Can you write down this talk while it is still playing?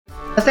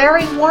A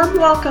very warm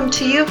welcome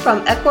to you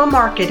from Equa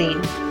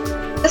Marketing.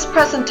 This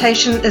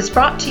presentation is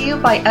brought to you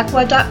by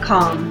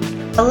Equa.com,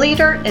 a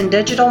leader in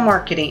digital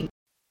marketing.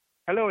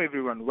 Hello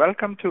everyone,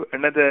 welcome to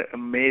another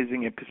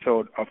amazing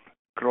episode of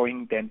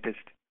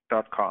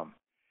GrowingDentist.com.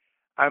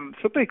 I'm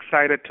super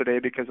excited today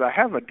because I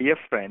have a dear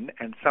friend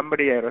and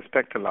somebody I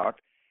respect a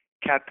lot,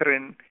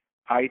 Catherine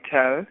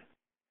Eitel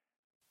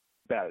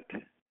Belt,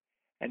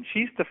 and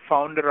she's the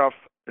founder of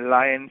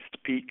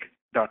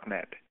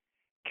LionsSpeak.net.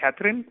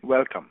 Catherine,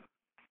 welcome.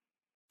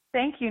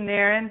 Thank you,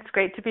 Naren. It's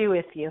great to be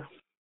with you.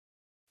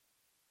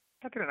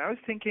 Catherine, I was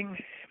thinking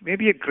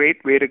maybe a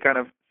great way to kind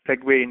of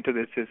segue into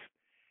this is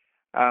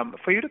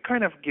for you to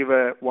kind of give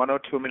a 1 or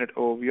 2 minute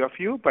overview of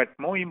you, but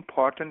more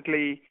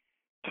importantly,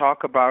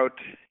 talk about,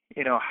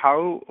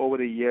 how over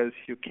the years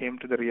you came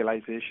to the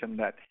realization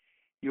that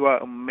you are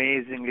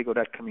amazingly good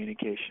at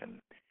communication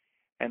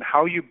and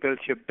how you built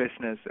your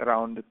business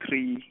around the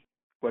three,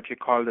 what you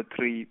call the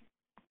three,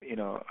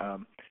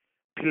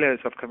 pillars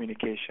of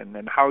communication,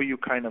 and how you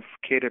kind of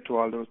cater to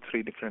all those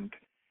three different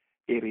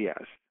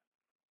areas.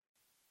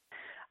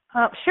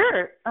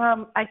 Sure.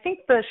 I think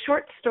the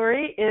short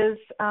story is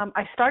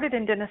I started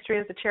in dentistry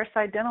as a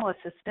chairside dental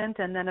assistant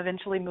and then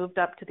eventually moved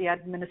up to the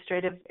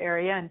administrative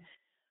area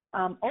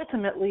and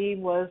ultimately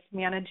was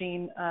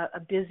managing a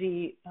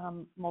busy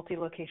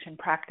multi-location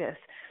practice.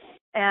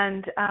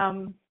 And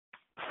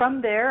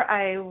from there,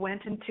 I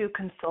went into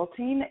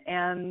consulting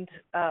and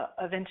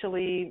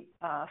eventually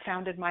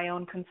founded my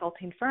own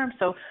consulting firm.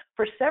 So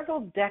for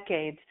several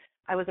decades,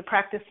 I was a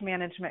practice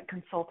management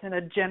consultant,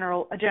 a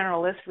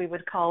generalist, we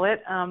would call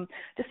it,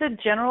 just a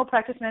general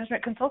practice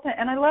management consultant,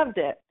 and I loved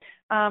it.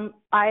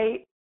 I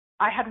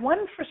had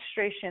one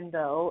frustration,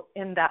 though,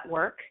 in that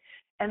work,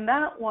 and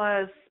that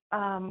was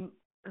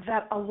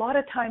that a lot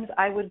of times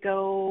I would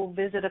go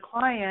visit a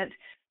client,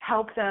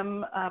 help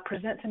them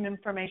present some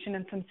information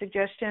and some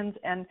suggestions,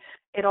 and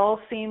it all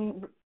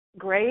seemed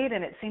great,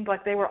 and it seemed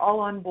like they were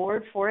all on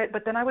board for it,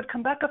 but then I would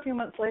come back a few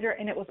months later,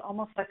 and it was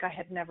almost like I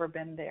had never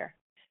been there.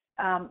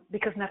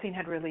 Because nothing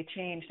had really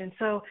changed. And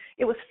so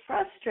it was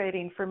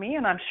frustrating for me,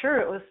 and I'm sure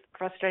it was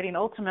frustrating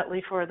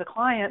ultimately for the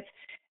clients.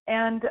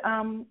 And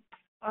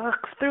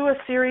through a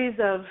series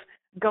of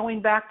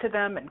going back to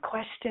them and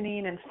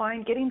questioning and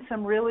getting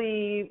some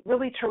really,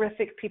 really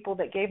terrific people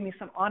that gave me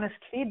some honest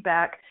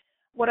feedback,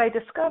 what I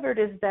discovered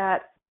is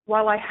that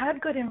while I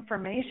had good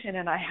information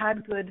and I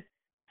had good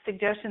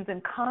suggestions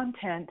and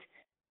content,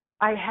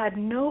 I had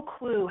no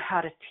clue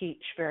how to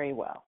teach very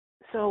well.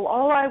 So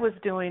all I was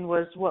doing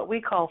was what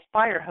we call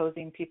fire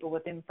hosing people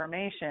with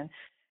information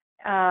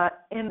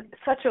in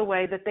such a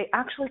way that they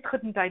actually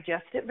couldn't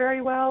digest it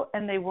very well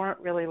and they weren't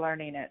really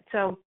learning it.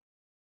 So,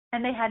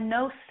 and they had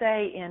no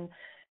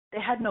they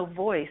had no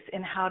voice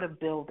in how to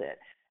build it.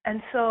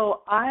 And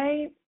so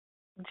I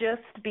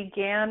just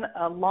began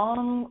a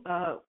long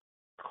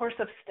course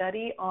of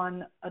study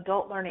on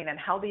adult learning and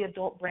how the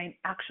adult brain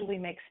actually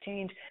makes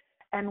change.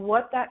 And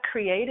what that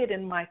created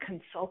in my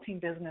consulting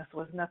business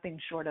was nothing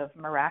short of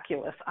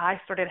miraculous. I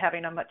started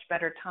having a much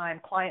better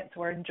time. Clients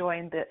were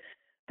enjoying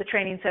the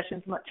training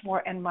sessions much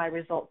more, and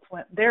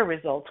their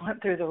results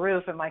went through the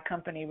roof, and my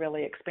company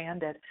really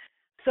expanded.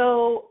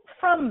 So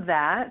from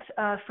that,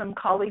 some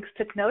colleagues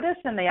took notice,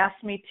 and they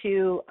asked me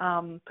to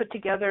put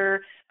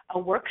together a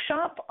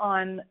workshop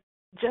on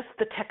just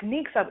the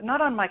techniques of, not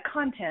on my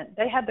content.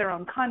 They had their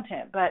own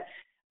content, but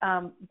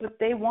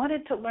they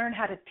wanted to learn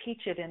how to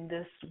teach it in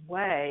this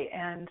way.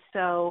 And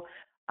so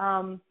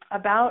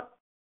about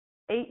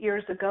 8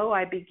 years ago,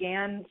 I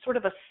began sort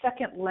of a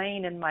second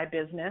lane in my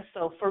business.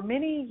 So for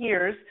many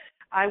years,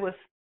 I was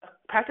a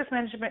practice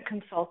management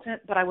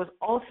consultant, but I was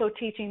also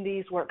teaching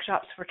these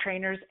workshops for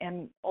trainers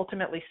and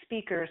ultimately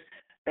speakers,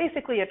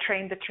 basically a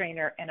train the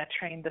trainer and a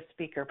train the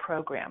speaker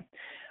program.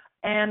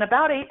 And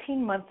about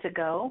 18 months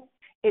ago,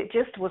 it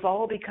just was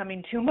all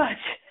becoming too much.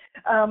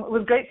 It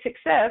was great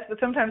success, but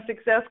sometimes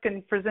success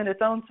can present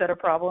its own set of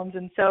problems.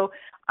 And so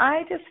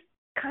I just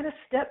kind of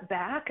stepped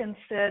back and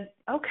said,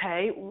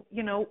 okay,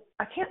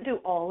 I can't do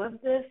all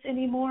of this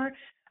anymore.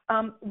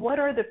 What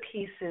are the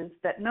pieces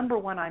that, number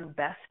one, I'm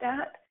best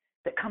at,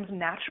 that comes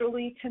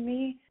naturally to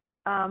me?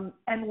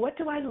 And what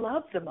do I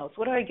love the most?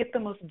 What do I get the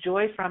most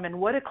joy from? And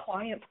what do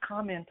clients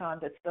comment on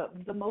that's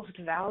the most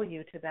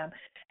value to them?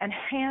 And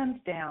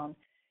hands down,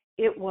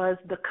 it was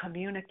the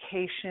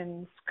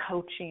communications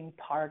coaching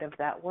part of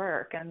that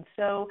work. And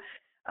so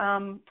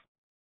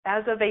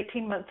as of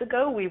 18 months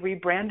ago, we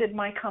rebranded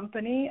my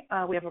company.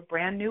 We have a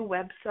brand new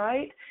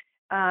website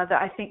that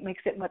I think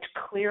makes it much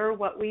clearer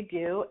what we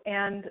do.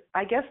 And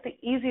I guess the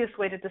easiest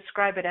way to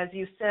describe it, as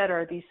you said,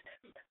 are these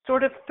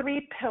sort of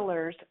three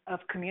pillars of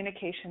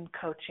communication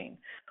coaching.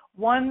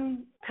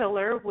 One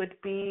pillar would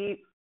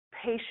be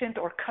patient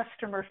or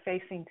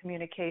customer-facing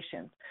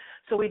communications.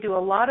 So we do a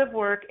lot of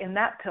work in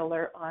that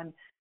pillar on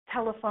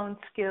telephone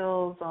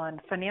skills,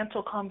 on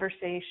financial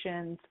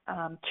conversations,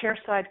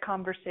 chairside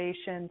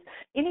conversations,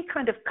 any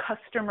kind of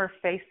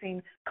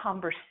customer-facing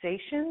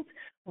conversations,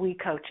 we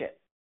coach it.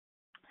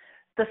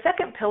 The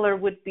second pillar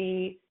would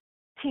be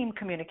team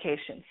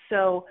communication.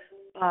 So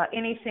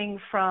anything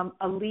from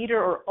a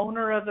leader or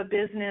owner of a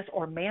business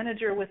or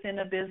manager within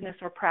a business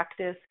or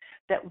practice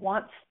that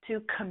wants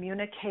to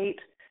communicate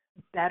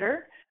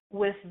better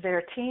with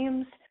their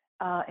teams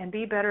and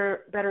be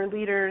better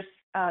leaders,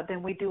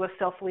 then we do a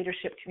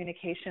self-leadership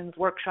communications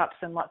workshops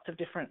and lots of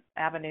different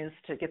avenues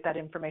to get that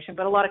information,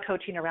 but a lot of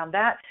coaching around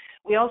that.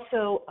 We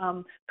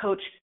also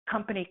coach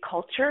company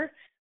culture.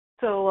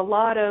 So a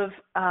lot of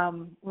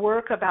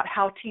work about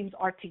how teams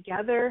are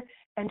together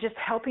and just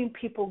helping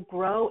people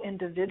grow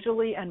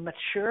individually and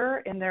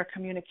mature in their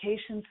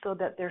communications so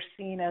that they're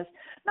seen as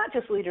not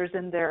just leaders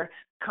in their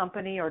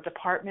company or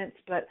departments,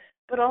 but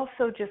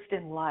also just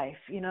in life.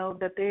 You know,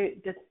 that they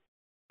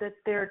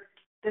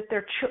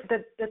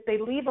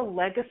leave a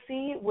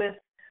legacy with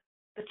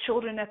the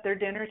children at their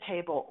dinner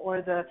table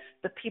or the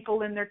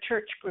people in their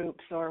church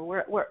groups or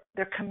where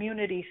their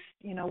communities,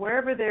 you know,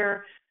 wherever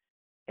they're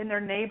in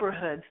their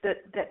neighborhoods, that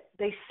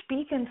they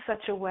speak in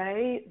such a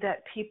way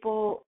that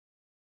people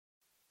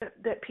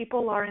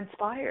are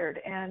inspired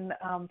and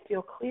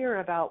feel clear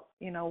about,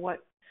 you know, what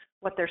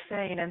they're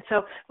saying. And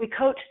so we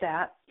coach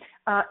that.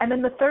 And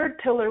then the third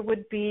pillar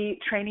would be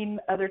training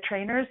other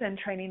trainers and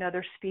training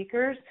other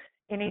speakers,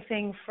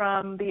 anything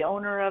from the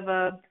owner of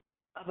a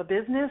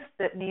business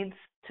that needs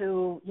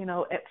to, you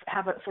know,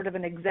 have a sort of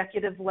an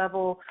executive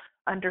level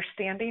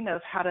understanding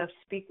of how to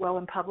speak well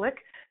in public,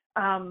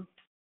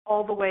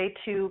 all the way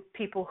to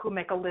people who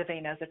make a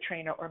living as a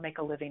trainer or make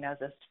a living as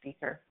a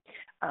speaker.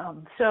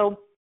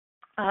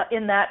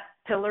 In that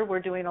pillar, we're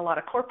doing a lot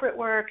of corporate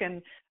work,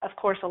 and of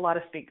course, a lot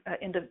of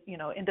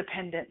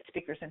independent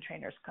speakers and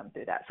trainers come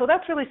through that. So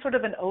that's really sort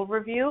of an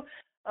overview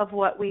of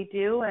what we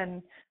do,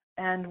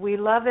 and we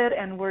love it,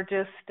 and we're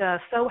just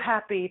so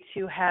happy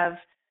to have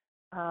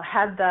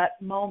had that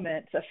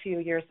moment a few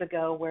years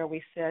ago where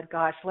we said,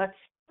 gosh, let's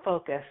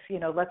focus,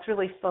 let's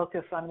really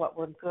focus on what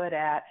we're good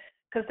at,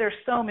 because there's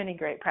so many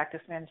great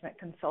practice management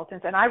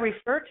consultants, and I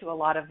refer to a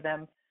lot of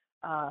them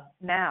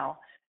now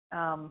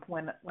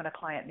when a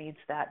client needs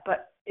that.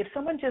 But if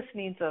someone just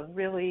needs a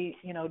really,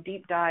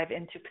 deep dive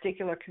into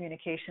particular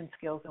communication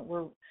skills, and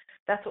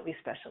that's what we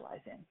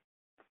specialize in.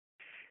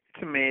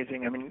 It's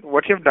amazing. I mean,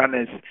 what you've done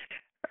is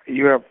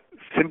you have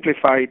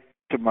simplified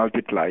to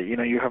multiply.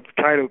 You have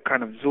tried to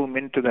kind of zoom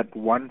into that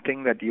one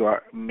thing that you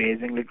are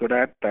amazingly good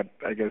at, that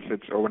I guess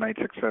it's overnight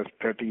success,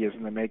 30 years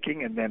in the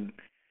making, and then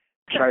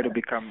try to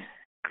become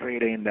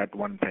greater in that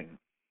one thing.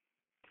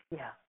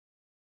 Yeah.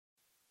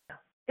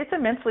 It's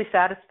immensely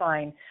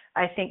satisfying,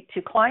 I think,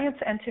 to clients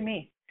and to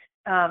me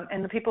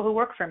and the people who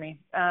work for me,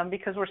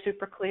 because we're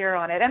super clear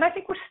on it. And I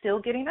think we're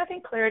still I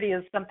think clarity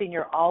is something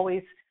you're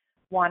always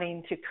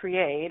wanting to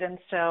create. And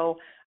so,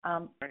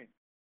 right.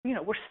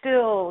 We're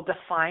still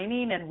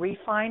defining and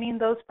refining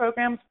those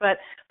programs, but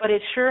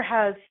it sure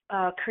has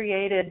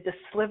created this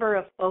sliver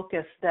of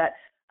focus that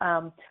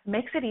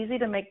makes it easy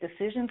to make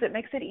decisions. It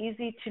makes it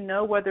easy to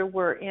know whether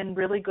we're in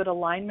really good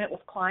alignment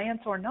with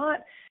clients or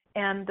not,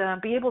 and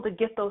be able to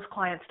get those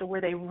clients to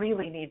where they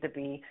really need to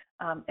be.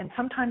 And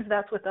sometimes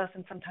that's with us,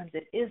 and sometimes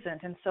it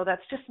isn't. And so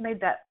that's just made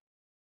that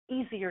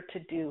easier to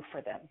do for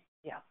them.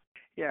 Yeah.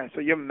 Yeah.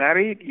 So you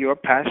married your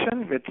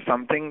passion with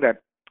something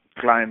that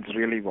clients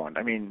really want.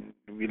 I mean,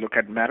 we look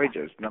at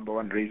marriages. Number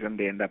one reason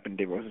they end up in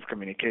divorce is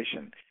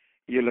communication.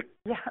 You look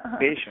at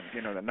patients.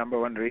 The number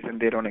one reason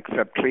they don't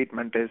accept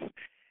treatment is,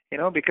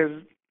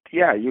 because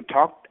you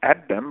talked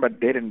at them, but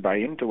they didn't buy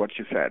into what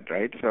you said,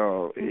 right?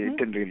 So it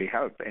didn't really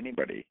help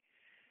anybody.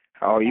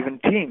 Or even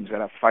teams that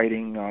are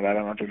fighting or that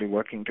are not really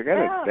working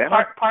together.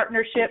 Yeah,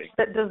 partnerships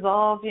that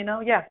dissolve,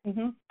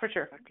 for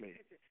sure. Exactly.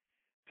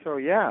 So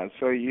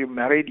you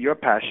married your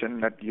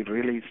passion that you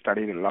really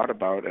studied a lot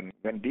about and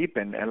went deep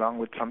in, along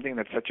with something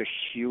that's such a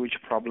huge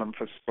problem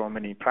for so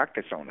many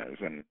practice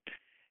owners and,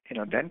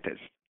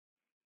 dentists.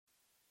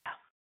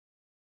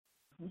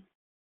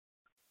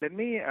 Let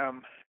me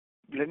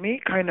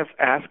kind of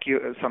ask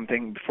you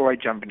something before I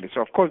jump into this.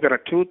 So, of course, there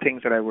are two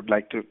things that I would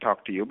like to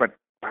talk to you, but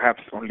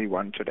perhaps only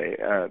one today.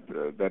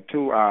 The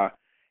two are,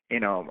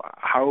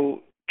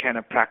 how can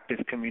a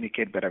practice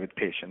communicate better with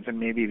patients? And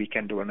maybe we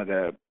can do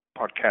another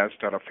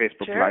podcast or a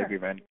Facebook Live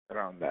event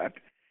around that.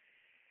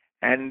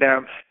 And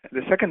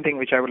the second thing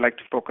which I would like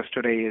to focus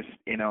today is,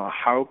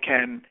 how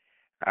can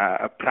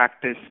a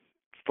practice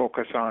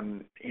focus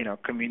on,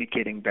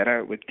 communicating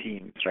better with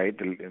teams, right?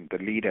 The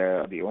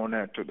leader, the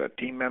owner to the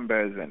team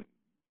members and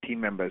team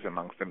members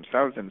amongst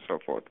themselves and so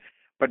forth.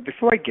 But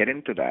before I get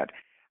into that,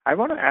 I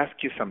want to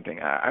ask you something.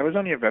 I was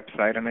on your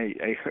website and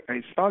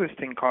I saw this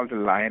thing called the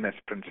Lioness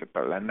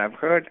Principle, and I've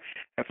heard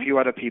a few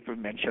other people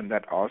mention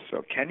that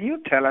also. Can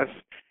you tell us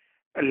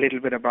a little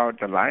bit about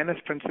the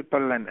Lioness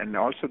Principle and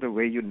also the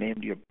way you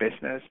named your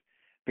business?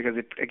 Because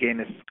it, again,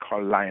 is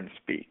called Lion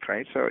Speak,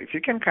 right? So if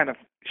you can kind of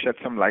shed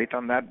some light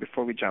on that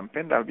before we jump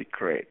in, that would be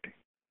great.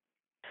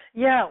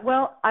 Yeah,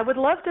 well, I would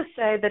love to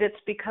say that it's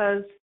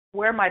because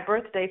where my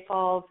birthday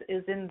falls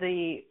is in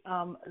the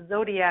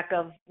zodiac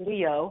of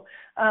Leo,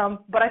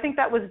 but I think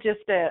that was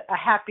just a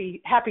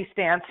happy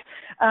stance.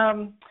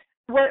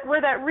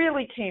 Where that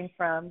really came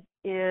from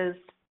is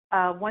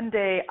one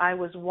day I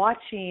was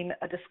watching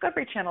a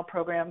Discovery Channel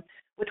program,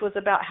 which was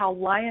about how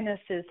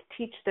lionesses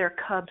teach their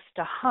cubs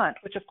to hunt,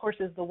 which of course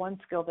is the one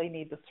skill they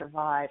need to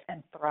survive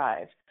and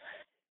thrive.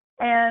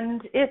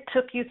 And it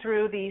took you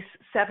through these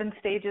 7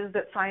 stages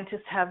that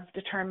scientists have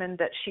determined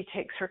that she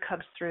takes her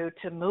cubs through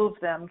to move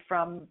them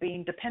from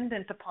being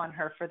dependent upon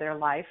her for their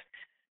life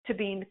to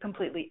being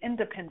completely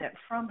independent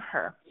from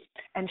her.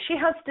 And she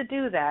has to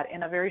do that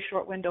in a very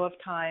short window of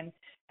time,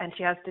 and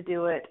she has to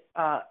do it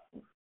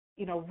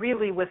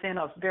really within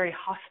a very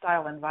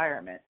hostile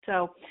environment.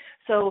 So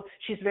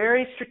she's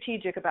very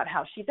strategic about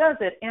how she does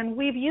it, and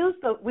we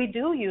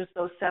do use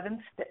those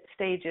 7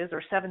 stages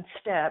or 7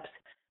 steps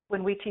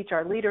when we teach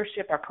our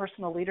leadership, our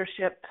personal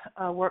leadership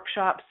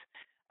workshops,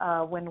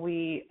 when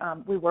we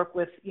work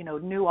with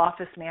new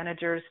office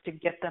managers to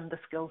get them the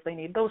skills they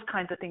need, those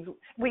kinds of things.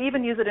 We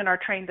even use it in our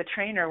Train the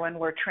Trainer when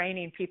we're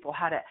training people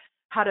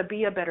how to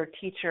be a better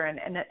teacher and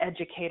an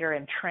educator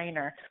and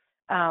trainer.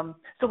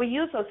 So we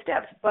use those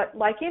steps, but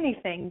like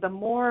anything, the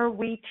more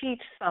we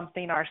teach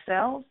something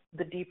ourselves,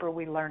 the deeper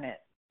we learn it.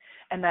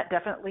 And that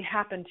definitely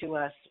happened to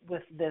us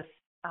with this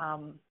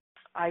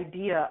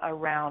idea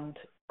around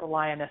the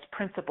Lioness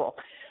Principle.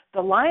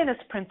 The Lioness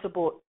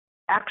Principle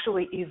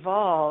actually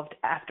evolved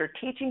after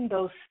teaching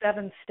those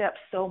 7 steps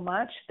so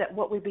much that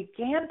what we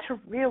began to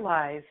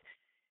realize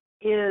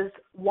is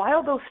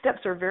while those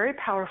steps are very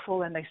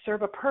powerful and they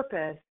serve a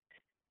purpose,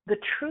 the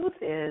truth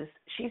is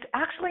she's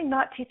actually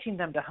not teaching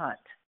them to hunt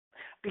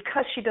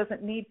because she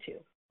doesn't need to.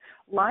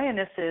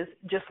 Lionesses,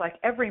 just like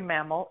every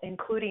mammal,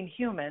 including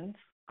humans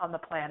on the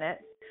planet,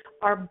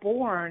 are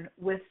born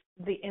with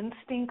the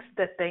instincts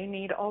that they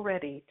need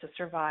already to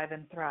survive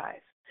and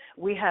thrive.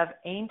 We have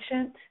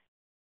ancient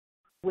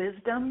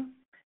wisdom.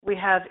 We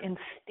have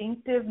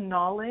instinctive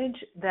knowledge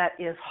that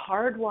is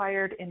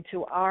hardwired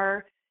into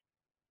our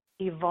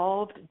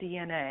evolved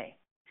DNA.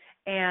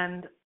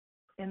 And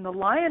in the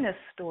lioness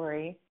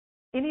story,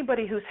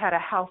 anybody who's had a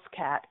house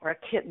cat or a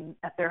kitten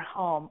at their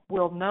home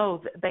will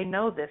know that they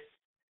know this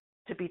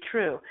to be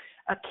true.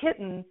 A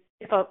kitten,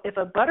 if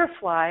a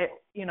butterfly,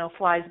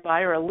 flies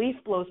by or a leaf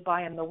blows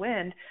by in the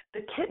wind,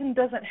 the kitten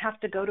doesn't have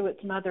to go to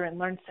its mother and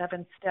learn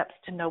 7 steps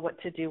to know what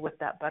to do with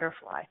that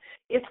butterfly.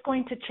 It's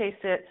going to chase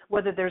it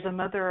whether there's a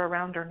mother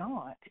around or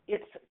not.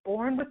 It's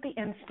born with the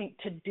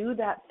instinct to do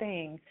that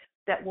thing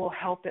that will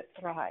help it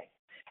thrive.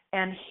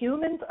 And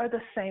humans are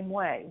the same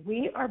way.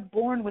 We are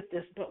born with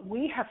this, but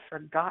we have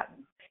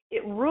forgotten.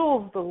 It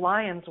rules the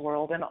lion's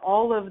world and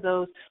all of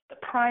those, the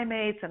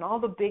primates and all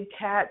the big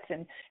cats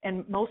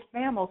and most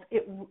mammals.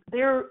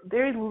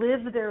 They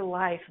live their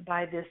life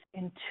by this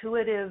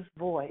intuitive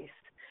voice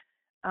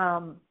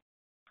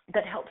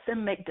that helps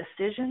them make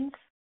decisions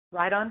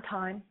right on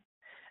time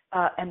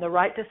and the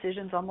right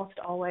decisions almost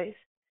always.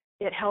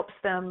 It helps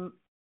them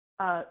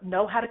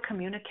know how to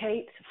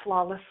communicate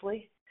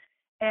flawlessly.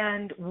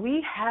 And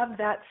we have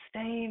that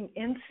same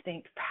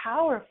instinct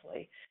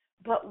powerfully,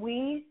 but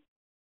we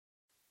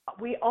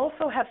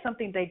also have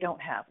something they don't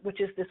have,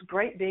 which is this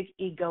great big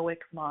egoic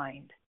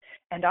mind.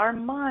 And our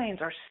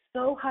minds are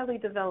so highly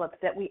developed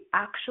that we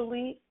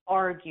actually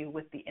argue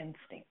with the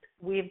instinct.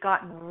 We've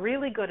gotten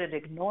really good at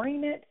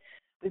ignoring it.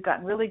 We've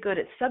gotten really good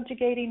at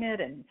subjugating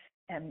it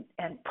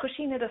and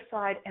pushing it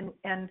aside.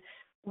 And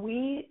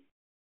we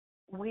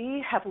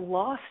have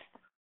lost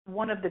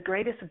one of the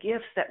greatest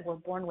gifts that we're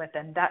born with,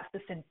 and that's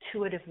this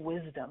intuitive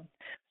wisdom.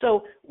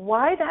 So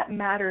why that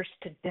matters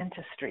to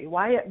dentistry,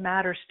 why it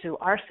matters to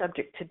our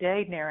subject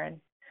today, Naren,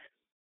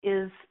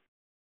 is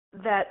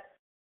that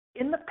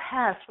in the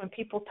past when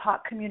people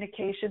taught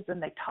communications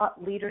and they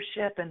taught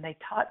leadership and they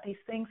taught these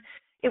things,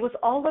 it was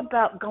all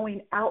about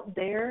going out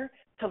there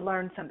to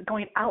learn something,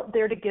 going out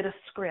there to get a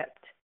script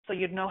so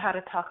you'd know how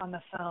to talk on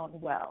the phone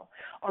well,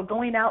 or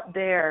going out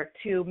there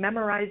to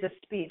memorize a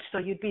speech so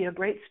you'd be a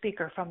great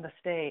speaker from the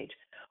stage,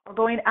 or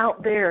going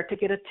out there to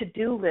get a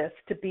to-do list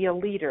to be a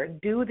leader.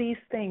 Do these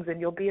things and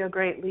you'll be a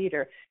great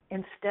leader,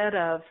 instead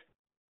of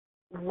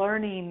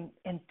learning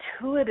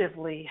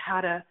intuitively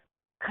how to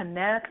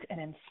connect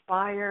and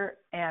inspire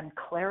and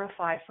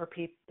clarify for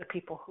the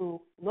people who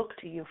look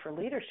to you for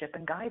leadership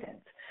and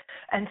guidance.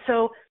 And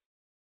so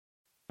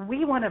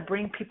we want to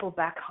bring people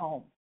back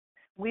home.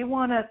 We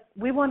want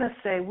to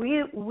say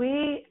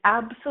we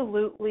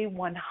absolutely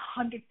 100%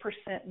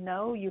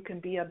 know you can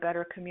be a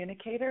better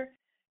communicator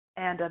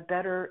and a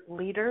better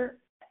leader.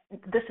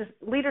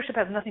 Leadership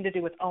has nothing to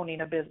do with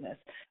owning a business.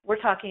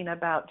 We're talking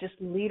about just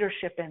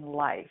leadership in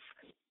life,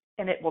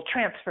 and it will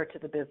transfer to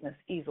the business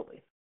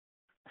easily.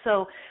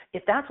 So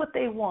if that's what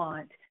they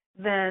want,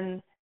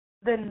 then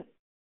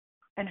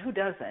and who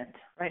doesn't,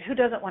 right? Who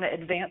doesn't want to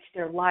advance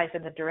their life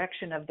in the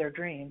direction of their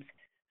dreams?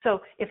 So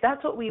if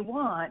that's what we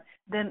want,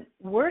 then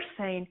we're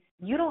saying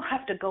you don't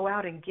have to go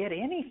out and get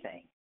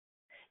anything.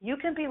 You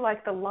can be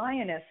like the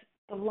lioness.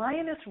 The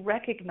lioness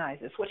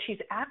recognizes what she's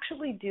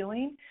actually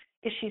doing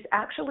is she's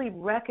actually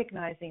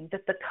recognizing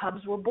that the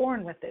cubs were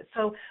born with it.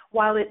 So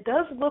while it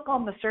does look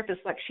on the surface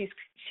like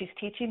she's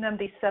teaching them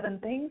these 7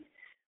 things,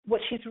 what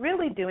she's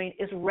really doing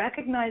is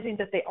recognizing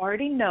that they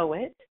already know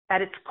it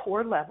at its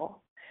core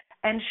level,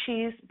 And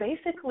she's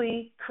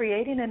basically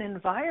creating an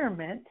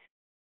environment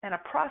and a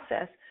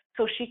process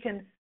so she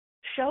can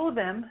show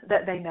them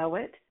that they know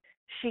it.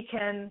 She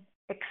can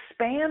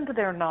expand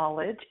their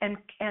knowledge and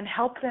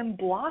help them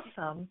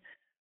blossom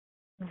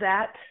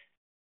that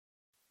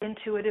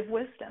intuitive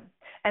wisdom.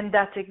 And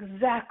that's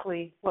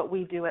exactly what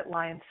we do at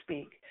Lion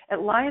Speak.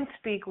 At Lion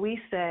Speak, we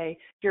say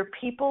your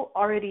people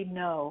already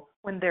know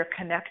when they're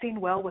connecting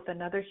well with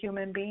another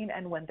human being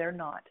and when they're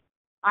not.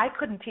 I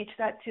couldn't teach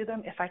that to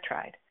them if I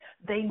tried.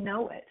 They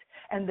know it,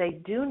 and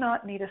they do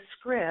not need a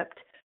script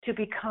to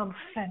become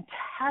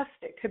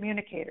fantastic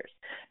communicators.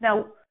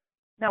 Now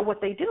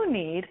what they do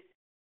need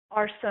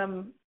are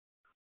some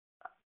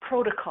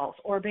protocols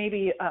or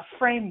maybe a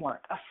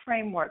framework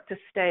to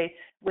stay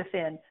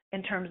within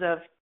in terms of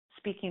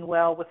speaking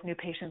well with new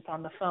patients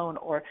on the phone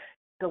or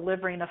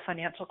delivering a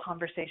financial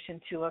conversation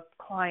to a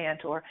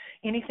client or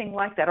anything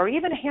like that, or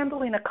even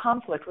handling a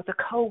conflict with a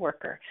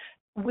coworker.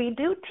 We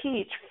do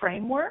teach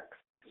frameworks,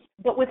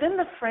 but within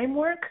the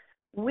framework,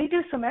 we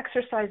do some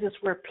exercises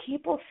where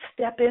people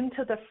step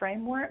into the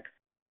framework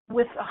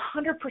with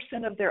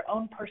 100% of their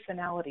own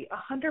personality,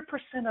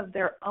 100% of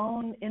their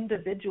own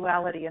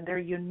individuality and their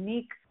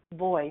unique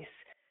voice.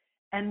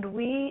 And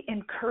we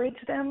encourage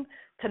them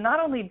to not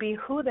only be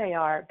who they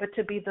are, but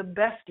to be the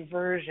best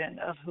version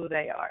of who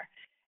they are.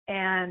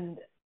 And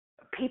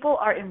people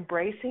are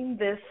embracing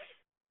this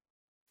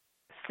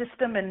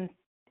system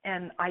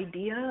and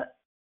idea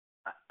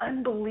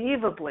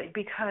unbelievably,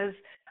 because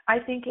I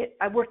think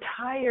we're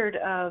tired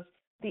of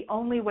the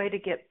only way to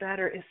get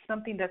better is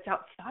something that's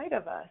outside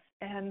of us.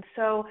 And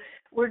so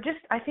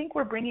I think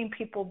we're bringing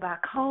people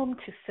back home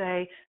to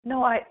say,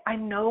 no, I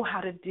know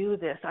how to do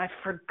this. I've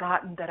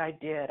forgotten that I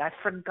did. I've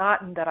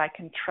forgotten that I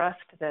can trust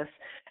this.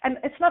 And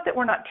it's not that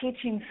we're not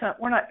teaching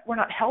we're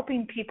not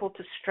helping people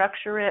to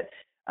structure it.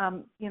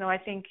 I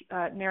think,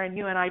 Naren,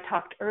 you and I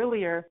talked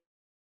earlier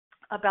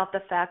about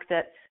the fact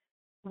that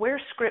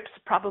where scripts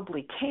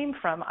probably came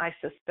from, I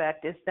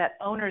suspect, is that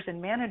owners and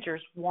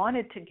managers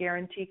wanted to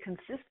guarantee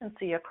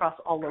consistency across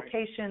all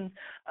locations,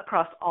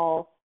 across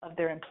all of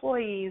their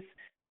employees.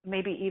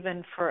 Maybe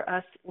even for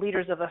us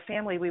leaders of a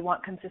family, we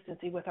want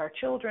consistency with our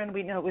children.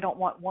 We know we don't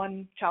want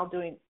one child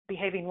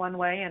behaving one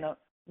way and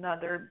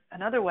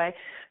another way.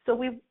 So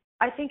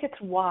I think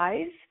it's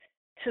wise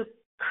to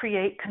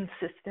create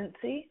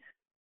consistency.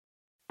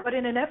 But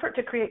in an effort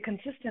to create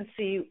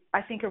consistency,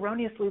 I think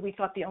erroneously we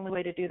thought the only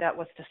way to do that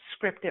was to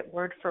script it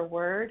word for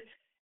word.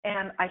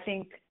 And I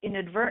think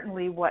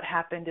inadvertently what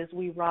happened is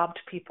we robbed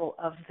people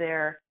of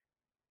their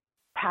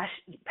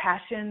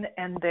passion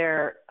and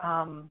their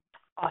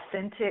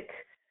authentic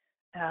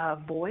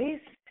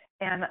voice.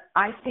 And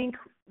I think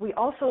we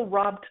also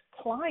robbed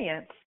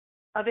clients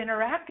of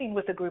interacting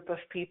with a group of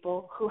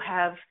people who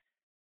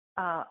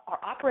are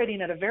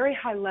operating at a very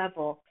high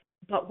level.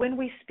 But when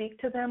we speak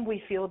to them,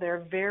 we feel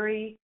they're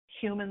very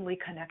humanly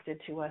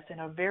connected to us in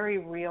a very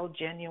real,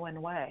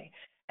 genuine way.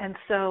 And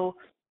so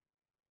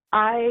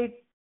I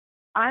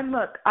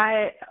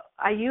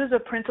use a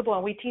principle,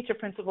 and we teach a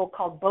principle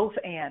called both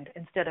and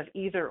instead of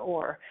either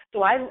or.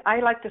 So I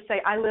like to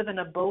say I live in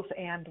a both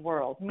and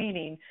world,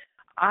 meaning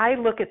I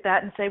look at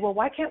that and say, well,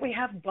 why can't we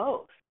have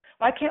both?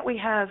 Why can't we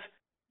have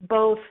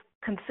both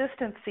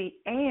consistency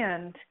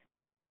and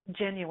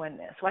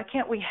genuineness? Why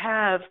can't we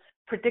have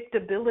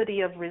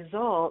predictability of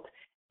result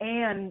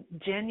and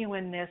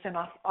genuineness and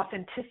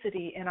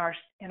authenticity in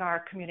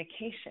our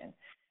communication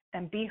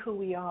and be who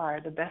we are,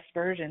 the best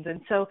versions?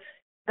 And so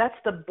that's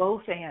the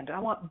both and. I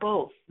want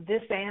both,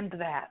 this and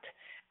that.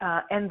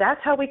 And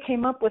that's how we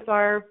came up with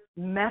our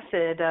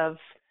method of,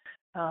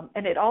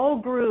 and it all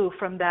grew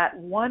from that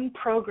one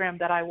program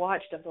that I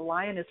watched of the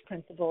Lioness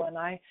Principle. And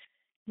I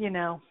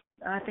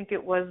think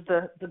it was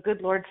the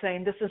good Lord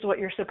saying, this is what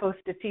you're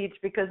supposed to teach,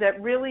 because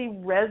that really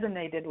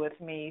resonated with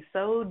me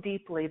so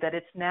deeply that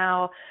it's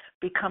now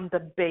become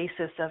the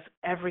basis of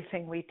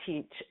everything we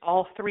teach.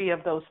 All three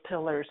of those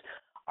pillars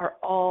are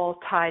all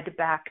tied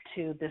back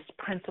to this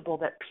principle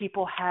that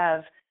people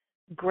have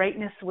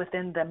greatness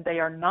within them. They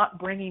are not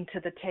bringing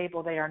to the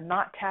table. They are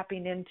not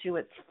tapping into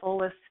its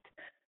fullest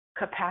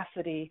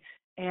capacity.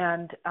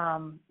 And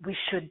we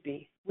should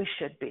be.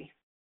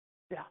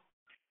 Yeah.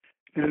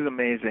 This is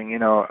amazing.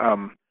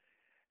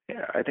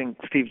 I think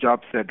Steve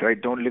Jobs said, right,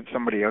 don't live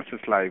somebody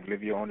else's life,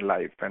 live your own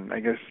life. And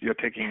I guess you're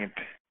taking it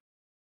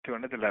to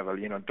another level.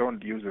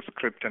 Don't use a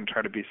script and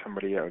try to be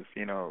somebody else.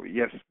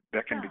 Yes,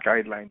 there can be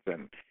guidelines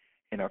and,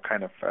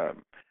 kind of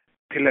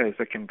pillars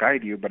that can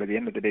guide you, but at the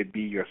end of the day,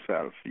 be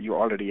yourself. You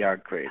already are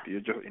great. You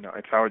just,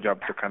 it's our job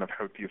to kind of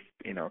help you,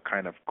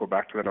 kind of go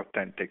back to that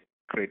authentic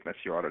greatness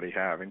you already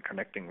have in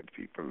connecting with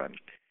people and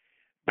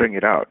bring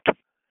it out.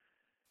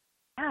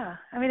 Yeah,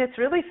 I mean, it's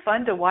really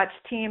fun to watch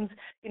teams.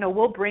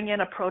 We'll bring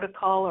in a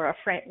protocol or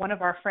one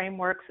of our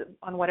frameworks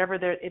on whatever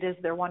it is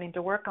they're wanting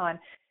to work on,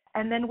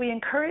 and then we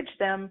encourage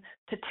them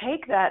to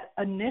take that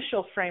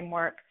initial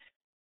framework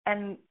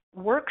and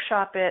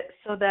workshop it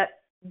so that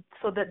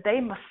they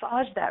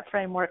massage that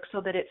framework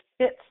so that it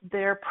fits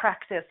their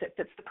practice, it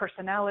fits the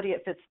personality,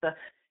 it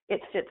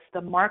it fits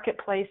the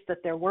marketplace that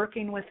they're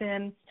working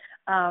within.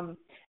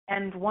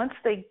 And once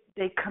they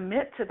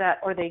commit to that,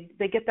 or they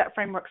get that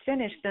framework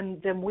finished,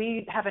 then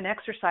we have an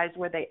exercise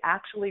where they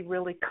actually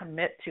really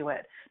commit to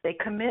it. They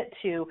commit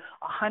to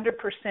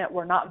 100%.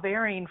 We're not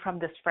varying from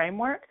this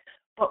framework,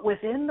 but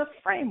within the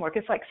framework,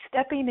 it's like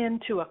stepping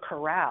into a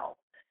corral.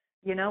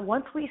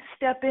 Once we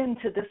step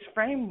into this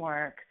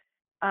framework,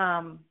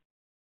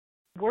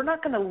 we're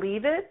not going to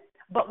leave it,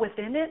 but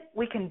within it,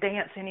 we can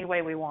dance any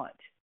way we want.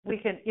 We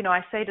can,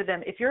 I say to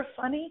them, if you're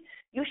funny,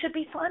 you should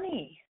be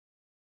funny.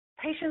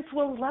 Patients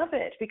will love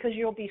it because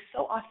you'll be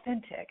so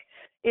authentic.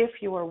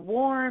 If you are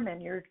warm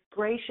and you're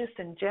gracious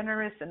and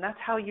generous and that's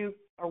how you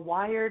are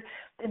wired,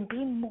 then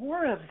be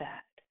more of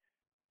that.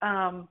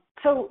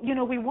 So,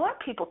 we want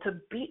people to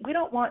be, we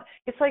don't want,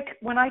 it's like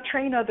when I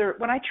train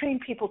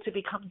people to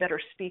become better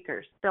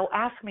speakers, they'll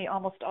ask me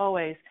almost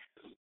always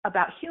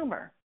about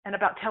humor and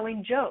about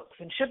telling jokes.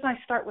 And shouldn't I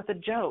start with a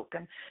joke?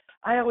 And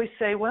I always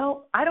say,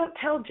 well, I don't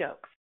tell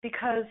jokes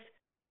because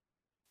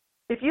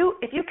if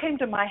you came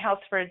to my house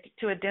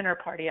to a dinner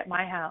party at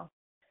my house,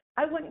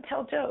 I wouldn't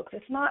tell jokes.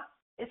 It's not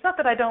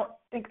that I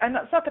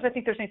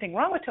think there's anything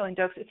wrong with telling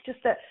jokes. It's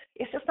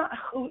just not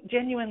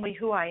genuinely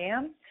who I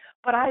am.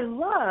 But I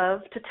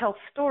love to tell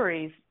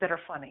stories that are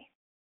funny.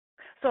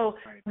 So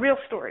real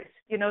stories,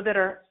 that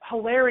are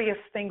hilarious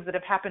things that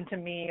have happened to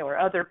me or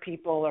other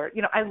people, or,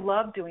 I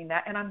love doing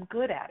that and I'm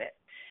good at it.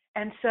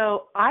 And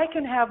so I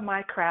can have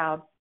my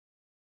crowd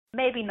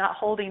maybe not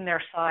holding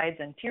their sides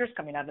and tears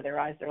coming out of their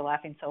eyes, they're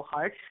laughing so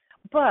hard,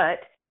 but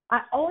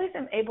I always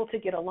am able to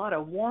get a lot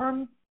of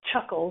warm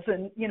chuckles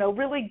and,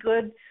 really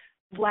good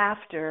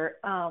laughter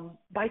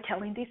by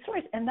telling these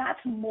stories. And that's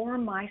more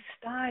my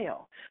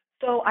style.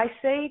 So I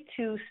say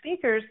to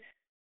speakers,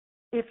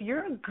 if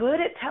you're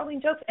good at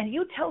telling jokes and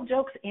you tell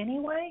jokes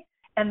anyway,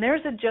 and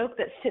there's a joke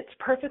that fits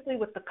perfectly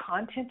with the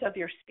content of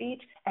your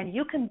speech and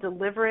you can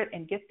deliver it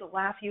and get the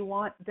laugh you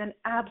want, then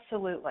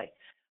absolutely.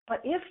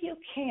 But if you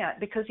can't,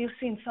 because you've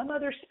seen some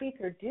other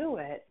speaker do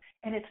it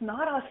and it's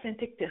not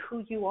authentic to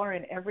who you are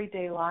in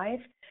everyday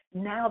life,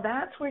 now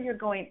that's where you're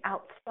going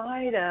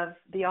outside of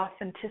the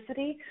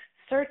authenticity,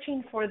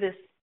 searching for this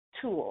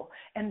tool.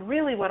 And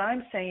really what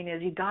I'm saying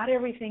is you got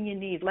everything you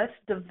need. Let's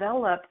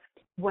develop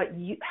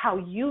how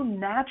you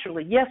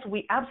naturally, yes,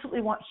 we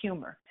absolutely want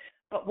humor,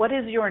 but what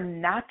is your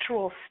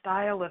natural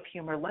style of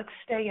humor? Let's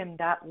stay in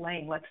that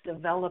lane. Let's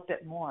develop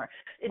it more.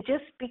 It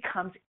just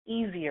becomes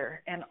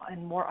easier and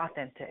more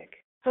authentic.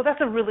 So that's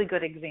a really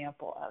good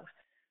example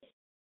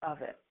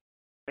of it.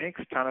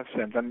 Makes a ton of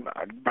sense. And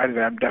by the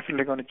way, I'm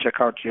definitely going to check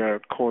out your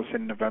course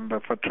in November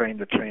for Train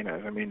the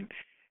Trainers. I mean,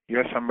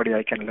 you're somebody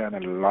I can learn a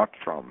lot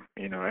from,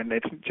 and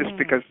it's just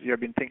because you've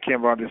been thinking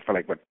about this for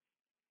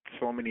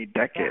so many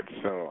decades.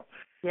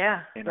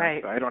 Yeah. So,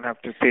 right. So I don't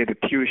have to pay the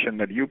tuition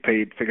that you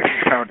paid figuring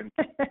it out in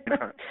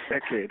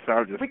decades.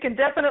 We can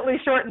definitely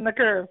shorten the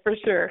curve for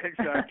sure.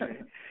 Exactly.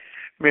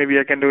 Maybe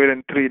I can do it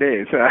in 3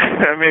 days.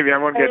 Maybe I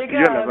won't get to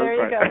your level.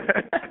 There you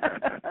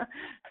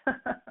go.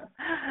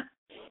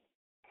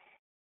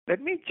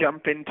 Let me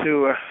jump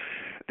into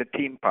the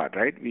team part,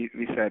 right? We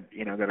said,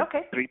 there are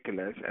three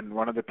pillars, and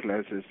one of the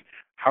pillars is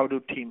how do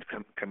teams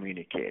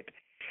communicate?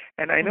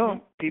 And I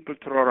know people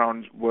throw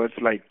around words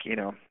like,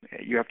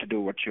 you have to do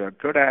what you're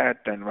good at,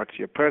 and what's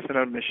your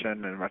personal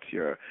mission, and what's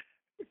your,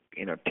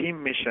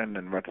 team mission,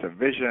 and what's a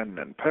vision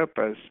and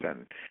purpose,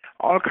 and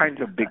all kinds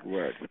of big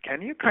words.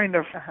 Can you kind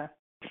of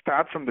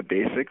start from the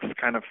basics,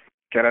 kind of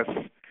get us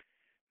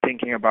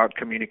thinking about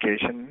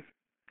communication?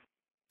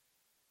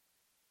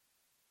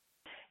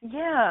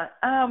 Yeah.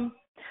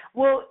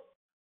 Well,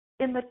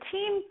 in the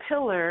team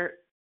pillar,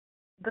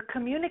 the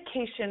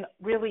communication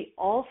really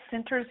all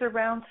centers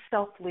around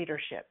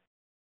self-leadership,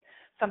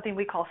 something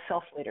we call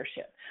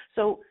self-leadership.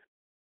 So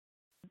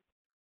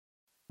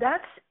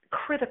that's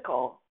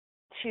critical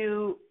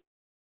to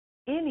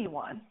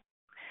anyone.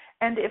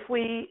 And if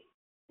we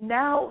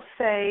now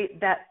say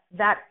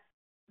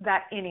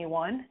that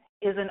anyone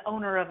is an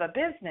owner of a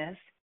business,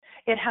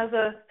 it has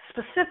a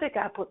specific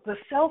the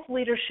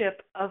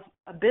self-leadership of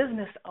a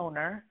business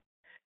owner.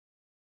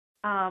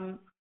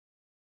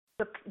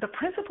 The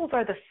principles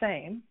are the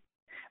same,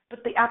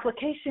 but the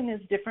application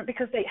is different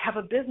because they have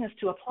a business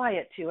to apply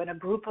it to and a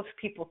group of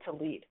people to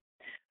lead.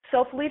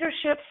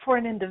 Self-leadership for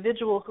an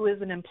individual who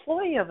is an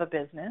employee of a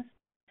business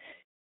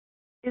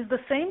is the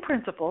same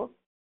principles,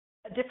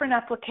 a different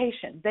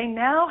application. They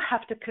now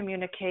have to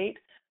communicate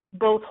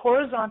both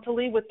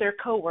horizontally with their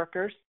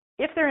coworkers.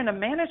 If they're in a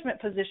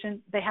management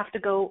position, they have to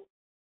go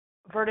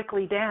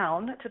vertically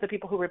down to the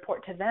people who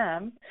report to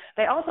them.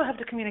 They also have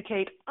to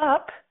communicate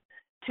up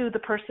to the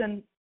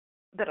person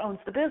that owns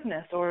the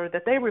business or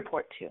that they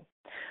report to.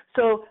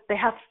 So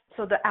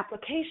the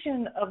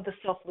application of the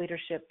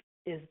self-leadership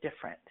is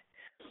different.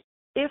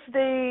 If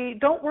they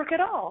don't work at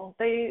all,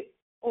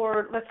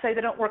 or let's say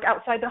they don't work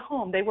outside the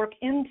home, they work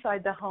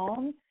inside the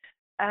home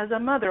as a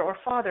mother or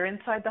father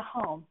inside the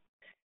home.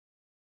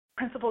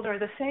 Principles are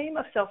the same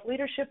of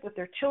self-leadership with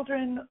their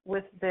children,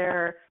 with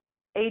their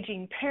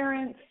aging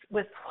parents,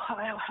 with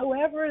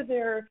whoever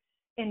they're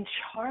in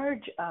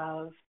charge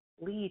of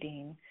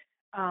leading.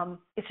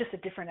 It's just a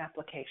different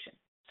application.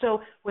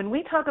 So when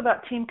we talk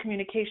about team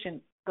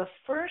communication, the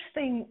first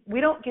thing, we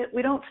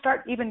don't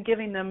start even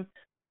giving them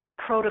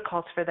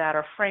protocols for that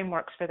or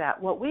frameworks for that.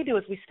 What we do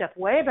is we step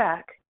way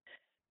back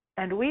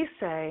and we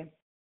say,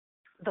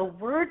 the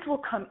words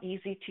will come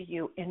easy to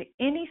you in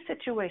any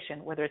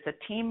situation, whether it's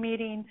a team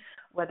meeting,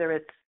 whether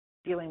it's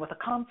dealing with a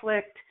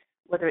conflict,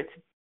 whether it's,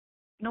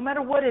 no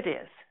matter what it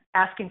is,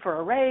 asking for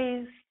a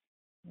raise,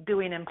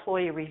 doing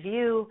employee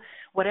review,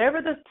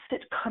 whatever the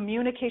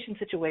communication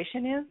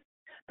situation is,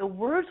 the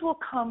words will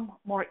come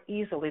more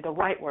easily, the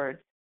right words,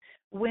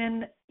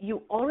 when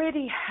you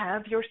already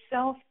have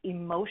yourself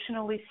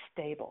emotionally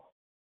stable.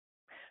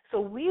 So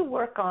we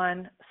work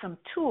on some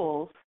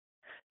tools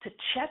to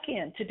check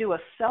in, to do a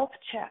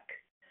self-check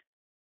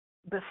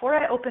before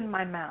I open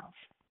my mouth,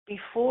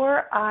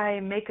 before I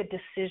make a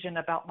decision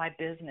about my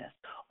business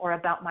or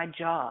about my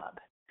job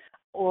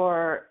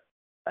or,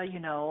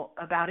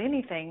 about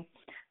anything.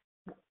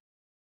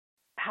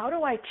 How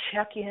do I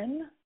check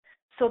in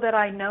so that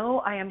I know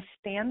I am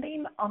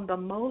standing on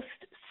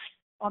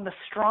the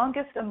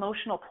strongest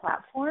emotional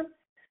platform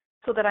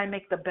so that I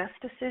make the best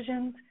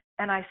decisions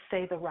and I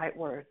say the right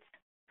words?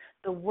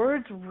 The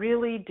words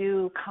really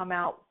do come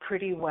out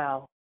pretty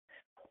well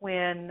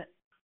when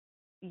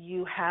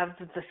you have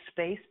the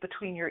space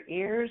between your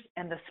ears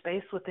and the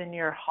space within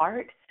your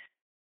heart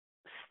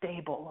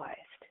stabilized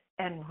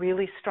and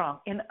really strong.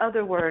 In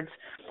other words,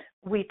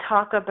 we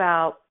talk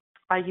about,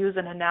 I use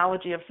an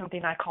analogy of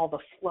something I call the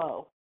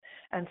flow.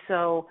 And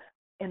so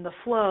in the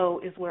flow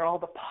is where all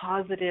the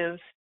positive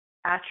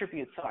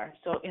attributes are.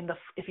 So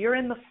if you're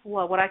in the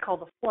flow, what I call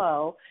the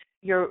flow,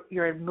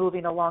 you're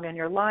moving along in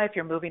your life,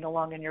 you're moving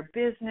along in your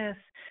business,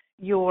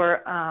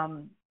 you're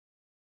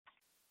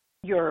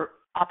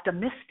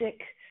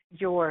optimistic,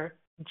 you're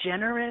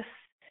generous,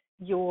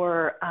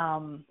 you're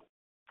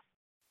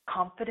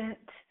confident,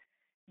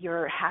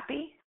 you're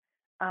happy,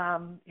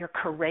 you're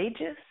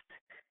courageous,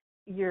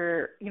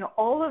 you're,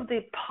 all of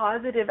the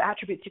positive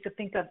attributes you could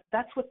think of.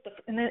 That's what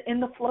in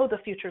the flow, the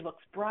future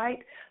looks bright.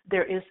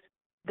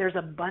 There's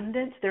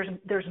abundance.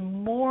 There's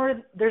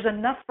more. There's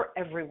enough for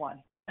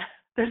everyone.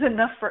 There's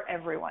enough for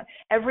everyone.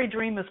 Every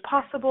dream is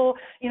possible.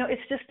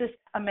 It's just this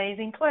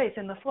amazing place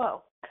in the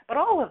flow. But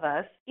all of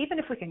us, even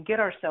if we can get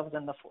ourselves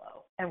in the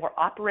flow and we're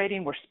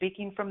operating, we're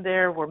speaking from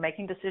there, we're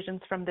making decisions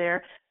from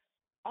there,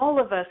 all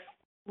of us,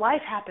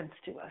 life happens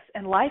to us.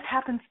 And life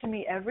happens to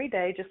me every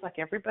day, just like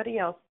everybody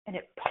else, and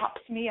it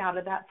pops me out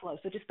of that flow.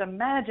 So just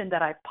imagine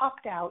that I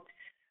popped out.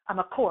 I'm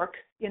a cork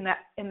in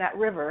that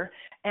river,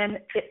 and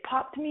it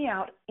popped me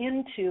out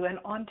into and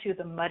onto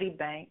the muddy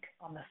bank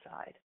on the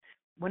side.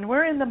 When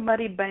we're in the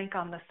muddy bank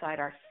on the side,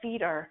 our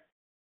feet are,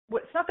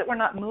 it's not that we're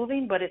not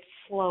moving, but it's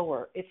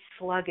slower, it's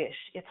sluggish,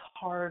 it's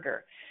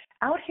harder.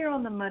 Out here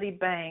on the muddy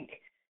bank,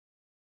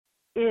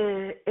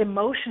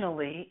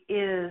 emotionally,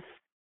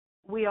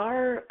 we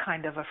are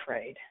kind of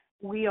afraid.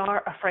 We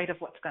are afraid of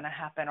what's going to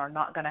happen or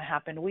not going to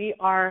happen. We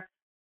are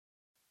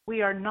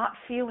not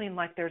feeling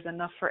like there's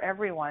enough for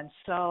everyone,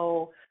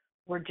 so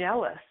we're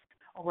jealous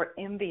or we're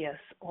envious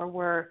or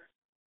we're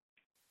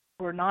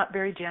not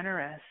very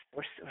generous.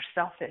 We're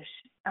selfish.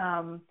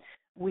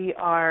 We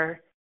are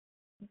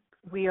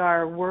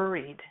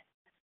worried.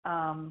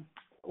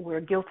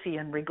 We're guilty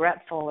and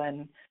regretful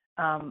and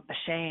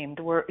ashamed.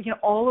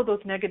 All of those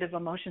negative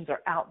emotions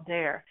are out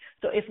there.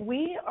 So if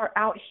we are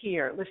out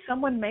here, if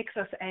someone makes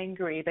us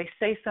angry, they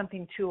say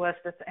something to us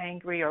that's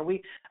angry, or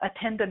we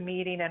attend a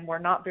meeting and we're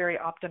not very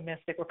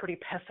optimistic, we're pretty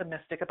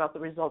pessimistic about the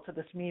results of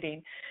this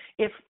meeting.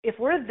 If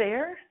we're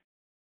there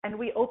and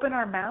we open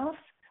our mouth,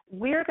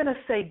 we're going to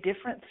say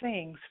different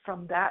things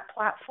from that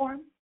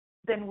platform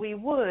than we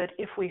would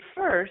if we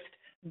first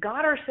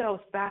got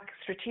ourselves back,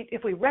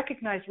 if we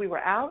recognized we were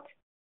out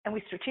and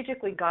we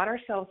strategically got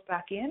ourselves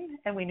back in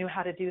and we knew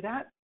how to do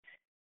that,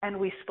 and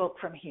we spoke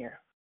from here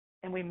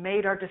and we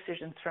made our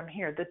decisions from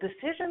here. The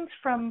decisions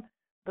from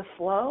the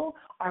flow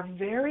are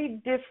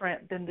very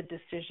different than the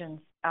decisions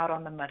out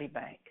on the muddy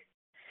bank.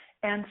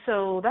 And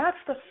so that's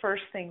the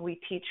first thing we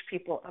teach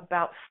people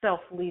about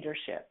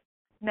self-leadership.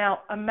 Now,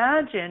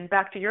 imagine,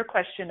 back to your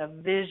question of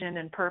vision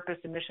and purpose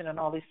and mission and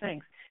all these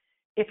things,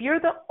 if you're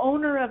the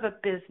owner of a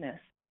business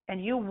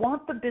and you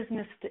want the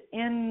business to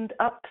end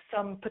up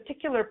some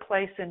particular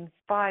place in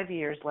 5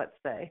 years, let's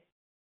say,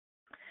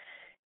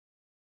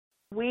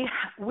 we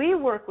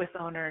work with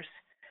owners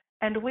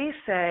and we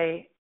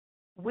say,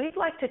 we'd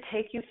like to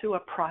take you through a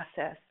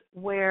process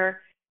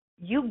where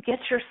you get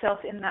yourself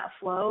in that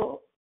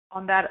flow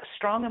on that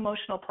strong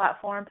emotional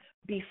platform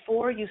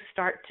before you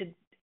start to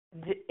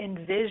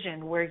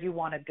envision where you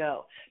want to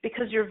go.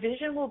 Because your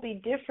vision will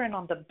be different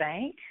on the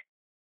bank,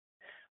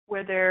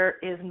 where there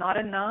is not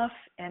enough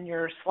and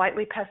you're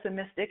slightly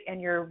pessimistic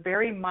and you're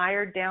very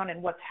mired down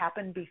in what's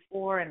happened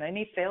before and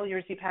any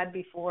failures you've had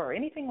before or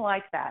anything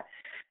like that,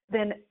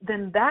 then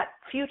that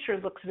future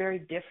looks very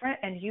different,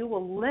 and you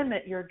will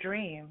limit your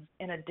dreams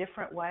in a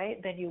different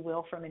way than you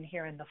will from in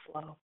here in the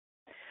flow.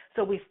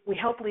 So we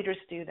help leaders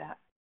do that.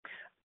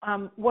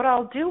 What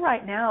I'll do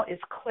right now is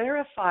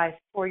clarify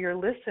for your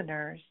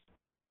listeners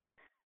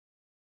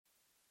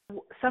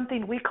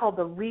something we call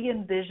the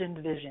re-envisioned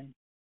vision.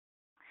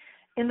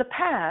 In the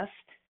past,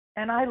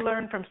 and I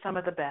learned from some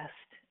of the best,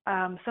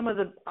 some of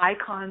the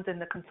icons in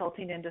the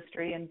consulting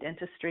industry and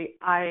dentistry,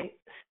 I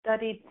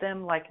studied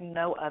them like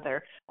no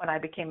other when I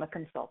became a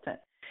consultant.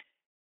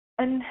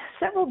 And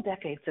several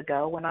decades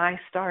ago when I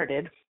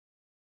started,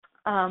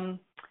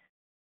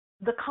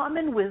 the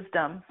common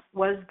wisdom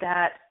was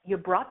that you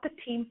brought the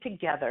team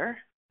together,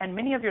 and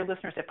many of your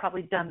listeners have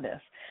probably done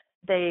this.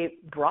 They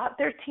brought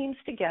their teams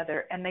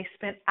together and they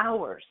spent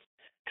hours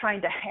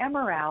trying to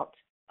hammer out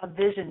a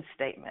vision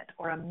statement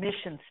or a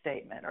mission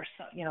statement, or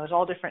some, there's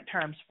all different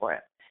terms for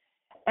it.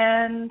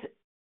 And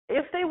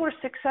if they were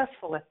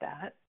successful at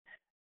that,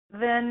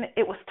 then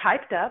it was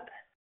typed up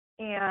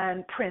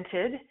and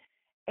printed,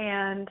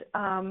 and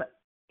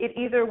it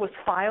either was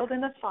filed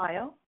in a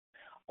file,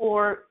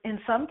 or in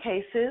some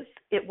cases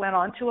it went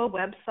onto a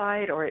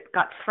website, or it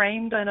got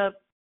framed in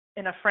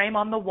a frame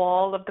on the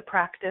wall of the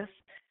practice.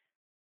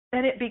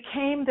 And it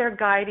became their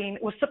guiding,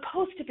 was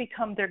supposed to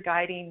become their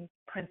guiding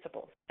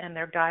principles and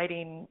their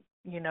guiding,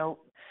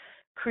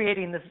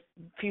 creating this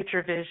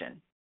future vision.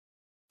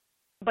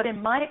 But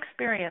in my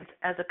experience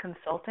as a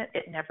consultant,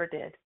 it never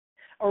did,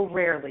 or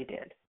rarely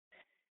did.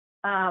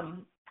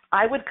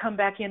 I would come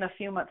back in a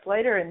few months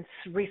later and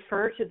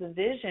refer to the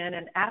vision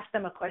and ask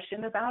them a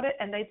question about it,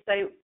 and they'd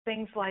say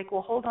things like,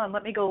 "Well, hold on,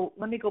 let me go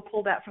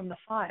pull that from the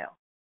file,"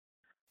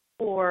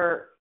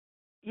 or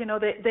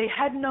they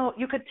had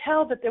you could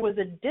tell that there was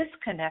a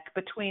disconnect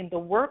between the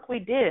work we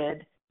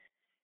did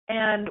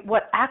and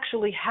what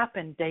actually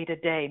happened day to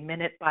day,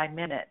 minute by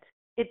minute.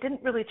 It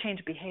didn't really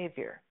change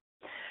behavior.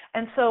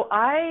 And so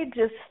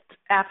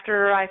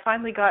after I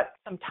finally got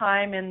some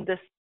time in this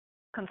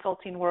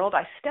consulting world,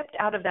 I stepped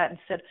out of that and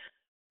said,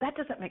 that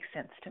doesn't make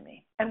sense to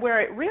me. And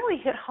where it really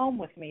hit home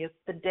with me is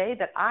the day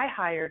that I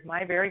hired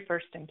my very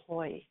first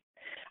employee.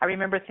 I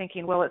remember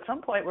thinking, well, at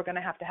some point we're going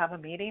to have a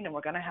meeting and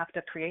we're going to have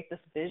to create this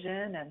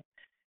vision. And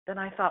then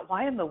I thought,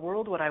 why in the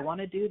world would I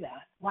want to do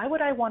that? Why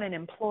would I want an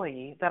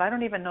employee that I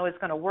don't even know is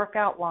going to work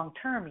out long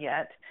term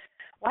yet?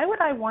 Why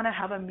would I want to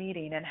have a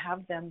meeting and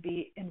have them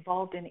be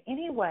involved in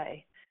any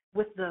way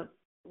with the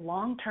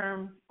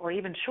long-term or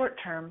even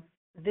short-term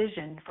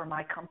vision for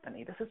my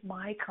company? This is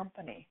my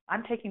company.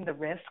 I'm taking the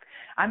risk.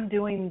 I'm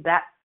doing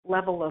that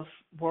level of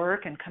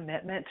work and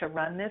commitment to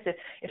run this.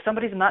 If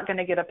somebody's not going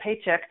to get a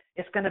paycheck,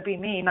 it's going to be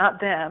me, not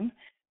them.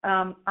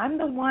 I'm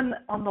the one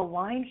on the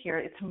line here.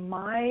 It's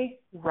my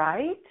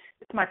right.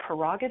 It's my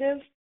prerogative.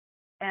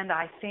 And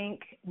I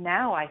think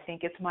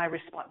it's my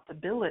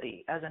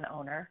responsibility as an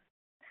owner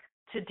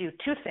to do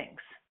two things.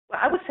 Well,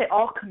 I would say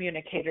all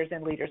communicators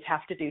and leaders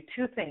have to do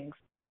two things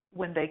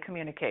when they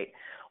communicate.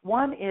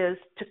 One is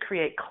to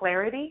create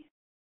clarity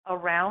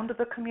around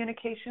the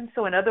communication.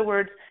 So in other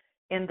words,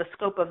 in the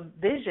scope of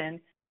vision,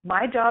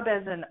 my job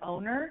as an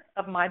owner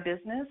of my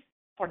business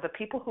for the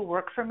people who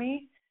work for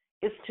me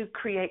is to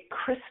create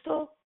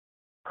crystal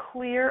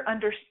clear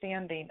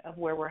understanding of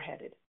where we're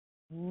headed.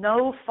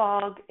 No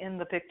fog in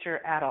the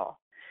picture at all.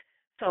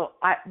 So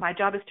my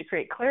job is to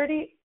create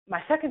clarity.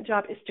 My second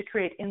job is to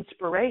create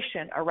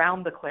inspiration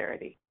around the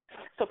clarity.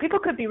 So people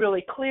could be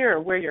really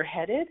clear where you're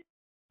headed,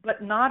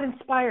 but not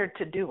inspired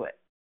to do it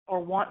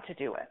or want to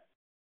do it.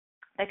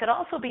 They could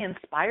also be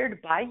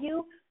inspired by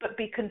you, but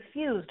be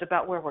confused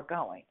about where we're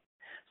going.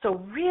 So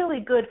really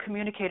good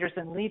communicators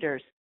and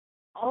leaders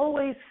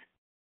always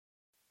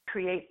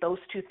create those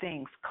two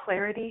things,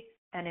 clarity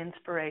and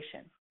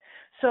inspiration.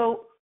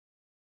 So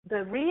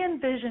the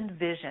re-envisioned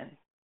vision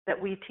that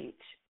we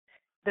teach,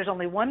 there's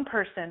only one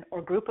person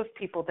or group of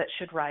people that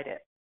should write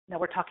it. Now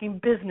we're talking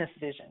business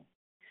vision,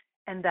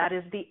 and that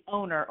is the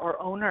owner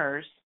or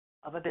owners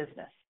of a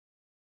business.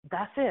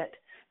 That's it.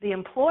 The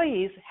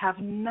employees have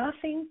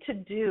nothing to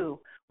do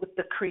with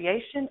the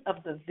creation of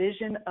the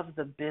vision of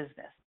the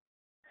business.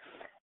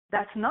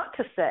 That's not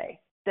to say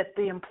that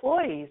the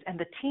employees and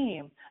the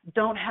team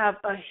don't have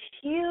a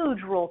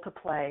huge role to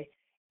play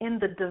in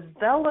the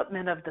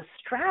development of the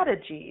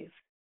strategies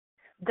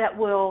that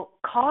will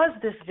cause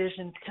this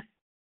vision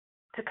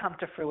to come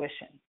to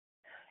fruition.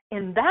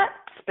 In that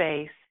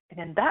space and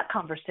in that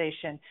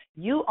conversation,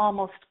 you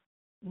almost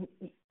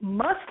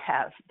must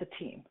have the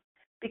team.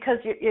 Because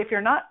if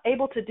you're not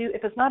able to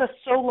if it's not a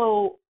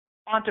solo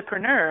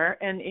entrepreneur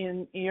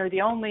and you're the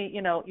only,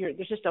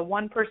 there's just a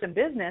one-person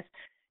business,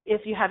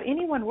 if you have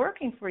anyone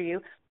working for you,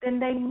 then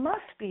they must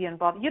be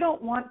involved. You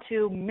don't want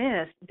to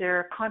miss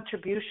their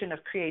contribution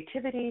of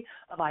creativity,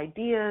 of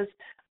ideas,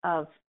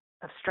 of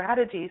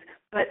strategies,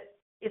 but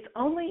it's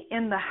only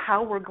in the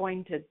how we're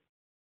going to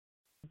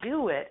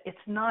do it. It's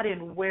not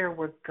in where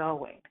we're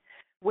going.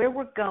 Where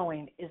we're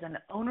going is an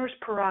owner's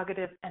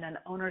prerogative and an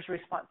owner's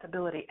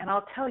responsibility. And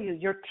I'll tell you,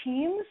 your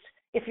teams,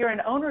 if you're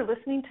an owner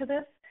listening to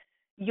this,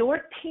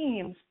 your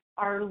teams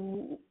are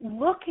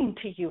looking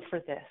to you for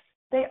this.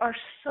 They are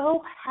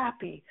so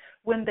happy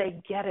when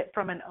they get it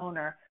from an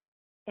owner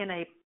in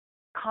a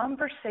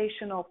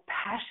conversational,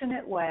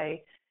 passionate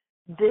way.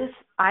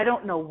 I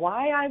don't know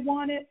why I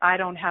want it. I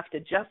don't have to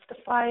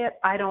justify it.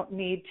 I don't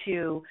need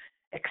to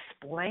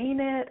explain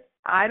it.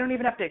 I don't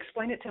even have to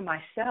explain it to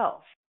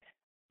myself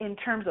in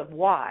terms of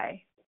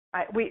why.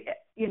 And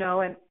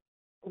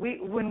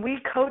when we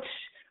coach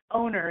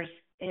owners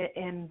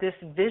in this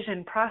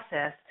vision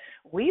process,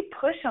 we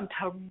push them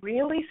to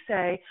really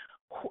say,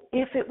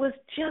 if it was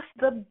just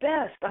the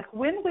best, like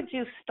when would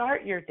you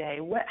start your day?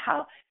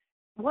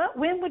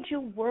 When would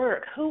you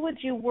work? Who would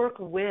you work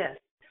with?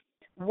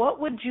 What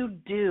would you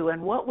do,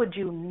 and what would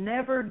you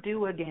never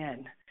do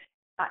again?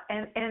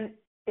 And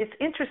it's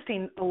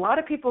interesting. A lot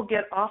of people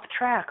get off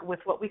track with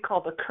what we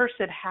call the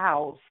cursed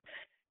hows.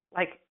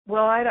 Like,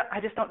 well, I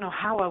just don't know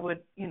how I would,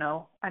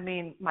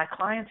 my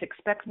clients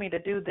expect me to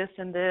do this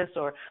and this,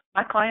 or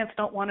my clients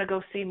don't want to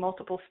go see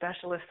multiple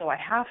specialists, so I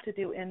have to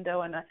do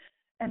endo.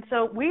 And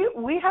so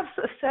we have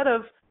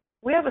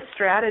a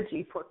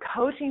strategy for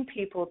coaching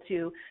people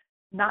to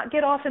not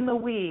get off in the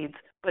weeds,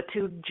 but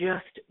to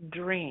just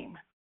dream.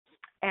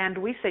 And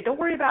we say, don't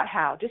worry about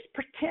how. Just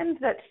pretend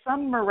that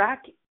some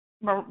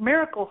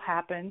miracle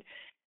happened,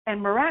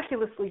 and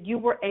miraculously you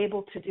were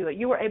able to do it.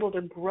 You were able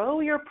to grow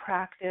your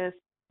practice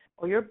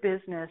or your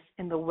business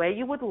in the way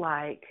you would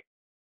like,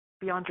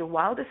 beyond your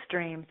wildest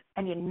dreams,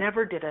 and you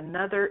never did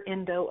another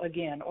endo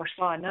again, or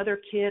saw another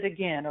kid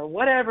again, or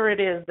whatever it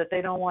is that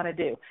they don't want to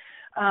do.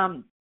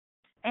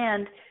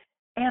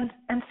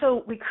 And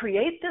so we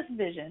create this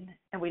vision,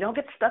 and we don't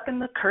get stuck in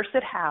the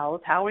cursed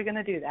hows. How are we going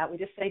to do that? We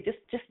just say, just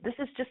this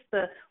is just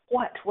the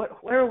what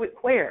where are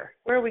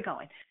we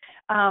going?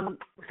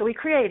 So we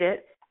create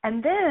it,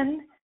 and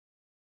then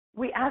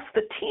we ask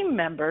the team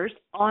members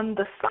on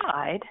the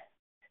side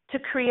to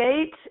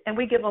create, and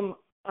we give them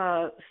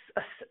a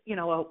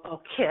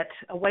kit,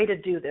 a way to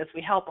do this.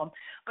 We help them,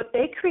 but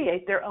they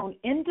create their own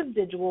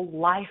individual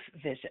life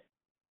vision.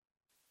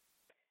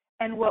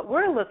 And what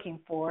we're looking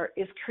for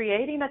is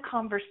creating a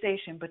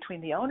conversation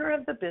between the owner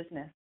of the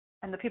business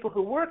and the people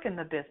who work in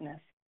the business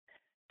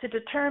to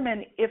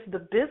determine if the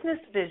business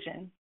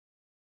vision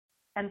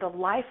and the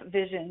life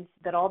visions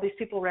that all these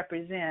people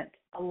represent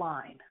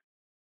align.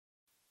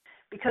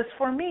 Because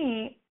for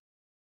me,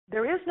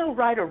 there is no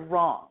right or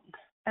wrong.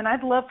 And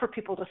I'd love for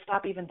people to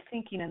stop even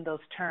thinking in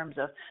those terms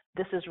of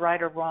this is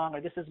right or wrong,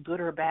 or this is good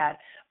or bad.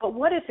 But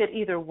what if it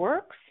either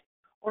works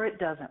or it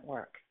doesn't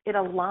work? It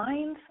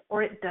aligns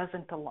or it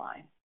doesn't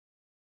align.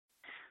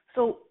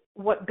 So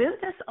what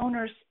business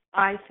owners,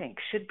 I think,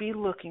 should be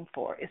looking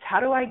for is,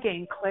 how do I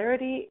gain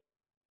clarity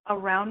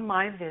around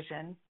my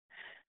vision?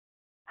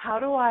 How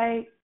do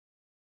I,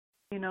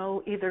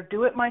 either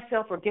do it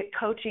myself or get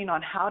coaching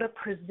on how to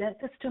present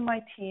this to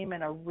my team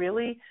in a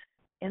really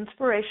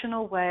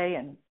inspirational way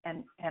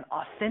and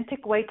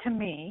authentic way to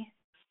me,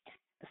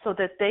 so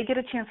that they get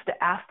a chance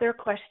to ask their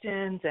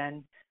questions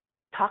and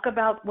talk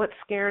about what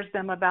scares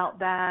them about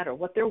that, or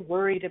what they're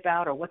worried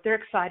about, or what they're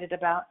excited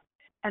about.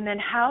 And then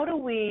how do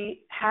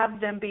we have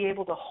them be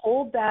able to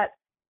hold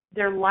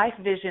their life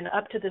vision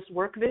up to this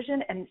work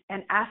vision and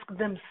ask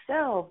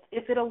themselves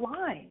if it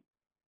aligns?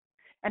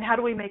 And how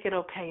do we make it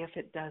okay if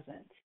it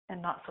doesn't,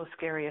 and not so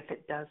scary if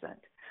it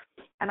doesn't?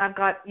 And I've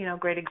got,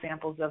 great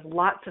examples of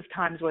lots of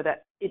times where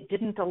that it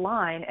didn't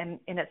align, and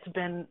it's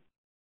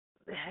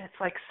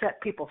like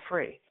set people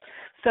free.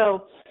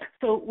 So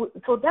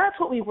that's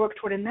what we work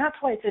toward, and that's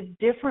why it's a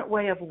different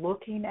way of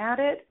looking at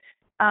it.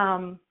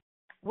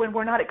 When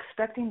we're not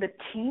expecting the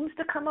teams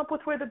to come up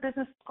with where the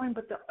business is going,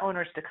 but the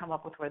owners to come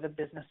up with where the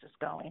business is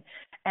going.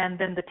 And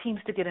then the teams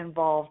to get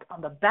involved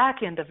on the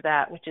back end of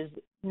that, which is,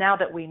 now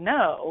that we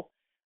know,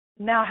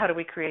 now how do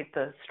we create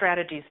the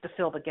strategies to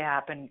fill the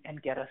gap and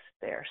get us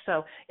there?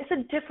 So it's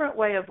a different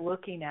way of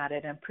looking at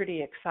it, and a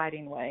pretty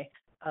exciting way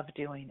of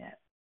doing it.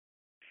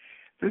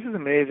 This is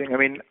amazing. I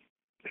mean,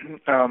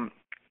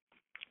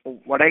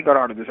 what I got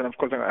out of this, and of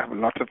course I have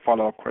lots of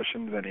follow-up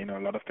questions and, a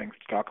lot of things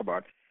to talk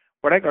about.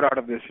 What I got out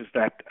of this is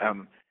that,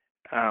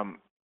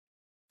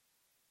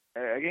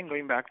 again,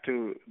 going back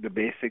to the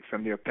basics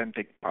and the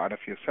authentic part of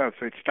yourself.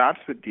 So it starts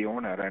with the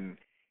owner and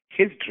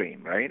his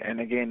dream, right? And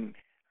again,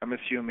 I'm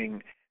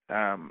assuming,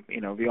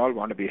 we all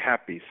want to be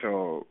happy.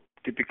 So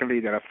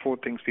typically there are 4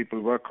 things people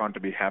work on to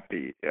be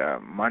happy: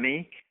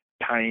 money,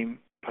 time,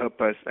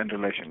 purpose, and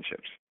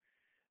relationships.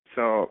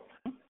 So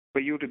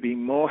for you to be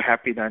more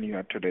happy than you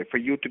are today, for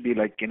you to be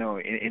like,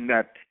 in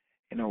that,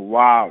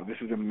 wow, this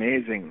is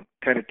amazing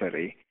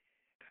territory,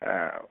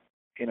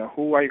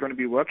 who are you going to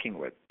be working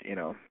with,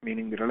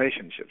 meaning the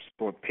relationships,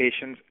 both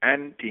patients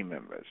and team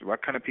members?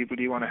 What kind of people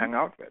do you want to hang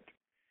out with?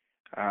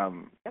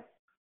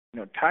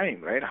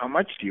 Time, right? How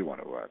much do you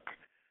want to work?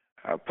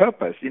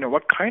 Purpose,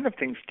 what kind of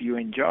things do you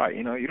enjoy?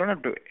 You don't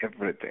have to do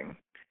everything,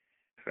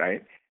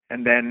 right?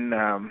 And then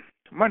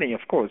money,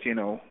 of course,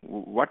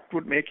 what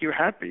would make you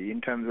happy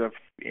in terms of,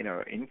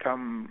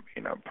 income,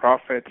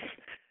 profits,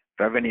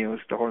 revenues,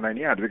 the whole 9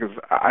 yards. Because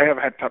I have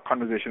had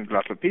conversations with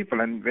lots of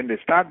people, and when they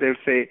start, they'll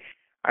say,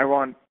 I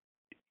want,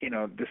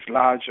 this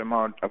large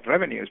amount of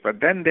revenues. But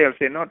then they'll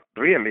say, not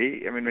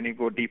really. I mean, when you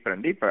go deeper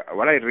and deeper,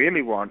 what I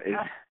really want is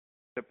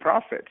the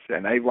profits.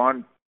 And I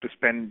want to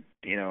spend,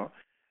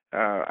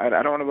 I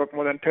don't want to work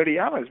more than 30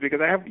 hours because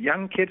I have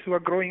young kids who are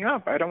growing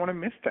up. I don't want to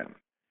miss them,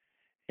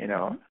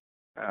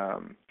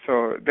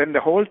 So then the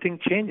whole thing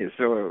changes.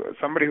 So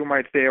somebody who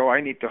might say, oh,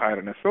 I need to hire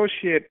an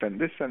associate and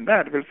this and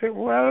that will say,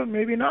 well,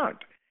 maybe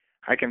not.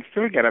 I can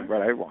still get at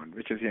what I want,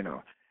 which is,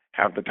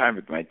 have the time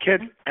with my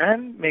kids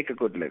and make a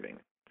good living.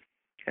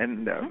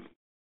 And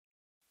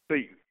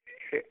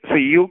so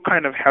you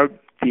kind of help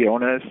the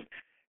owners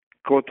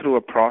go through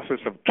a process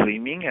of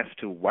dreaming as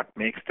to what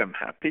makes them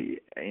happy,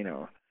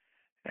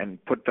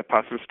 and put the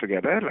puzzles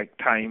together, like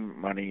time,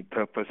 money,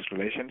 purpose,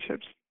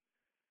 relationships.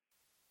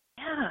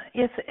 Yeah,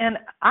 yes, and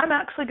I'm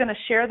actually going to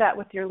share that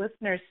with your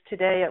listeners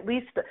today, at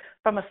least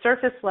from a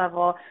surface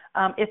level.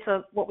 It's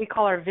what we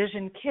call our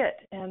vision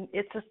kit, and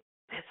it's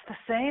the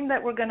same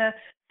that we're going to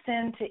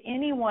send to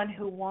anyone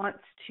who wants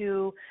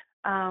to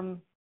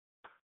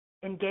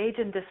engage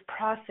in this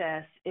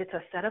process. It's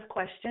a set of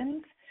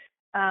questions,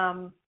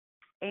 and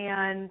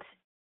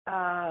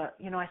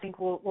I think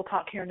we'll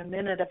talk here in a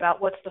minute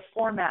about what's the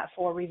format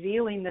for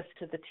revealing this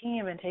to the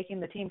team and taking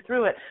the team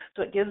through it.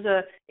 So it gives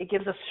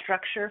a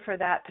structure for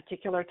that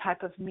particular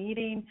type of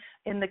meeting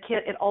in the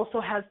kit. It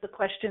also has the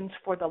questions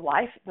for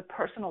the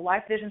personal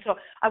life vision. So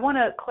I want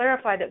to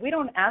clarify that we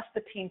don't ask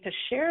the team to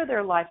share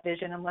their life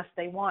vision unless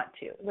they want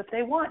to. If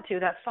they want to,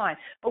 that's fine.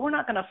 But we're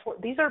not going to.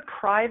 These are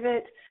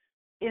private,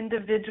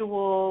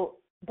 individual,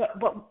 but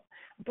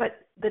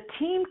the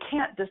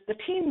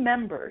team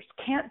members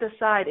can't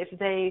decide if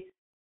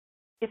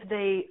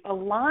they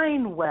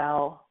align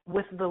well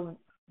with the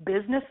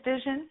business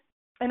vision.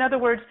 In other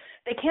words,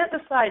 they can't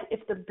decide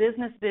if the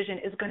business vision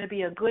is going to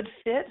be a good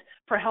fit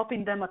for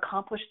helping them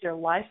accomplish their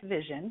life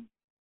vision.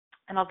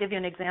 And I'll give you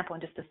an example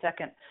in just a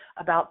second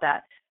about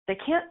that. They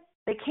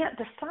can't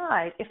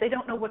decide if they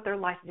don't know what their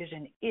life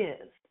vision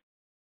is.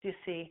 You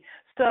see?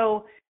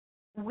 So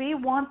we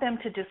want them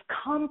to just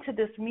come to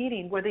this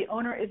meeting where the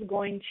owner is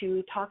going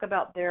to talk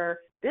about their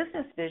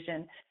business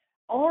vision,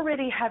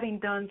 already having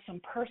done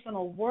some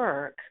personal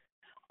work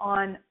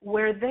on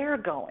where they're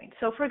going.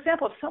 So, for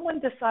example, if someone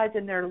decides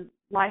in their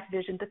life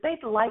vision that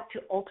they'd like to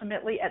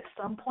ultimately at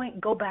some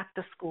point go back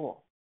to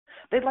school,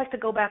 they'd like to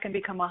go back and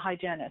become a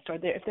hygienist, or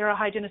if they're a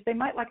hygienist, they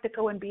might like to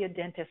go and be a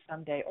dentist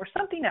someday or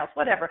something else,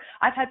 whatever.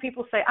 I've had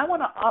people say,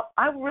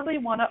 I really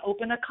want to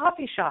open a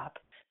coffee shop.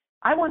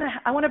 I want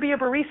to be a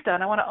barista,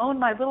 and I want to own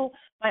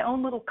my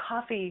own little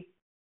coffee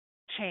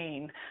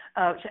chain,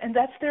 and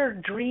that's their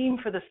dream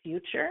for the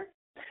future.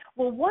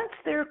 Well, once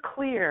they're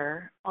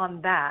clear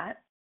on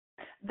that,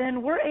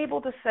 then we're able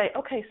to say,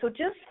 okay, so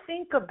just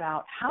think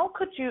about how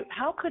could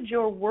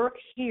your work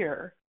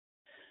here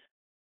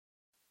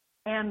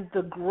and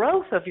the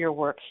growth of your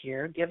work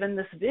here, given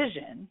this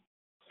vision,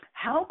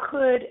 how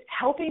could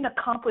helping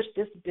accomplish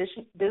this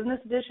business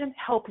vision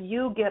help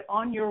you get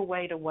on your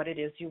way to what it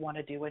is you want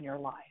to do in your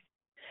life?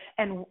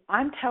 And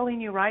I'm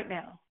telling you right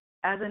now,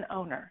 as an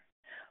owner,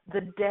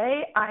 the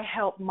day I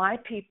help my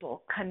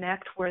people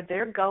connect where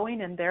they're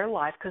going in their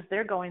life, because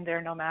they're going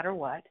there no matter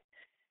what,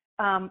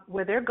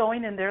 where they're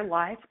going in their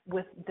life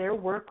with their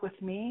work with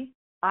me,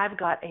 I've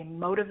got a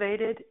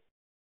motivated,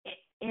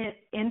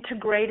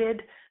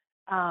 integrated,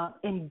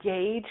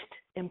 engaged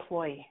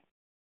employee,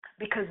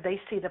 because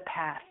they see the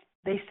path.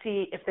 They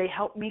see if they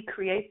help me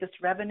create this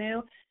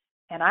revenue,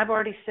 and I've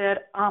already said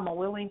I'm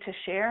willing to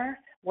share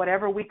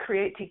whatever we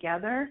create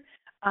together,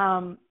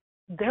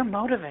 they're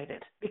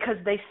motivated because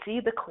they see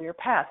the clear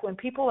path. When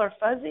people are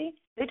fuzzy,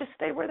 they just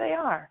stay where they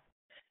are.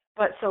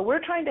 But so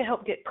we're trying to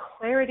help get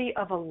clarity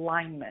of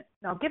alignment.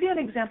 Now, I'll give you an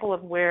example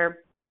of where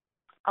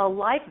a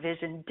life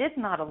vision did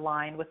not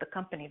align with the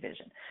company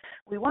vision.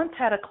 We once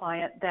had a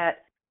client that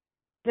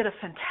did a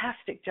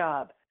fantastic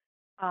job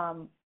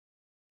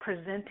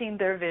presenting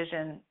their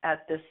vision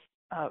at this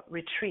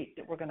retreat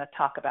that we're going to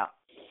talk about.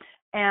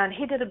 And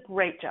he did a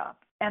great job.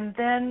 And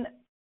then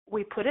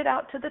we put it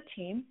out to the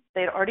team.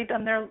 They had already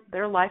done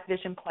their life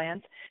vision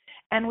plans.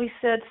 And we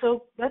said,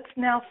 so let's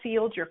now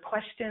field your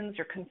questions,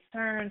 your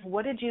concerns.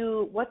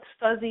 What's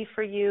fuzzy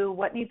for you?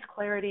 What needs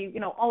clarity?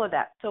 All of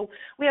that. So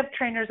we have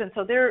trainers, and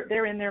so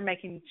they're in there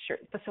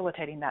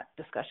facilitating that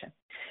discussion.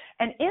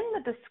 And in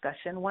the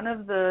discussion, one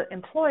of the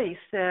employees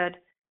said,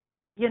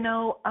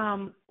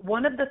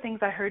 one of the things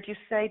I heard you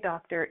say,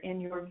 doctor, in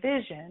your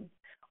vision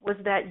was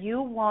that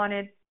you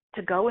wanted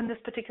to go in this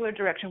particular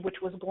direction, which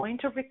was going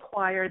to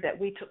require that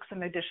we took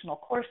some additional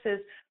courses,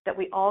 that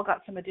we all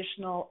got some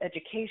additional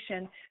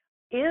education.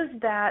 Is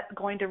that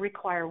going to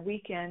require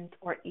weekends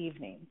or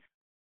evenings?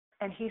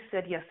 And he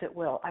said, yes, it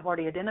will. I've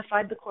already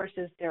identified the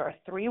courses. There are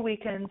 3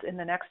 weekends in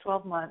the next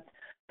 12 months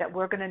that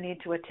we're going to need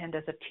to attend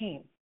as a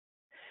team.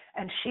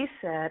 And she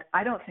said,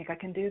 I don't think I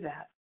can do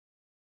that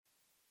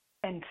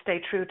and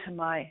stay true to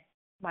my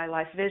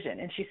life vision.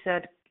 And she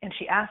said, and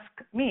she asked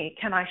me,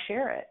 can I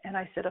share it? And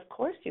I said, of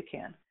course you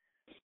can.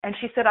 And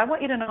she said, I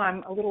want you to know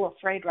I'm a little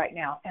afraid right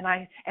now. And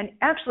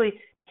actually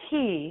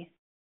he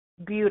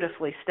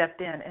beautifully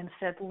stepped in and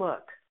said,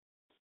 look,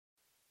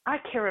 I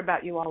care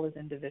about you all as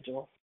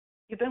individuals.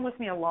 You've been with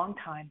me a long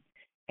time.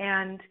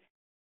 And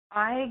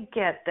I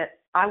get that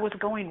I was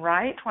going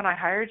right when I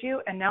hired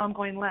you, and now I'm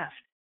going left.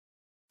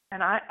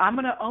 And I'm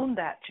going to own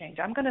that change.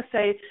 I'm going to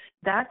say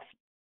that's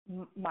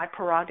my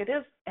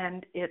prerogative,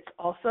 and it's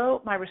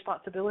also my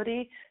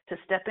responsibility to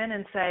step in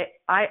and say,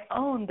 I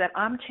own that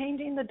I'm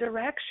changing the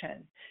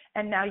direction,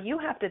 and now you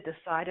have to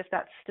decide if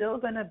that's still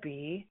going to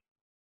be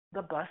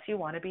the bus you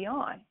want to be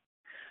on.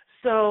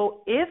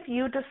 So if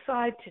you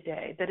decide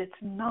today that it's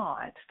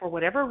not, for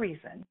whatever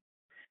reason,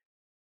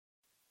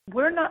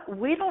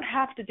 we don't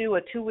have to do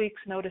a 2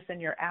 weeks notice and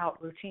you're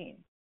out routine.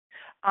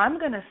 I'm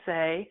going to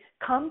say,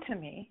 come to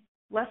me,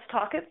 let's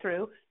talk it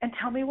through, and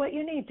tell me what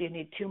you need. Do you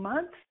need 2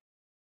 months?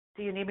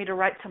 Do you need me to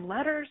write some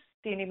letters?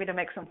 Do you need me to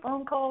make some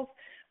phone calls?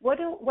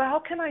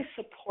 How can I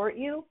support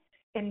you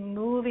in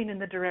moving in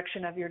the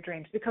direction of your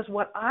dreams? Because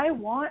what I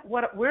want,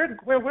 where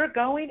we're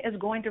going is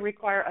going to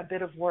require a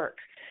bit of work.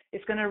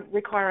 It's going to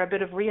require a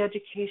bit of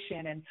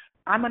re-education, and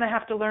I'm going to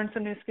have to learn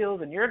some new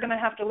skills, and you're going to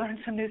have to learn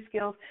some new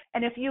skills.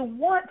 And if you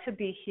want to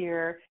be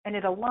here and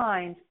it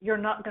aligns, you're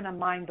not going to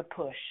mind the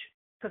push,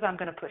 because I'm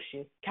going to push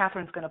you.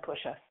 Catherine's going to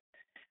push us.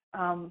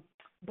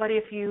 But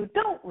if you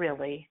don't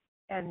really,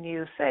 and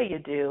you say you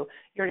do,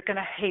 you're going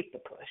to hate the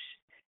push.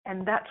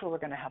 And that's where we're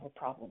going to have a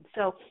problem.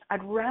 So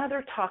I'd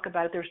rather talk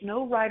about it. There's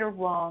no right or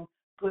wrong,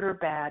 good or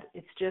bad.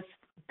 It's just,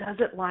 does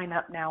it line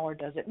up now or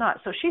does it not?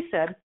 So she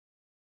said,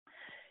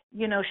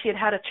 she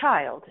had a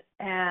child,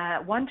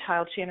 one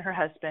child, she and her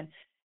husband.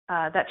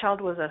 That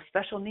child was a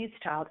special needs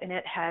child, and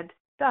it had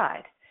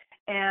died.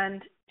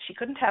 And she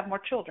couldn't have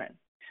more children.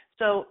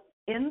 So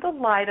in the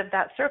light of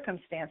that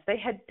circumstance, they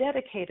had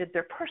dedicated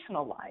their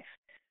personal life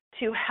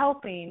to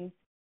helping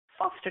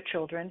foster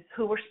children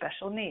who were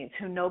special needs,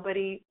 who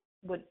nobody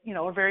would,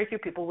 or very few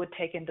people would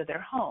take into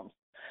their homes.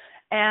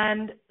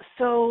 And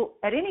so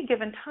at any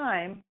given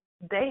time,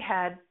 they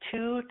had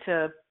 2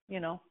 to,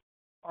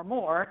 or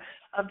more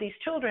of these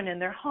children in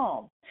their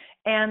home.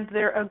 And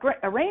their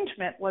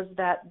arrangement was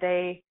that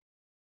the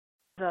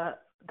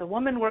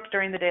woman worked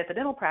during the day at the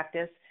dental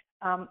practice,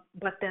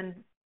 but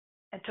then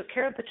and took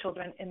care of the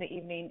children in the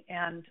evening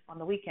and on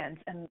the weekends,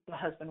 and the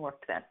husband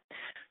worked then.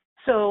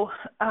 So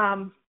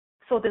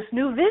this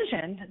new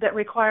vision that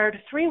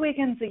required 3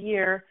 weekends a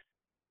year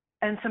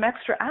and some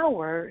extra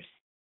hours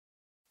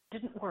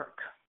didn't work.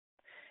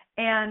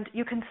 And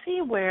you can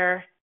see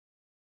where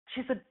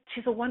she's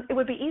a one. It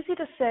would be easy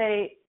to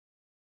say,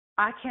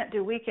 I can't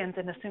do weekends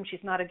and assume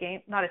she's not a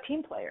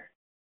team player.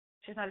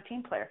 She's not a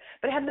team player.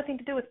 But it had nothing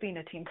to do with being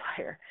a team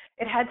player.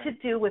 It had to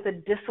do with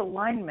a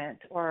disalignment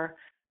or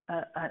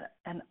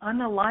an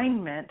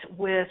unalignment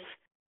with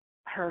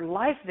her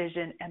life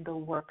vision and the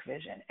work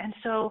vision. And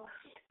so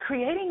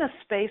creating a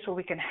space where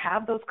we can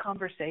have those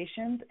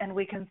conversations and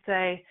we can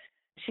say,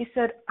 she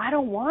said, I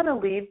don't want to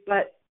leave,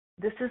 but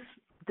this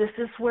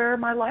is where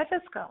my life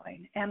is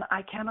going, and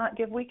I cannot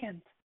give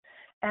weekends.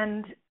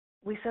 And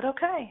we said,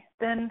 okay,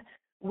 then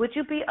would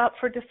you be up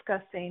for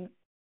discussing,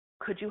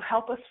 could you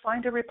help us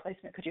find a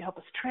replacement? Could you help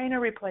us train a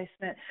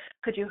replacement?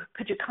 Could you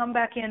come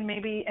back in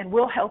maybe, and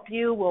we'll help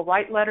you, we'll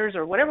write letters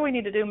or whatever we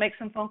need to do, make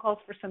some phone calls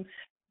for some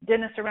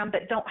dentists around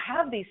that don't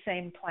have these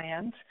same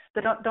plans,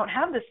 that don't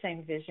have the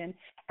same vision,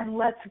 and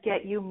let's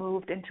get you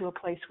moved into a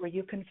place where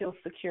you can feel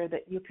secure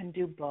that you can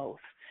do both.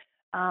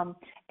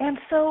 And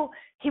so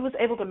he was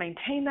able to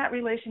maintain that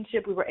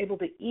relationship. We were able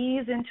to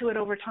ease into it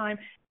over time,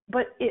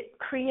 but it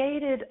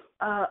created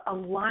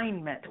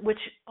alignment, which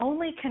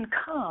only can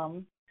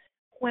come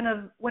when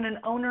an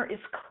owner is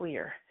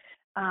clear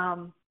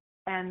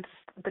and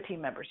the team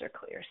members are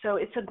clear. So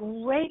it's a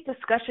great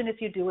discussion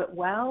if you do it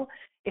well.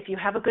 If you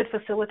have a good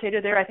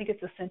facilitator there, I think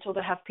it's essential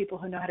to have people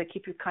who know how to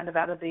keep you kind of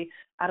out of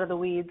the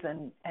weeds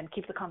and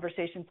keep the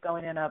conversations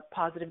going in a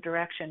positive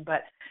direction.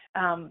 But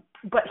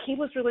he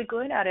was really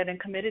good at it and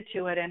committed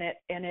to it, and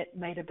it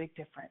made a big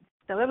difference.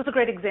 So that was a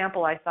great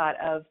example, I thought,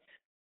 of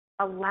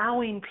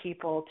allowing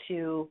people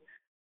to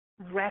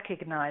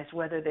recognize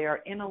whether they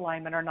are in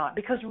alignment or not,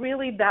 because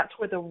really that's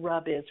where the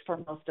rub is for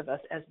most of us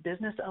as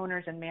business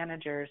owners and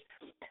managers.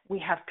 We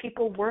have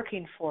people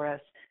working for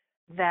us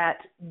that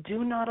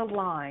do not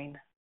align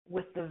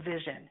with the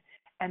vision,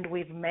 and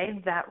we've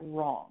made that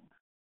wrong.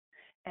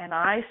 And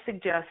I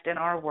suggest in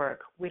our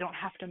work, we don't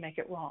have to make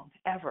it wrong,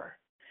 ever.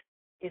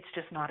 It's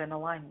just not in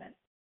alignment.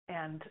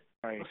 And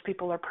right. Most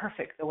people are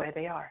perfect the way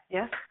they are.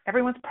 Yes?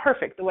 Everyone's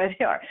perfect the way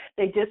they are.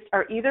 They just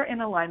are either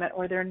in alignment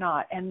or they're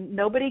not. And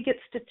nobody gets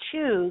to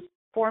choose.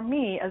 For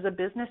me, as a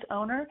business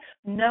owner,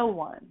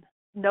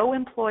 no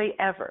employee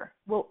ever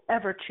will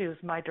ever choose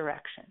my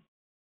direction.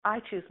 I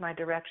choose my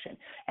direction.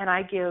 And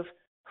I give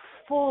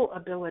full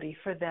ability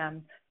for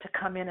them to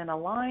come in and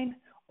align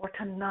or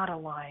to not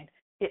align.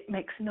 It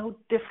makes no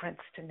difference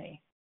to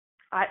me.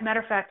 Matter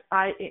of fact,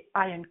 I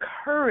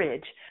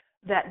encourage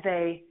that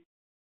they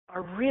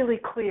are really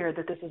clear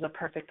that this is a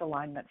perfect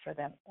alignment for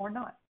them or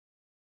not.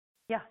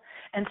 Yeah.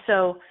 And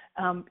so,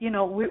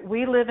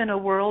 we live in a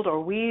world,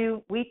 or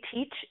we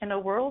teach in a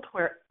world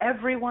where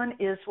everyone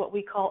is what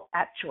we call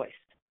at choice.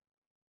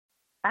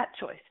 At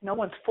choice. No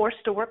one's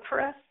forced to work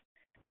for us.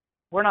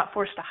 We're not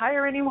forced to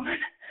hire anyone.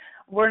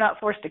 We're not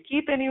forced to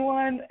keep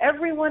anyone.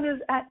 Everyone is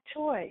at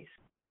choice.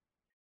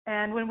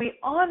 And when we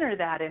honor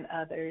that in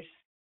others,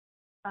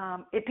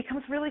 it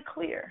becomes really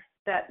clear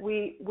that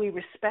we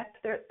respect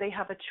they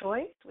have a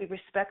choice. We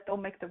respect they'll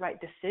make the right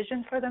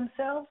decision for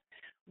themselves.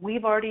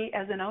 We've already,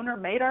 as an owner,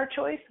 made our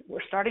choice.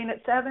 We're starting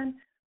at 7.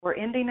 We're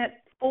ending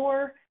at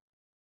 4.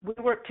 We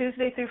work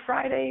Tuesday through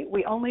Friday.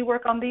 We only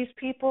work on these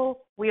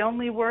people. We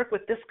only work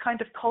with this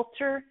kind of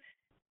culture.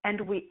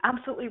 And we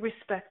absolutely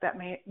respect that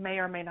may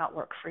or may not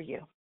work for you.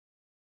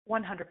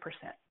 100%.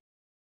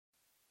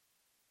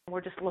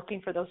 We're just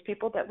looking for those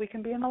people that we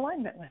can be in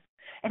alignment with.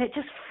 And it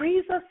just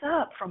frees us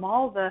up from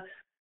all the,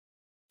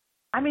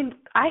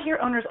 I hear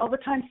owners all the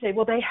time say,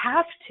 well, they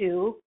have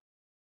to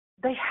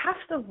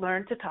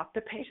learn to talk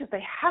to patients.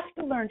 They have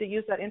to learn to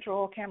use that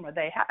intraoral camera.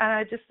 And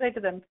I just say to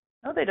them,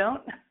 no, they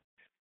don't.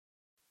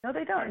 No,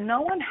 they don't.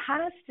 No one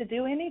has to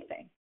do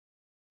anything.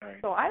 Right.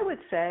 So I would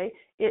say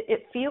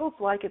it feels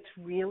like it's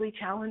really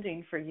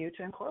challenging for you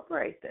to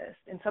incorporate this.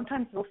 And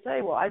sometimes they'll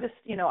say, well, I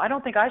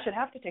don't think I should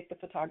have to take the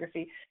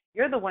photography.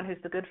 You're the one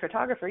who's the good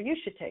photographer. You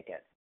should take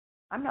it.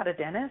 I'm not a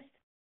dentist.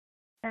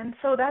 And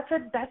so that's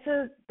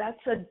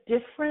a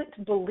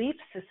different belief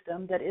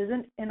system that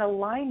isn't in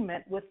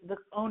alignment with the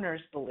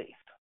owner's belief.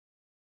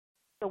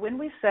 So when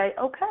we say,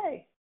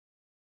 okay,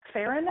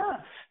 fair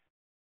enough.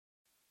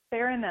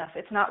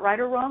 It's not right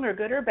or wrong or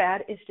good or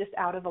bad. It's just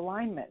out of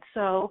alignment.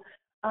 So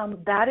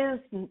that is,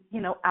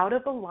 out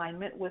of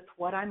alignment with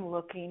what I'm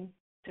looking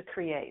to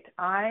create.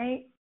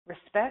 I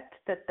respect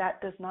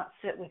that does not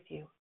sit with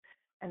you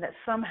and that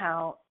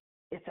somehow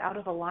it's out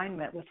of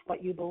alignment with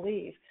what you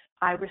believe.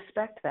 I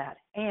respect that.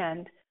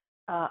 And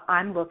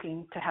I'm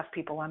looking to have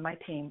people on my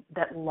team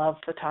that love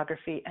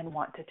photography and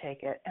want to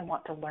take it and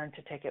want to learn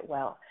to take it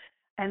well.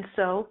 And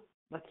so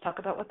let's talk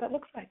about what that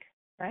looks like,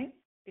 right?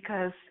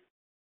 Because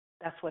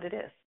that's what it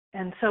is.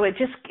 And so it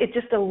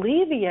just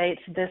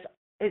alleviates this.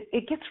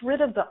 It gets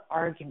rid of the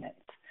argument,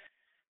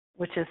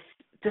 which is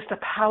just a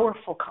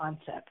powerful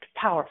concept.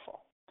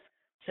 Powerful.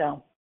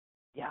 So,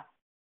 yeah.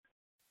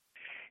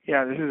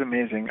 Yeah, this is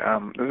amazing.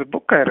 There's a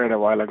book I read a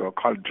while ago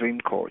called Dream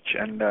Coach,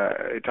 and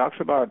it talks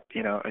about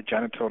a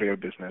janitorial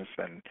business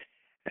and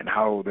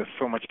how there's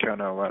so much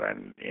turnover,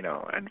 and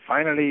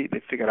finally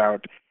they figured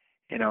out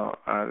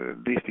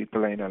these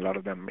people, a lot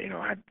of them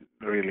had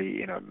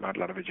really not a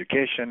lot of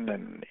education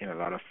and a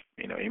lot of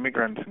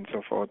immigrants and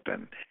so forth,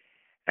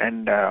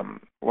 and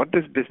what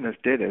this business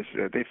did is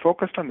they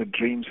focused on the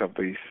dreams of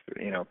these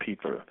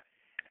people,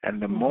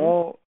 and the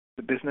more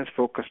the business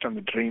focused on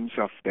the dreams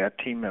of their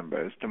team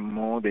members, the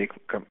more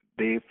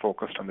they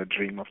focused on the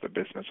dream of the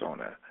business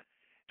owner.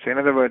 So in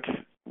other words,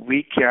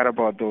 we care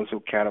about those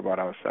who care about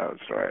ourselves,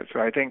 right? So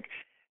I think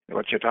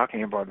what you're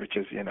talking about, which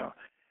is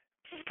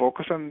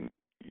focus on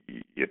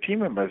your team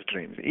members'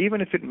 dreams,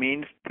 even if it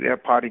means they're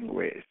parting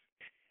ways.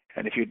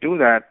 And if you do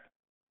that,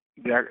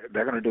 they're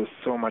going to do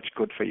so much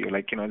good for you.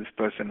 Like this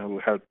person who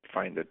helped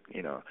find the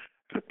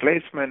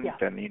replacement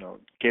and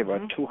gave her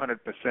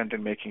 200%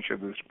 in making sure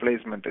this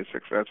replacement is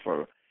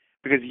successful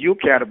because you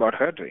cared about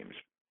her dreams,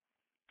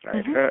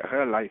 right?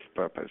 Her life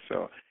purpose.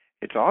 So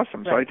it's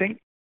awesome. Right. So I think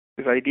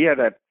this idea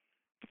that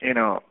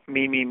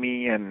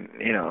me and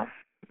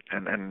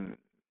and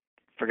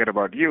forget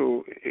about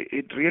you,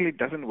 it really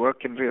doesn't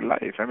work in real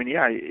life. I mean,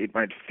 yeah, it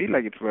might feel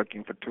like it's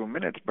working for 2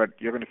 minutes, but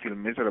you're going to feel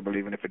miserable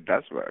even if it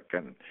does work.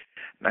 And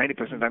 90%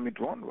 of the time it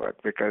won't work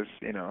because,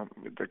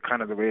 the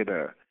kind of the way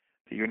the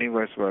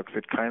universe works,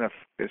 it kind of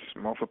is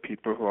more for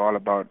people who are all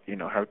about,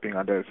 helping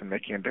others and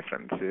making a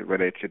difference,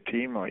 whether it's your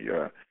team or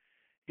your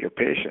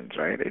patients,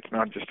 right? It's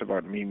not just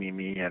about me,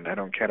 and I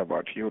don't care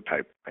about you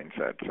type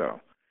mindset.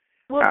 So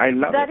well, I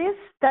love that it.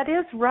 That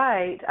is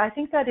right. I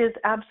think that is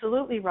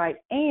absolutely right.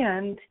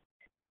 And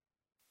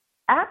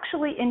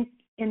actually,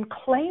 in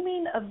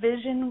claiming a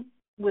vision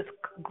with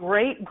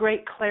great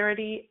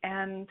clarity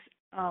and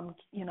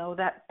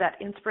that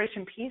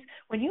inspiration piece,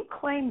 when you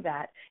claim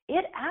that,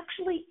 it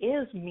actually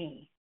is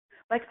me.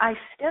 Like I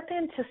step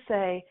in to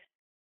say,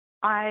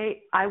 I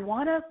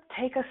want to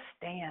take a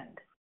stand.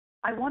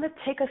 I want to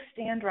take a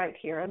stand right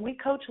here. And we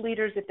coach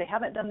leaders, if they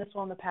haven't done this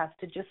well in the past,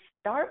 to just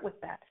start with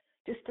that.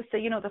 Just to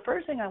say, the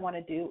first thing I want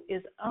to do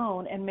is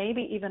own and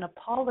maybe even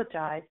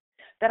apologize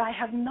that I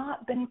have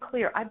not been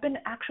clear. I've been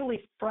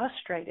actually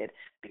frustrated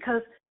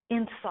because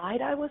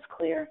inside I was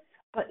clear,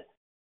 but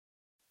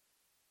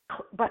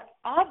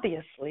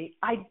obviously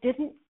I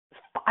didn't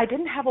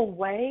have a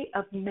way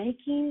of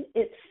making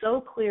it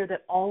so clear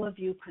that all of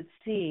you could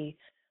see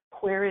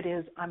where it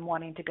is I'm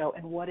wanting to go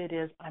and what it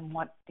is I'm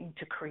wanting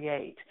to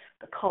create,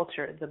 the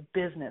culture, the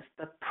business,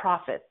 the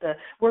profit.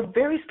 We're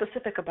very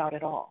specific about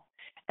it all.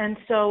 And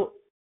so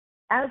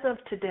as of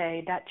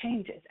today, that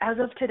changes. As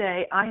of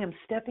today, I am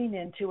stepping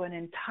into an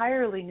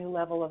entirely new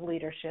level of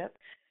leadership,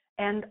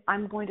 and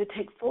I'm going to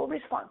take full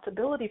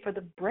responsibility for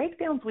the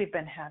breakdowns we've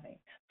been having.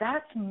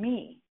 That's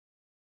me.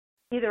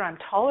 Either I'm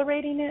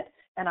tolerating it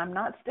and I'm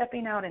not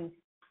stepping out and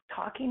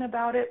talking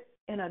about it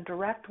in a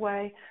direct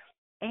way,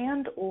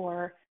 and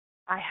or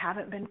I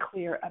haven't been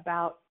clear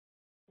about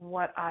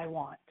what I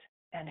want.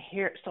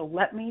 So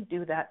let me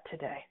do that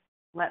today.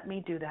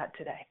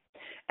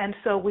 And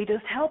so we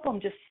just help them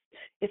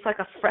it's like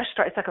a fresh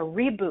start. It's like a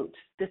reboot.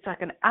 It's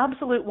like an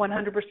absolute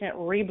 100%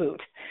 reboot.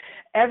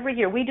 Every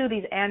year, we do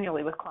these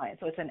annually with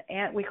clients. So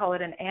we call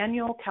it an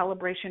annual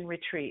calibration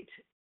retreat.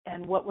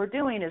 And what we're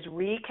doing is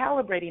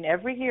recalibrating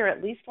every year,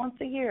 at least once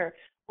a year.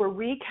 We're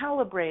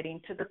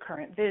recalibrating to the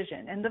current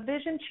vision. And the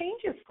vision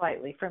changes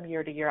slightly from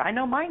year to year. I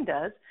know mine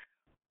does.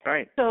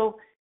 Right. So,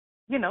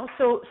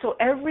 so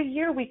every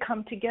year we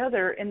come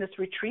together in this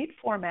retreat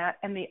format,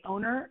 and the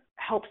owner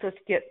helps us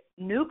get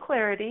new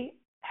clarity.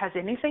 Has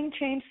anything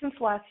changed since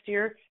last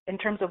year in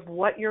terms of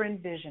what you're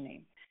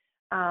envisioning?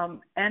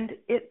 And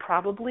it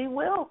probably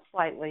will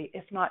slightly,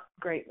 if not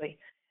greatly.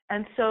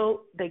 And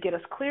so they get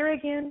us clear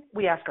again.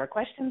 We ask our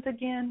questions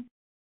again.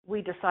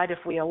 We decide if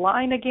we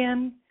align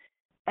again.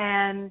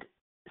 And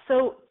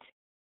so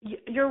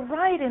you're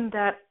right in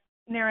that,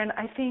 Naren,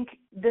 I think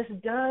this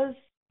does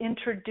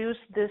introduce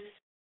this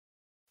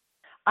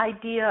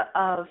idea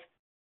of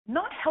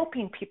not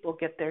helping people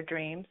get their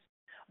dreams,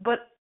 but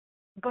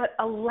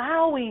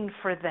allowing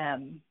for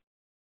them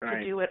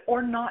to do it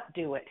or not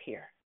do it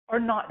here, or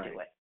not do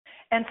it.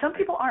 And some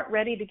people aren't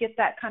ready to get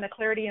that kind of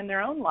clarity in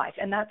their own life,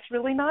 and that's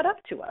really not up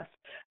to us.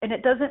 And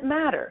it doesn't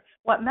matter.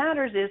 What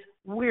matters is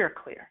we're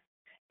clear,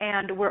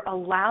 and we're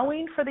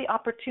allowing for the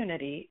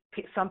opportunity.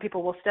 Some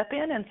people will step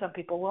in, and some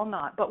people will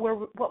not. But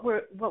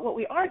what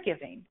we are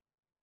giving,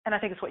 and I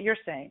think it's what you're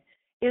saying,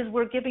 is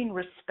we're giving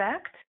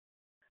respect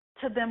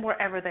to them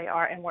wherever they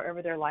are and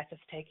wherever their life is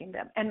taking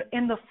them. And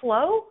in the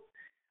flow,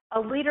 a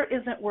leader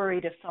isn't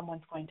worried if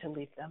someone's going to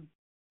leave them.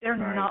 They're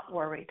not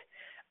worried.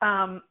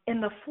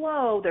 In the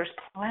flow, there's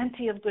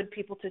plenty of good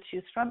people to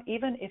choose from,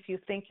 even if you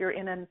think you're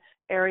in an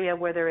area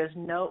where there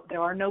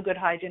are no good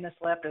hygienists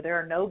left, or there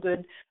are no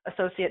good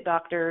associate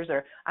doctors,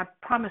 or I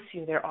promise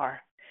you there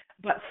are.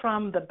 But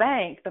from the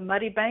bank, the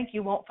muddy bank,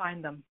 you won't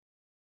find them.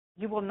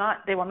 They will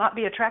not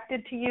be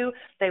attracted to you.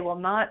 They will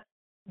not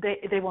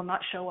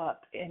show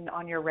up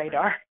on your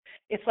radar.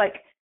 It's like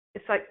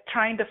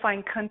trying to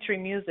find country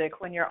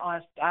music when you're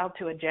dialed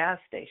to a jazz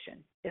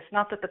station. It's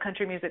not that the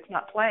country music's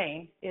not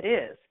playing, it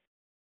is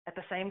at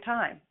the same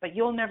time, but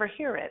you'll never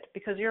hear it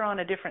because you're on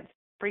a different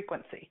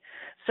frequency.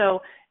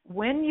 So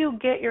when you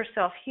get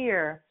yourself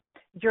here,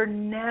 you're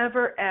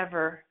never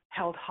ever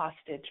held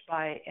hostage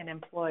by an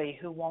employee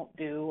who won't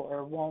do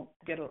or won't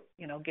get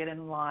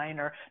in line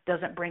or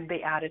doesn't bring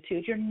the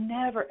attitude. You're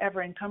never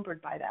ever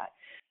encumbered by that.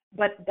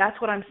 But that's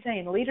what I'm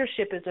saying.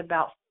 Leadership is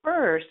about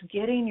first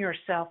getting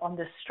yourself on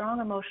this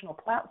strong emotional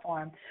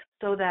platform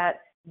so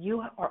that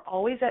you are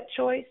always at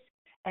choice,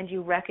 and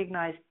you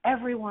recognize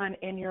everyone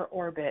in your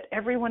orbit,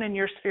 everyone in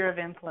your sphere of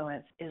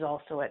influence is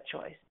also at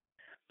choice.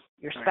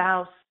 Your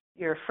spouse,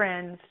 your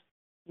friends,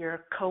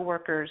 your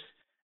coworkers,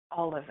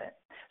 all of it.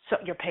 So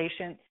your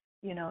patients,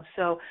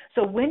 so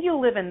when you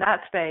live in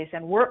that space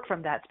and work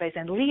from that space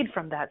and lead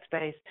from that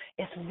space,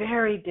 it's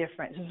very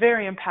different. It's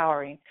very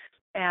empowering.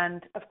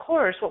 And of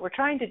course, what we're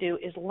trying to do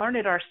is learn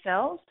it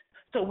ourselves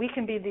so we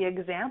can be the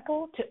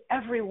example to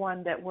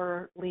everyone that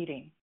we're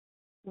leading.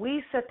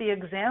 We set the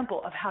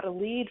example of how to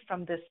lead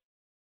from this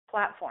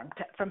platform,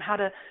 from how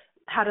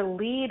to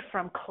lead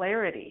from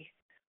clarity,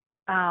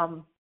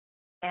 and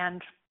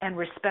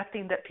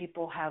respecting that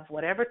people have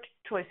whatever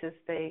choices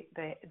they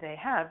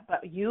have.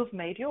 But you've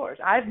made yours.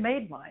 I've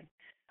made mine.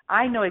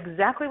 I know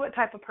exactly what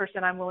type of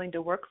person I'm willing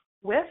to work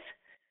with,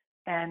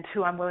 and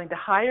who I'm willing to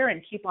hire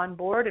and keep on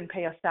board and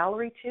pay a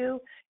salary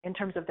to, in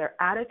terms of their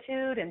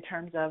attitude, in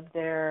terms of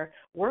their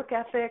work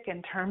ethic,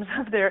 in terms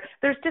of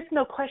there's just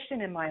no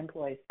question in my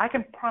employees. I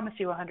can promise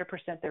you 100%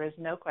 there is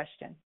no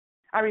question.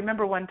 I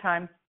remember one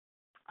time,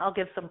 I'll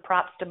give some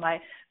props to my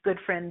good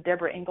friend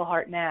Deborah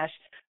Englehart Nash.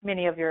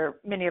 Many of your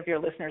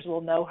listeners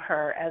will know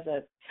her as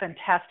a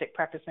fantastic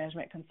practice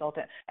management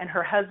consultant, and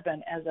her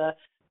husband as a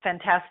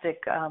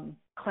fantastic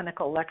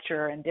clinical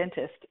lecturer and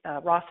dentist,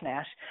 Ross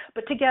Nash.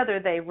 But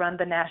together they run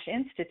the Nash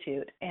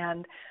Institute.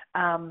 And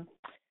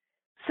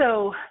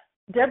so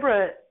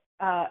Deborah,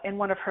 in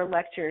one of her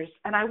lectures,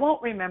 and I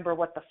won't remember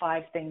what the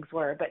 5 things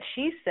were, but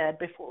she said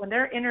when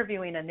they're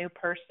interviewing a new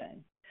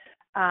person,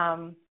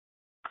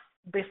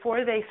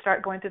 before they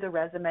start going through the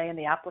resume and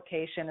the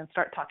application and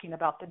start talking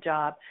about the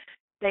job,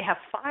 they have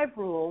 5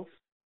 rules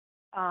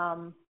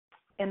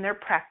in their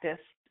practice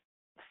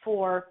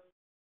for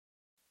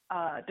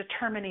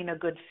determining a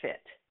good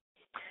fit,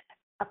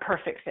 a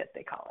perfect fit,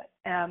 they call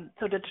it.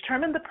 So to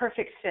determine the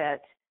perfect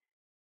fit,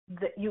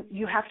 that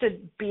you have to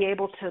be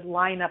able to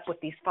line up with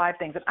these 5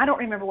 things. And I don't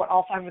remember what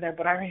all 5 were there,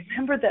 but I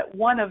remember that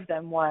one of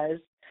them was,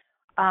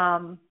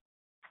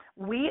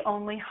 we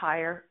only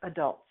hire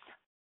adults.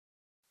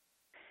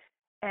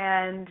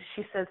 And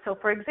she said, so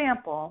for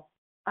example,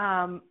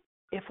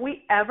 if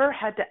we ever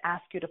had to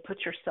ask you to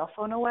put your cell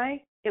phone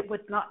away, it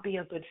would not be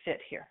a good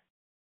fit here.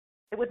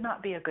 It would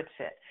not be a good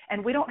fit.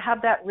 And we don't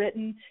have that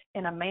written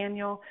in a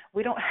manual.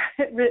 We don't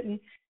have it written.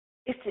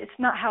 It's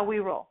not how we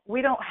roll.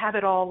 We don't have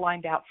it all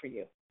lined out for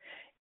you.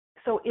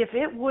 So if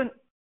it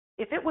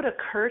would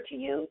occur to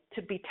you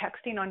to be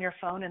texting on your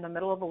phone in the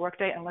middle of a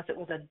workday, unless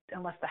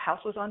the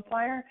house was on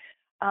fire,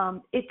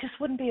 it just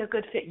wouldn't be a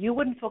good fit. You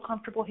wouldn't feel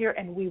comfortable here,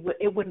 and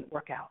it wouldn't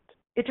work out.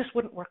 It just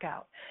wouldn't work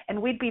out.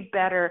 And we'd be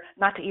better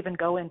not to even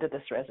go into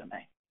this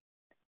resume.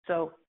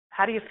 So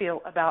how do you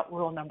feel about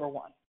rule number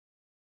 1?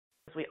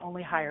 We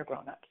only hire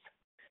grown-ups.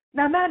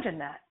 Now imagine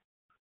that.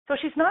 So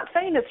she's not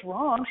saying it's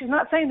wrong. She's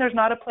not saying there's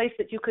not a place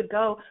that you could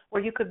go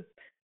where you could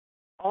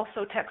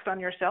also text on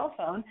your cell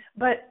phone.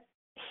 But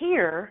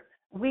here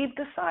we've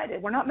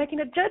decided, we're not making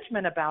a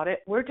judgment about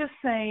it. We're just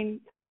saying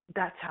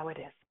that's how it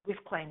is.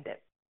 We've claimed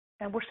it.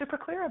 And we're super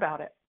clear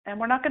about it. And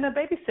we're not going to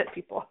babysit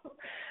people.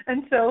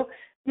 And so,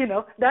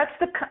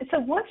 so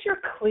once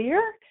you're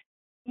clear,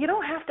 you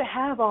don't have to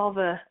have all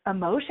the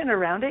emotion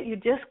around it. You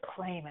just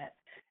claim it.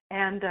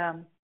 And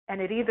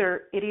it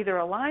either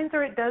aligns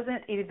or it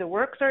doesn't. It either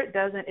works or it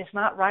doesn't. It's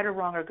not right or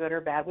wrong or good or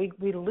bad.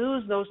 We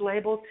lose those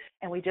labels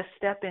and we just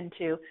step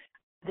into,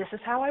 this is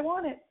how I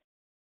want it.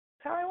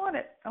 It's how I want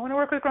it. I want to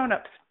work with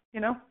grown-ups,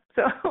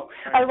 So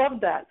I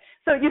love that.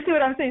 So you see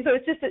what I'm saying? So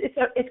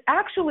it's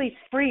actually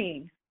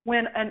freeing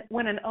when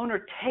an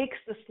owner takes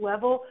this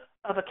level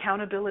of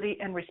accountability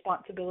and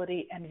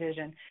responsibility and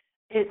vision.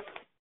 It's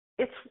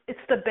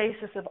the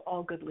basis of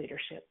all good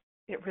leadership.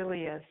 It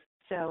really is.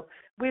 So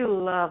we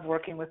love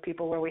working with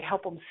people where we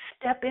help them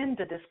step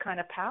into this kind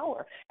of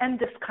power and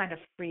this kind of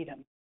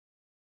freedom.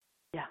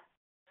 Yeah.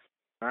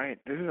 Right.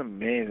 This is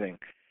amazing.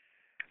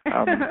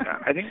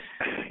 I think,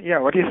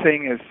 what you're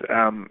saying is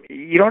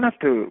you don't have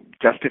to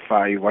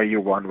justify why you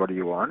want what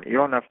you want. You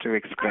don't have to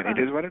explain. It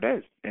is what it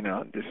is.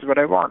 This is what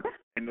I want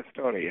in the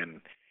story.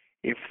 And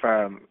if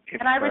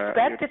I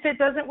respect if it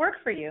doesn't work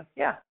for you.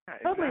 Yeah,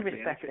 totally exactly.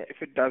 respect it.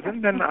 If it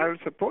doesn't, then I'll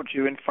support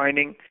you in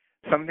finding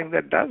something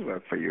that does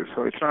work for you.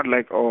 So it's not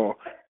like, oh,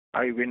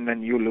 I win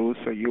and you lose,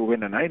 so you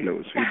win and I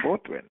lose. We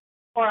both win.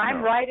 Or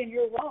I'm right and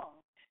you're wrong.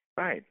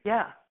 Right.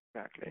 Yeah.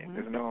 Exactly. Mm-hmm.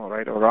 There's no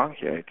right or wrong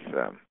here.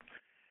 It's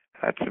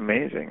that's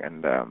amazing.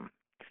 And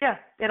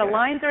it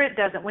aligns or it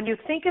doesn't. When you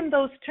think in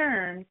those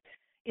terms,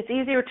 it's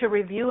easier to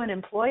review an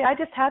employee. I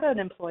just had an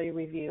employee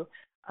review.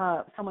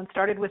 Someone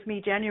started with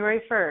me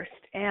January 1st,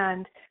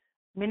 and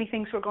many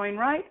things were going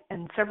right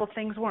and several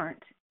things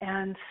weren't.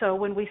 And so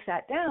when we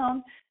sat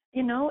down,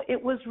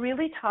 it was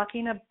really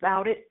talking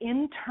about it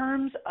in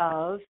terms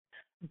of,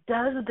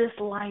 does this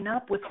line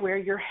up with where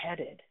you're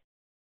headed?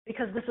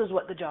 Because this is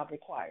what the job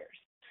requires.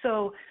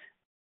 So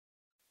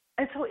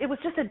it was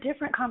just a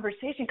different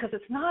conversation, because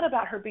it's not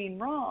about her being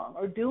wrong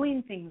or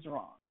doing things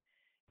wrong.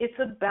 It's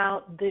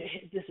about this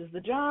is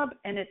the job,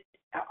 and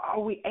are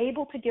we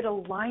able to get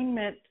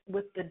alignment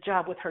with the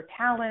job, with her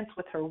talents,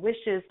 with her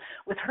wishes,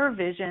 with her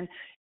vision?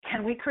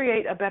 Can we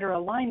create a better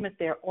alignment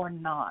there or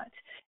not?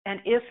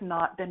 And if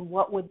not, then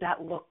what would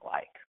that look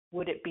like?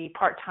 Would it be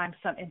part-time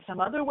in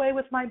some other way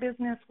with my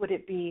business? Would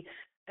it be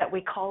that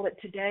we call it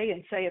today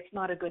and say it's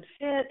not a good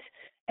fit?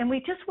 And we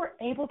just were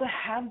able to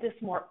have this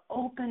more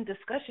open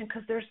discussion,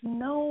 because there's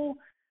no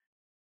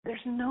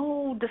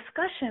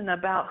discussion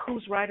about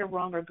who's right or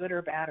wrong or good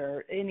or bad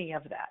or any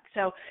of that.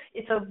 So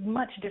it's a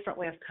much different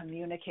way of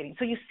communicating.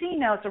 So you see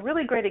now, it's a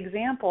really great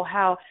example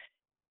how,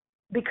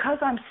 because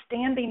I'm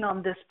standing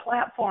on this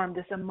platform,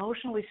 this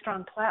emotionally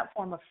strong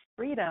platform of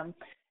freedom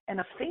and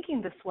of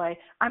thinking this way,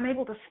 I'm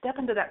able to step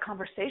into that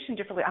conversation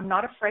differently. I'm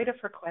not afraid of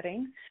her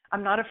quitting.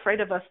 I'm not afraid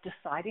of us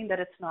deciding that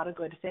it's not a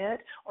good fit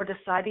or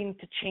deciding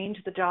to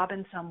change the job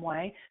in some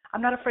way.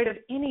 I'm not afraid of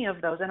any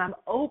of those, and I'm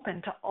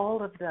open to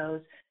all of those,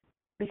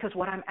 because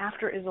what I'm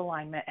after is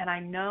alignment, and I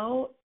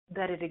know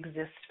that it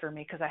exists for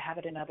me because I have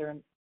it in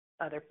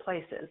other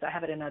places. I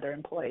have it in other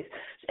employees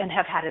and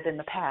have had it in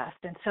the past.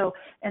 And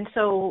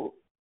so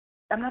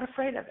I'm not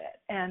afraid of it.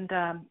 And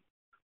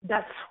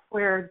that's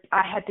where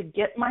I had to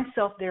get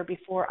myself there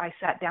before I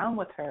sat down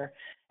with her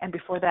and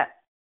before that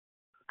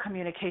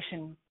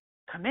communication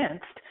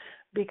commenced,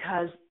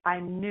 because I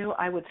knew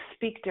I would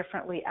speak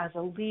differently as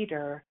a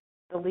leader,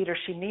 the leader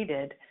she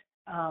needed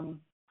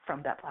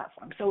from that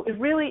platform. So it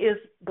really is,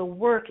 the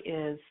work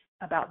is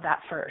about that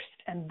first,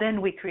 and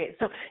then we create.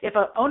 So if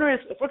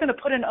we're going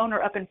to put an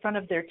owner up in front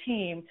of their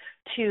team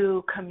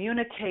to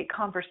communicate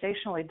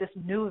conversationally this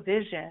new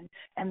vision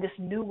and this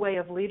new way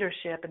of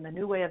leadership and the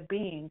new way of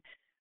being,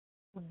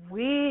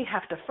 we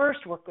have to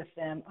first work with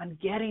them on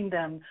getting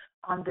them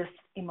on this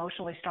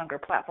emotionally stronger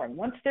platform.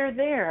 Once they're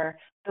there,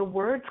 the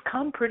words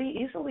come pretty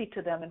easily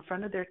to them in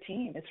front of their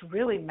team. It's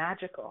really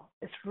magical.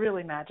 It's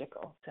really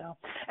magical. So,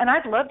 and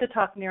I'd love to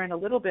talk, Niren, a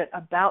little bit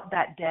about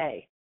that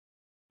day,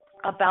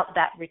 about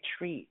that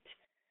retreat.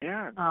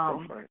 Yeah,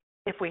 go for it.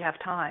 If we have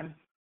time.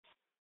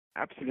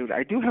 Absolutely.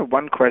 I do have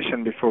one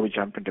question before we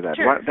jump into that.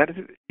 Sure.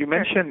 You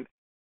mentioned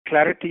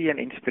clarity and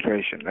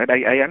inspiration, right?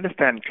 I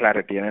understand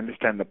clarity and I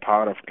understand the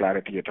power of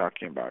clarity you're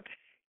talking about.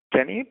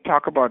 Can you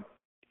talk about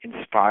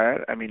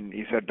inspire? I mean,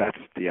 you said that's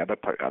the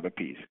other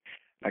piece.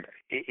 Like,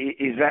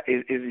 is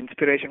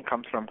inspiration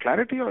comes from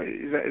clarity, or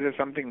is there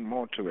something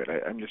more to it?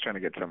 I'm just trying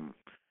to get some.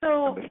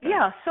 So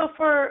yeah. So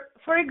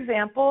for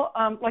example,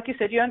 like you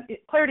said,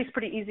 clarity is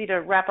pretty easy to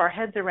wrap our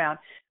heads around.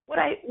 What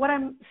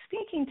I'm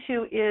speaking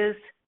to is,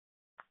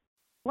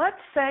 let's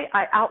say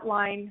I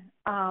outline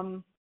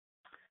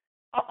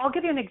I'll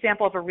give you an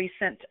example of a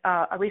recent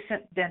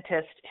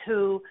dentist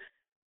who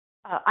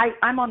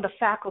I'm on the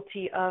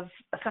faculty of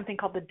something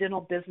called the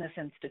Dental Business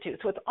Institute.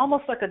 So it's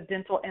almost like a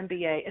dental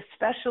MBA,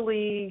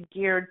 especially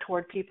geared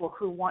toward people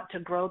who want to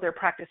grow their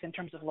practice in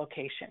terms of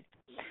location.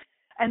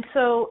 And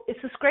so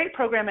it's this great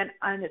program,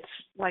 and it's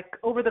like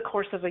over the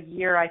course of a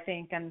year, I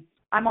think, and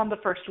I'm on the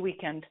first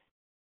weekend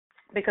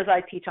because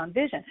I teach on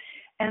vision.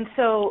 And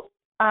so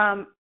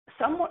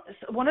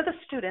one of the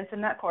students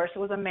in that course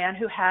was a man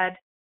who had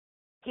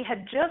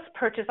just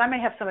purchased, I may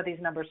have some of these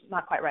numbers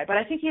not quite right, but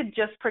I think he had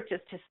just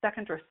purchased his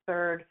second or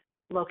third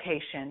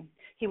location.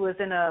 He was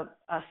in a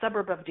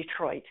suburb of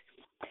Detroit.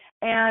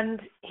 And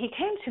he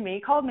came to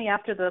me, called me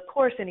after the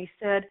course, and he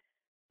said,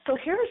 so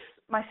here's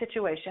my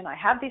situation. I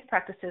have these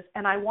practices,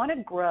 and I want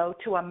to grow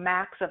to a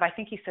max of, I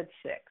think he said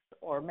 6,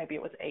 or maybe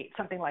it was 8,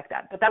 something like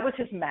that. But that was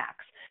his max.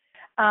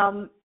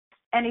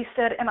 And he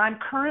said, and I'm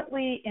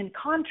currently in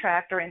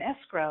contract or in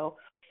escrow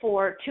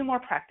for 2 more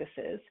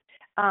practices.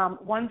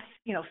 One's,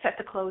 set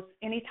to close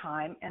any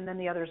time, and then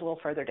the other's a little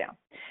further down.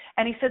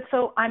 And he said,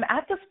 so I'm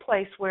at this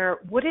place where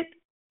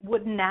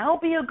would now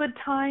be a good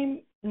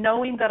time,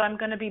 knowing that I'm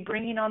going to be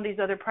bringing on these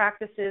other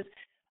practices,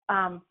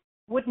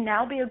 would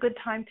now be a good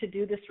time to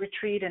do this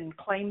retreat and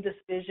claim this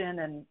vision,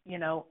 and,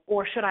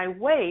 or should I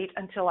wait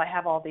until I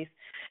have all these?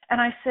 And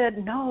I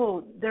said,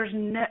 no, there's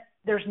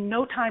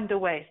no time to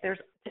waste.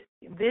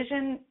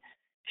 Vision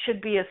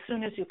should be as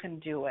soon as you can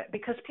do it,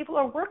 because people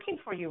are working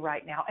for you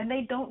right now and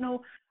they don't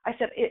know. I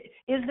said,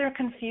 is there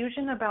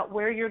confusion about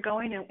where you're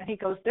going? And he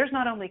goes, there's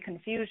not only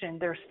confusion,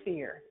 there's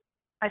fear.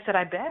 I said,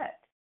 I bet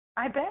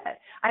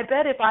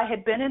if I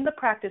had been in the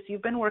practice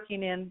you've been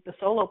working in, the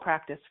solo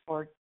practice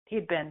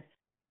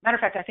matter of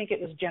fact, I think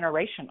it was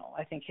generational.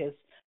 I think his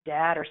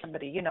dad or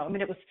somebody,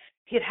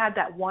 he had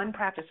that one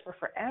practice for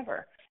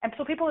forever. And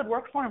so people had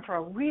worked for him for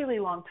a really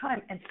long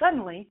time. And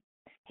suddenly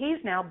he's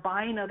now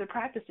buying other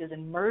practices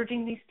and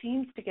merging these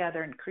teams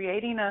together and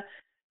creating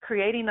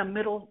a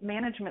middle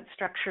management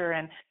structure,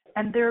 and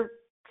they're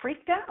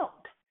freaked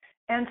out.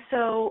 And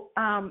so,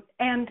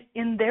 and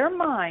in their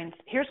minds,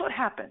 here's what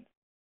happens.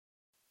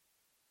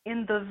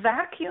 In the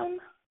vacuum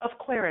of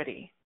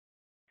clarity,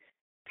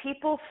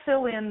 people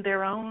fill in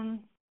their own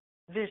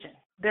vision,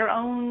 their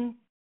own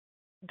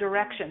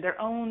direction, their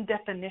own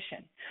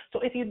definition. So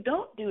if you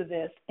don't do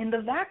this, in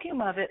the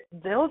vacuum of it,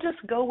 they'll just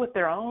go with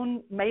their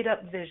own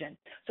made-up vision.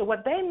 So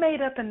what they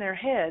made up in their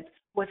heads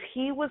was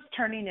he was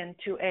turning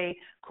into a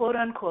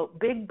quote-unquote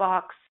big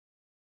box,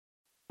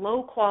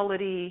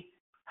 low-quality,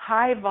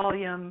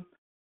 high-volume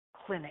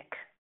clinic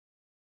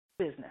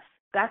business.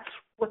 That's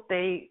what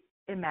they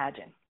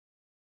imagined,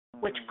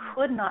 which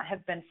could not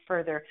have been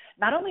further,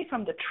 not only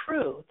from the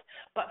truth,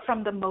 but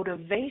from the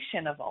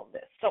motivation of all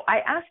this. So I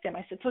asked him,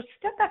 I said, so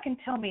step back and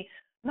tell me,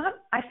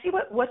 I see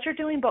what you're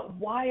doing, but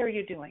why are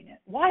you doing it?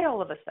 Why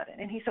all of a sudden?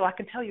 And he said, I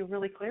can tell you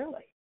really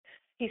clearly.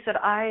 He said,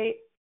 I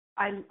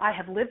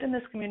have lived in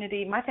this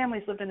community. My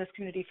family's lived in this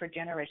community for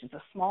generations,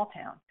 a small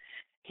town.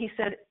 He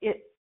said,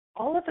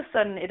 all of a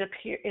sudden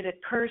it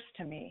occurs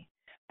to me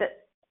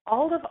that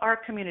all of our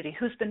community,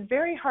 who's been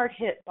very hard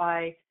hit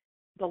by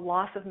the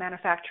loss of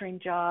manufacturing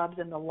jobs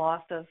and the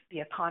loss of the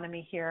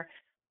economy here,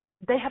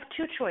 they have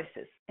 2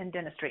 choices in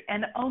dentistry,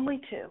 and only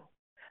 2.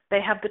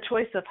 They have the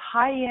choice of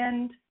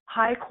high-end,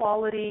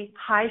 high-quality,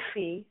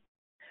 high-fee,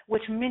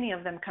 which many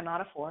of them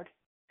cannot afford,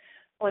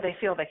 or they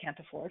feel they can't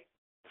afford,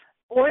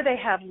 or they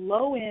have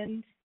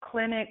low-end,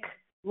 clinic,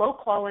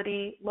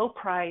 low-quality,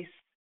 low-price,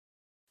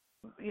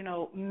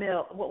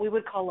 mill, what we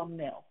would call a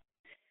mill,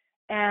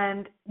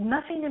 and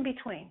nothing in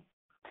between.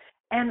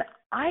 And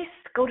I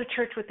go to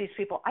church with these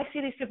people. I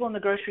see these people in the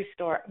grocery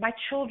store. My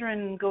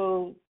children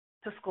go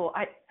to school.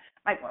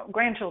 My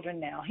grandchildren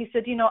now. He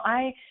said,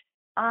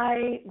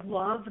 I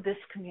love this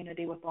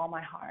community with all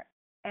my heart.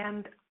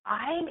 And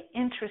I'm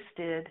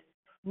interested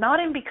not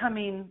in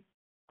becoming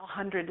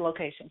 100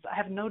 locations. I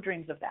have no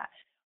dreams of that.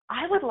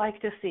 I would like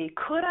to see,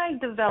 could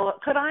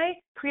I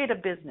create a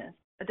business,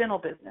 a dental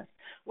business,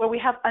 where we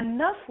have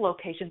enough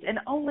locations and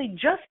only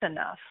just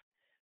enough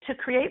to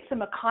create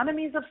some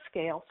economies of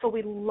scale, so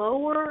we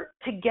lower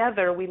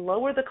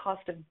the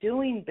cost of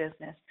doing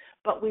business,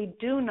 but we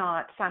do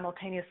not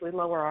simultaneously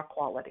lower our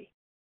quality.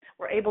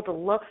 We're able to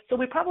look, so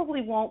we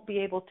probably won't be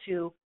able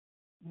to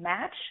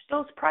match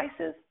those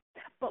prices,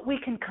 but we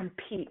can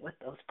compete with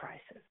those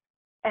prices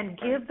and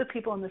give the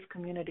people in this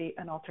community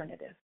an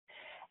alternative.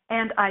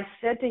 And I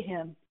said to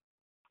him,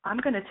 I'm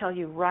going to tell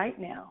you right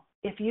now,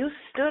 if you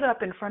stood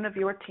up in front of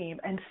your team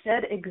and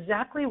said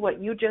exactly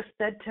what you just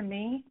said to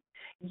me,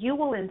 you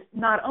will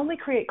not only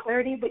create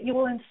clarity, but you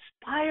will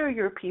inspire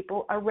your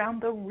people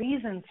around the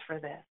reasons for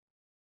this.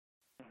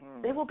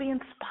 Mm-hmm. They will be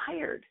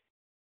inspired,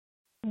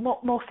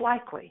 most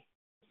likely.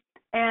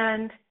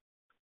 And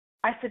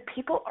I said,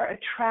 people are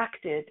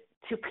attracted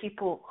to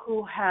people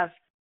who have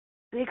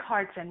big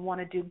hearts and want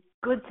to do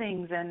good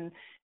things and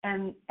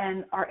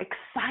are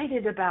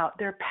excited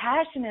they're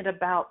passionate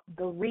about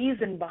the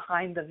reason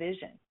behind the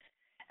vision.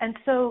 And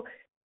so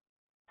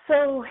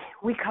So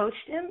we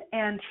coached him,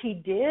 and he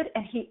did,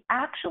 and he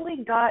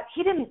actually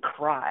he didn't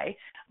cry,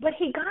 but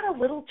he got a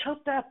little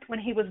choked up when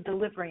he was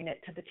delivering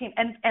it to the team.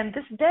 And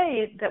this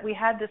day that we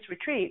had this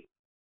retreat,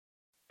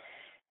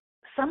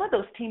 some of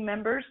those team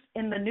members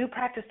in the new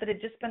practice that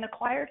had just been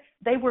acquired,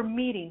 they were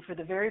meeting for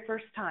the very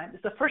first time.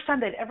 It's the first time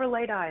they'd ever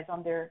laid eyes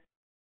on their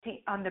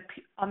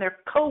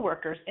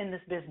coworkers in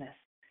this business.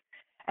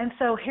 And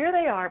so here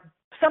they are,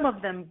 some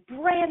of them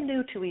brand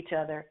new to each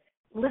other,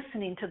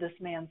 listening to this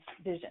man's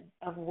vision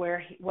of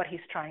what he's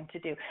trying to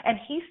do. And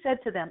he said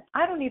to them,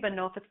 I don't even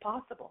know if it's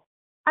possible.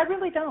 I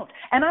really don't.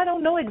 And I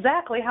don't know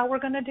exactly how we're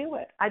going to do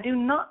it. I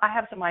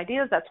have some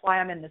ideas. That's why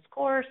I'm in this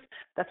course.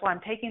 That's why I'm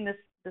taking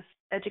this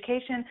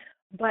education.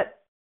 But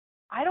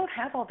I don't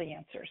have all the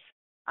answers.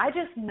 I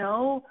just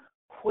know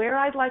where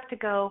I'd like to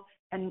go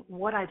and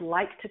what I'd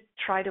like to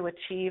try to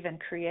achieve and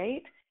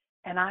create.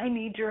 And I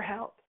need your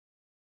help.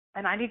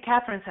 And I need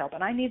Catherine's help.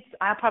 And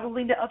I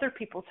probably need other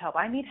people's help.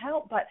 I need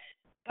help, but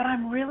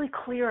I'm really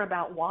clear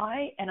about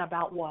why and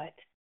about what.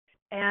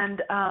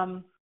 And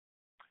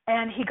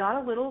he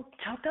got a little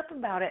choked up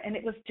about it. And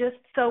it was just,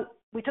 so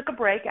we took a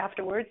break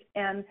afterwards,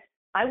 and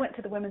I went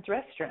to the women's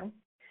restroom.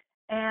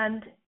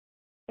 And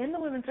in the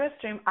women's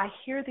restroom, I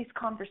hear these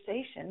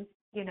conversations,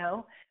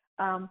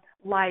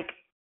 like,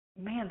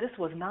 man, this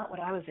was not what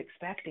I was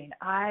expecting.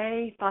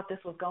 I thought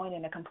this was going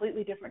in a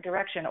completely different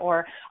direction,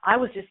 or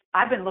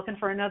I've been looking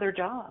for another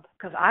job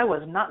because I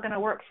was not going to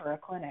work for a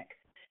clinic.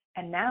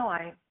 And now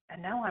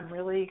I'm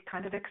really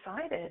kind of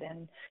excited.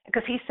 And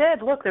because he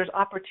said, look, there's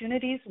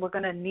opportunities. We're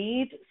going to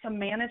need some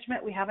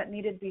management we haven't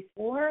needed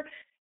before.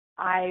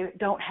 I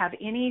don't have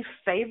any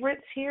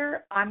favorites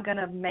here. I'm going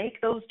to make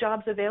those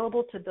jobs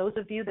available to those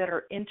of you that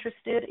are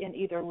interested in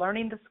either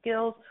learning the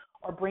skills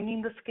or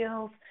bringing the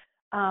skills.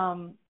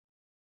 I'm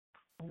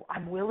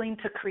willing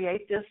to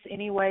create this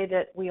any way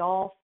that we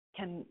all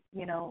can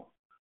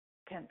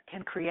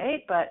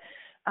create, but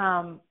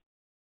I'm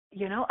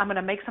going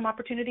to make some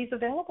opportunities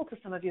available to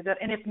some of you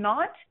and if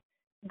not,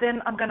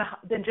 then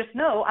just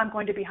know I'm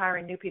going to be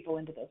hiring new people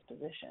into those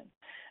positions.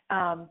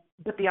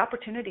 But the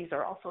opportunities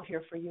are also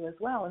here for you as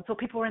well. And so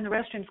people are in the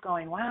restrooms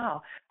going,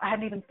 wow, I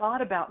hadn't even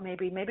thought about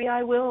maybe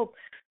I will,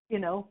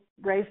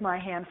 raise my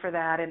hand for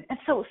that. And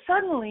so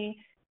suddenly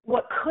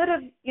what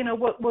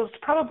was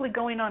probably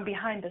going on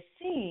behind the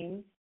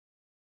scenes,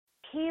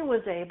 he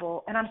was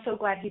able, and I'm so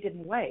glad he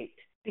didn't wait,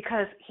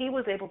 because he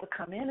was able to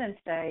come in and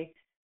say,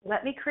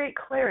 let me create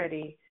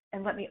clarity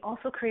and let me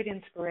also create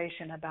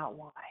inspiration about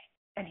why.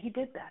 And he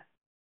did that.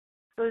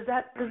 So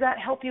does that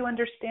help you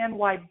understand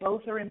why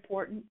both are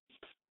important?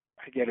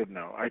 I get it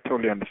now. I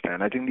totally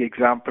understand. I think the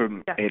example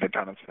made a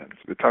ton of sense.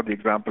 Without the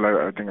example,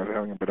 I think I was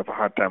having a bit of a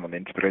hard time on the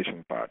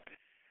inspiration part.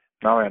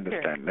 Now I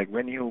understand. Sure. Like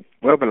when you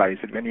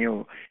verbalize it, when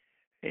you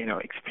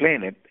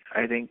explain it,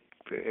 I think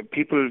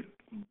people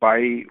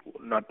buy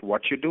not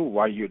what you do,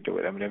 why you do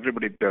it. I mean,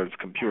 everybody builds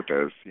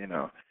computers,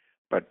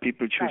 but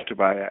people choose to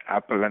buy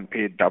Apple and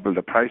pay double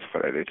the price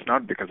for it. It's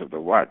not because of the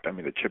what. I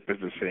mean, the chip is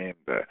the same.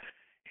 The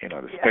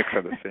specs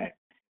are the same.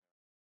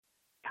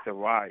 The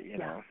why,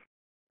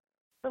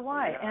 The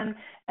why,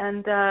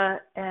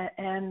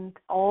 and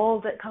all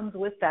that comes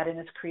with that and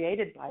is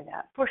created by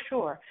that, for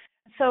sure.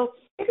 So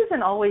it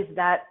isn't always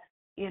that,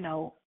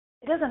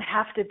 it doesn't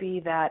have to be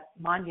that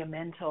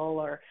monumental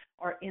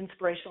or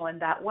inspirational in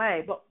that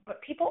way,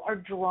 but people are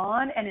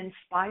drawn and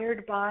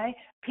inspired by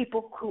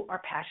people who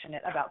are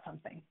passionate about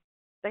something.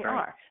 They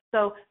are.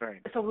 So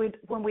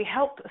when we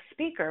help a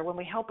speaker, when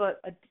we help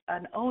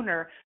an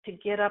owner to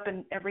get up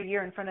every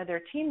year in front of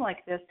their team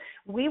like this,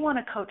 we want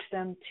to coach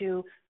them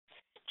to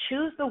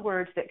choose the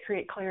words that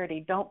create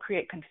clarity, don't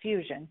create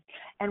confusion.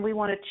 And we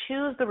want to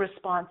choose the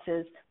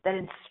responses that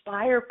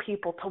inspire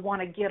people to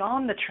want to get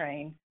on the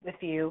train with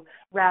you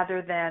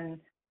rather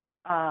than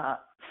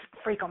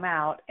freak them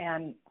out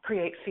and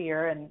create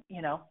fear. And,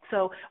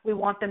 so we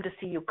want them to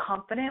see you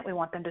confident. We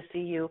want them to see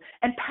you.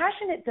 And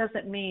passionate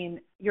doesn't mean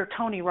you're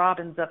Tony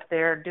Robbins up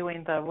there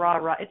doing the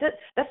rah-rah.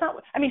 That's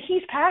not,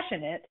 he's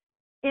passionate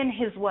in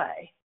his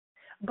way.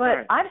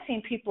 But I've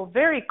seen people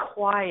very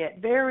quiet,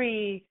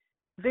 very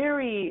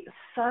very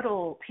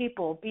subtle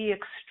people be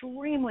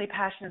extremely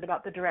passionate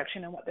about the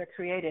direction and what they're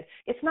created.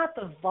 It's not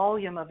the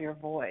volume of your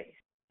voice.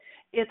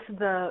 It's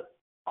the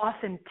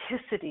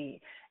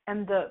authenticity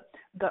and the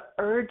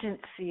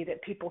urgency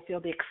that people feel,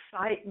 the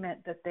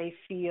excitement that they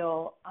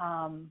feel,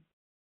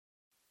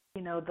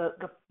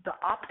 the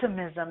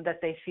optimism that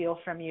they feel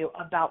from you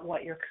about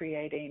what you're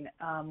creating.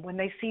 When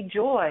they see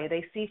joy,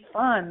 they see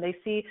fun, they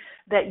see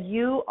that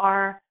you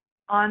are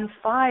on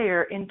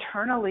fire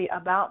internally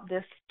about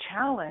this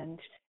challenge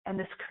and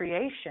this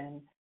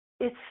creation,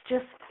 it's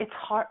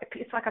hard.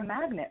 It's like a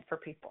magnet for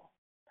people.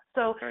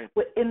 So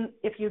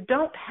if you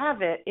don't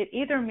have it, it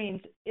either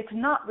means it's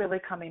not really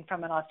coming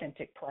from an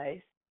authentic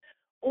place,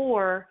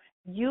 or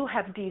you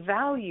have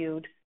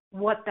devalued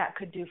what that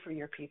could do for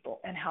your people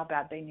and how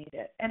bad they need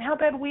it and how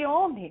bad we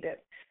all need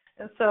it.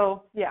 And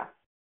so,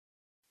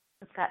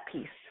 it's that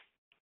piece.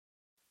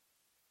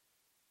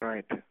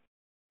 Right.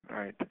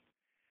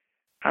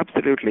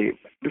 Absolutely.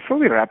 Before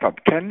we wrap up,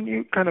 can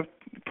you kind of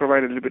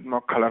provide a little bit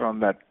more color on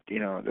that,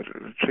 the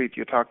retreat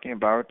you're talking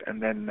about,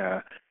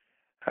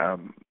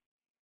 um,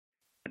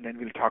 and then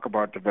we'll talk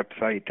about the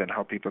website and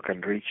how people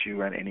can reach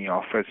you and any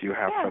offers you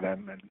have for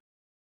them. And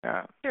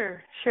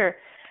Sure.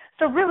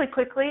 So really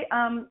quickly,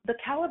 the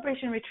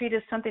calibration retreat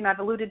is something I've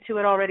alluded to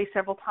it already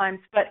several times,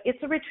 but it's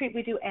a retreat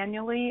we do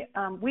annually.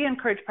 We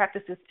encourage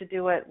practices to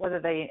do it whether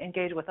they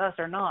engage with us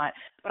or not,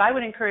 but I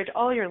would encourage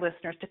all your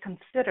listeners to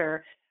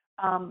consider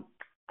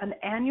an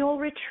annual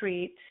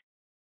retreat,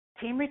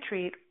 team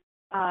retreat,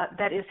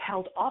 that is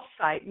held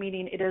off-site,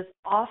 meaning it is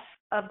off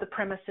of the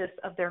premises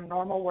of their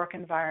normal work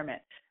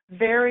environment.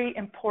 Very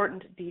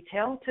important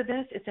detail to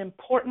this. It's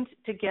important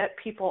to get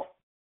people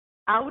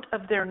out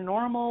of their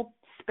normal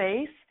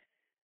space,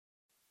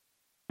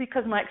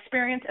 because my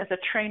experience as a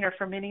trainer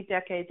for many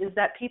decades is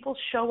that people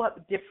show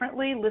up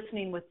differently,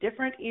 listening with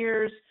different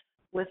ears,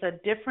 with a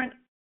different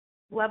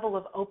level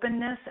of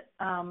openness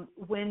and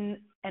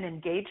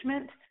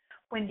engagement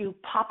when you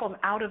pop them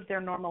out of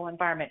their normal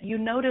environment. You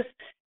notice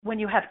when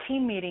you have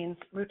team meetings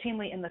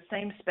routinely in the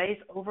same space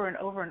over and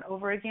over and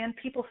over again,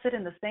 people sit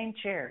in the same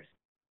chairs.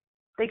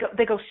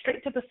 They go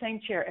straight to the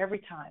same chair every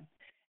time.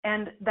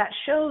 And that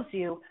shows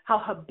you how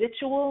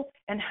habitual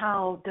and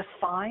how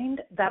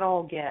defined that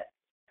all gets.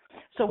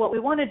 So what we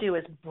want to do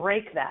is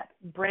break that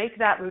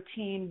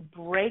routine,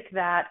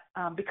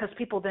 because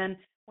people then,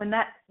 when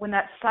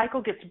that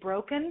cycle gets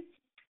broken,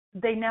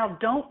 they now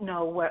don't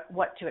know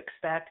what to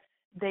expect.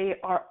 They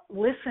are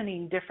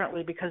listening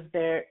differently because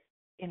they're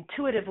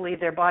intuitively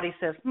their body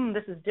says,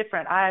 this is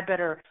different. I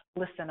better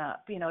listen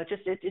up.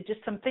 It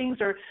just some things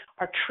are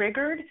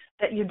triggered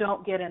that you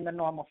don't get in the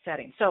normal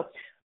setting. So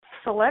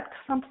select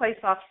someplace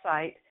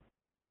off-site.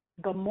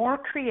 The more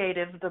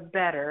creative, the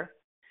better,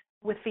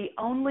 with the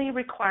only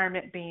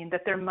requirement being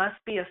that there must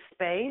be a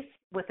space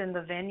within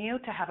the venue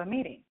to have a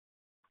meeting.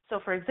 So,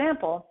 for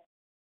example,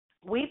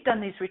 we've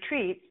done these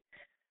retreats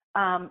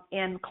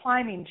in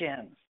climbing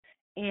gyms,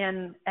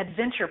 in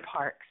adventure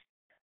parks.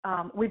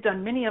 We've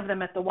done many of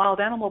them at the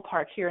Wild Animal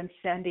Park here in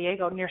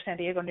near San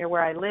Diego, near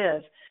where I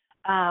live,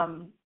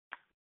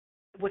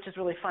 which is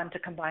really fun to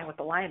combine with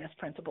the Lioness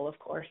Principle, of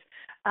course.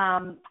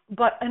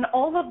 But in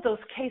all of those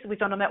cases, we've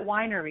done them at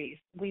wineries.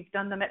 We've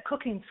done them at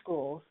cooking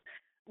schools.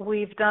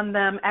 We've done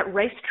them at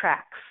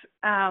racetracks.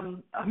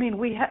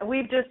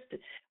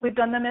 We've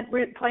done them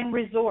at playing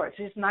resorts,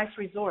 just nice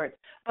resorts.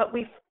 But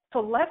we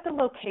select a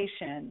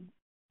location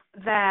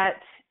that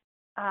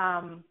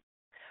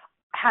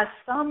has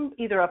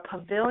either a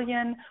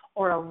pavilion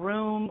or a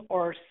room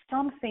or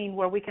something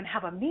where we can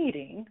have a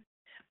meeting,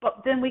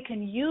 but then we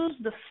can use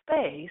the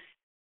space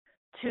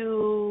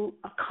to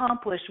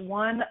accomplish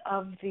one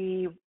of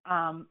the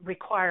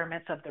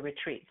requirements of the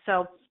retreat.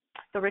 So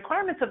the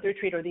requirements of the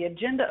retreat, or the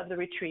agenda of the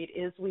retreat,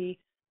 is we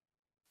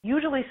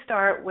usually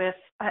start with,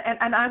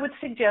 and I would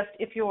suggest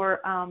if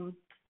your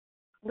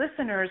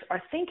listeners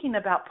are thinking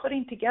about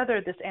putting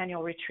together this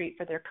annual retreat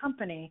for their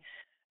company,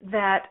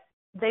 that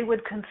they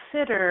would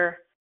consider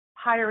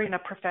hiring a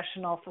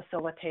professional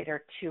facilitator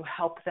to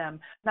help them,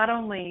 not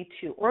only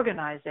to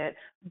organize it,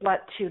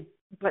 but to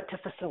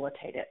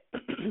facilitate it.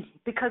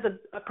 Because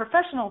a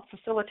professional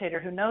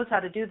facilitator who knows how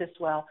to do this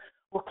well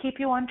will keep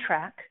you on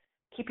track,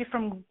 keep you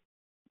from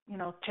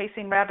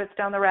chasing rabbits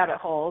down the rabbit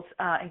holes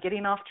and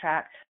getting off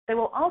track. They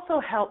will also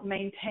help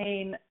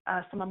maintain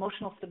some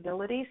emotional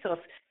stability. So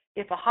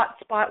if a hot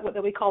spot,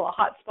 what we call a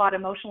hot spot,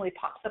 emotionally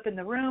pops up in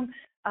the room,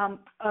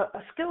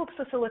 a skilled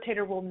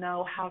facilitator will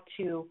know how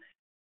to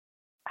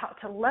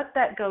let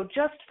that go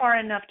just far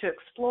enough to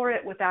explore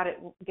it without it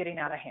getting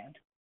out of hand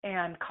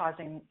and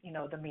causing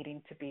the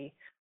meeting to be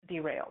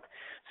derailed.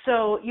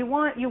 So you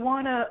want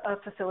a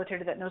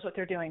facilitator that knows what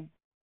they're doing.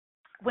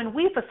 When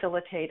we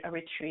facilitate a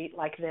retreat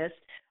like this,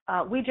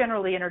 we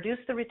generally introduce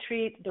the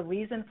retreat, the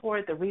reason for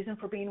it, the reason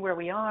for being where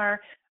we are.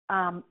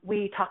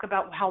 We talk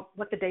about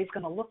what the day's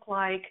going to look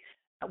like.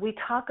 We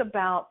talk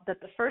about that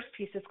the first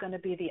piece is going to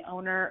be the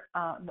owner.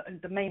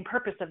 The main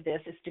purpose of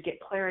this is to get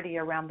clarity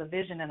around the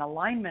vision and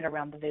alignment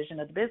around the vision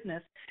of the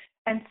business.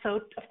 And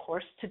so, of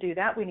course, to do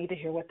that, we need to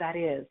hear what that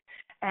is.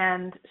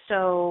 And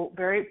so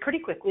pretty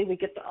quickly, we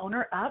get the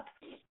owner up,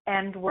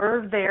 and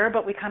we're there,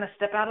 but we kind of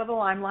step out of the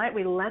limelight.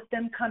 We let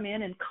them come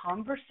in and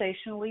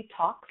conversationally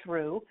talk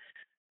through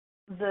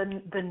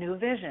the new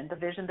vision, the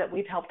vision that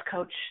we've helped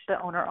coach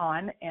the owner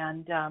on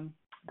and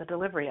the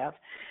delivery of.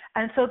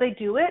 And so they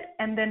do it,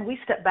 and then we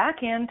step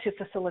back in to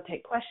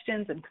facilitate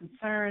questions and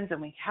concerns,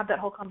 and we have that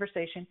whole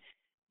conversation.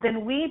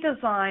 Then we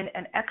design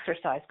an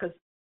exercise, because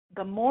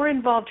the more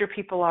involved your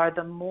people are,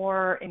 the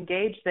more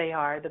engaged they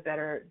are, the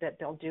better that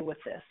they'll do with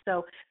this.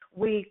 So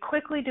we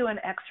quickly do an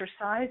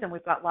exercise, and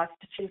we've got lots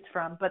to choose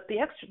from. But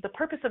the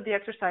purpose of the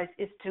exercise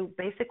is to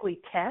basically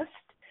test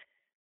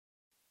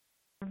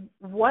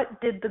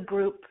what did the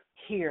group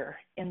hear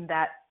in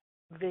that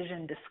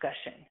vision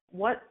discussion.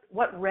 What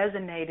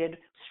resonated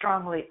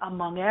strongly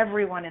among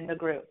everyone in the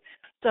group.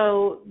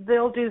 So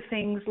they'll do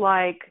things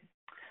like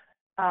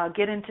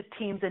get into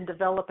teams and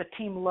develop a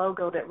team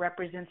logo that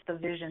represents the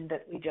vision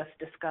that we just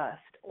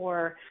discussed,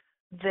 or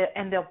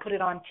and they'll put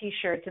it on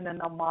T-shirts, and then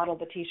they'll model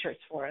the T-shirts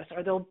for us,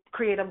 or they'll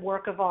create a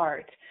work of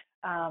art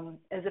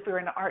as if we were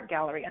in an art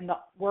gallery, and the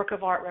work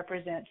of art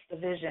represents the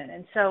vision.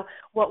 And so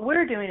what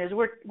we're doing is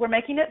we're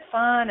making it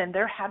fun, and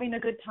they're having a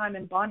good time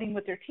and bonding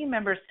with their team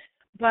members,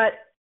 but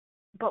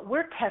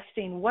we're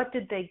testing, what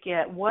did they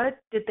get? What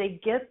did they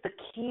get, the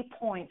key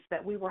points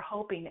that we were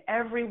hoping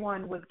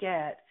everyone would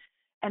get?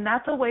 And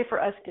that's a way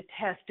for us to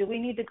test. Do we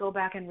need to go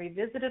back and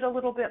revisit it a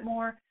little bit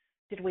more?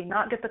 Did we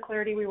not get the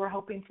clarity we were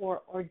hoping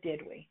for, or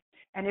did we?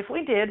 And if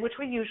we did, which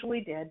we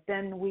usually did,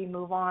 then we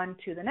move on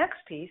to the next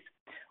piece,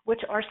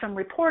 which are some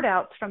report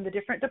outs from the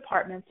different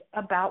departments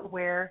about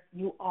where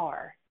you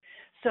are.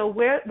 So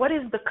what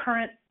is the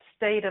current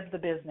state of the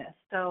business?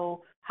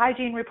 So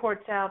hygiene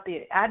reports out,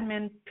 the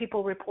admin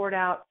people report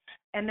out,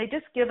 and they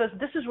just give us,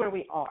 this is where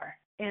we are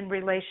in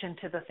relation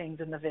to the things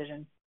in the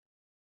vision.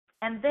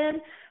 And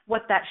then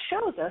what that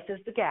shows us is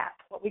the gap,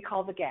 what we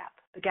call the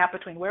gap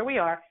between where we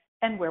are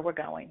and where we're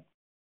going,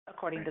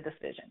 according to this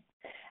vision.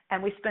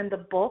 And we spend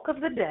the bulk of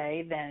the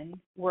day then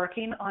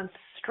working on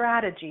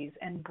strategies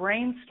and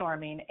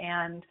brainstorming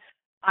and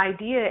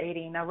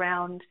ideating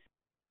around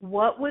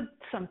what would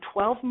some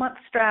 12-month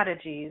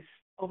strategies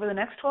over the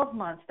next 12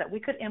 months that we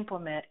could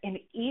implement in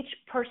each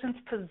person's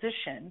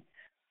position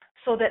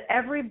so that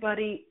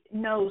everybody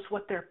knows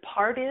what their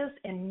part is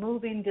in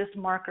moving this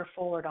marker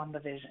forward on the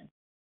vision.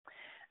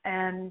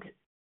 And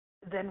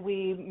then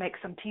we make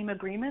some team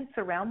agreements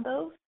around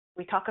those.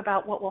 We talk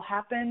about what will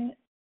happen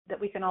that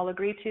we can all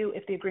agree to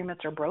if the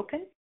agreements are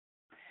broken.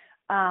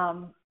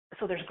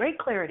 So there's great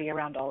clarity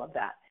around all of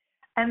that.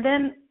 And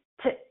then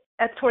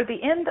toward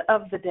the end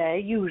of the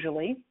day,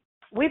 usually,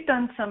 we've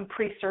done some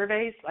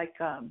pre-surveys, like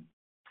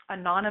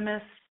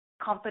anonymous,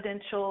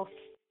 confidential,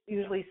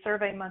 usually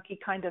SurveyMonkey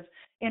kind of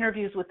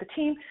interviews with the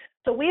team.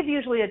 So we've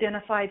usually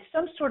identified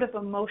some sort of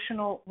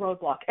emotional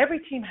roadblock. Every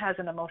team has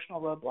an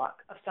emotional roadblock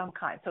of some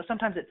kind. So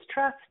sometimes it's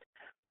trust,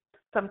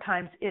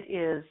 sometimes it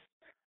is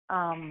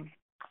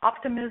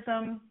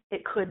optimism,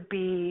 it could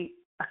be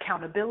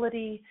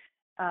accountability,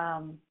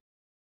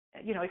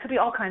 it could be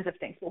all kinds of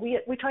things. But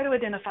we try to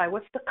identify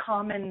what's the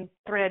common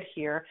thread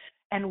here,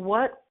 and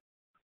what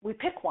we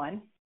pick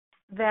one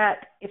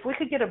that if we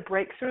could get a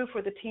breakthrough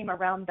for the team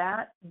around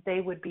that, they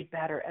would be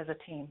better as a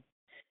team.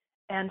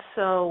 And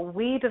so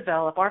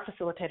our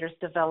facilitators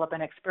develop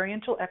an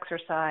experiential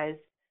exercise,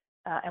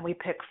 and we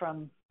pick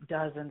from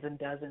dozens and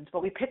dozens,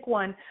 but we pick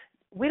one.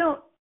 We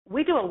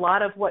do a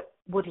lot of what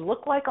would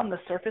look like on the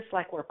surface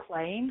like we're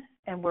playing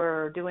and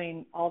we're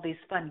doing all these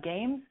fun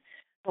games,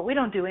 but we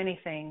don't do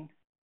anything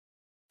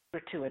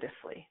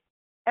gratuitously.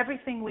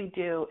 Everything we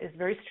do is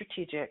very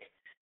strategic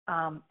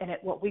and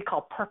what we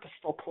call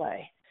purposeful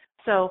play.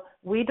 So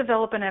we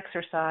develop an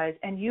exercise,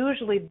 and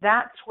usually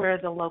that's where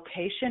the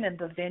location and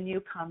the venue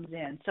comes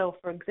in. So,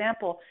 for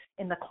example,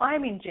 in the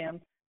climbing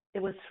gym,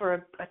 it was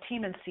for a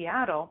team in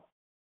Seattle.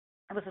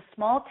 It was a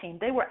small team.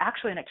 They were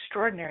actually an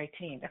extraordinary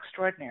team,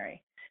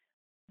 extraordinary.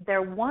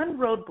 Their one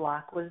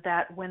roadblock was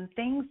that when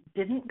things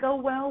didn't go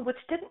well, which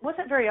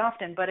wasn't very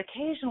often, but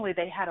occasionally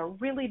they had a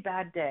really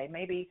bad day.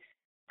 Maybe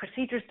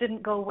procedures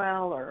didn't go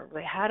well, or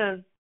they had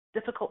a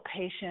difficult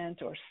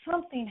patient, or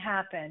something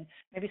happened.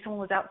 Maybe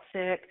someone was out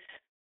sick.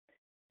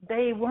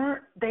 They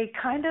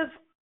kind of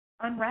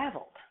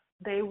unraveled.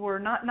 They were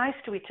not nice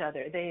to each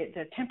other.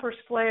 Their tempers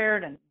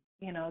flared, and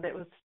that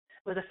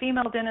was a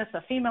female dentist,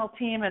 a female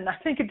team, and I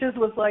think it just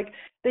was like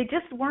they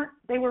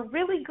were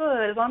really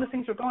good as long as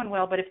things were going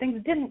well, but if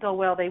things didn't go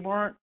well, they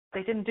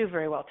didn't do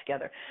very well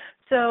together.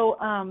 So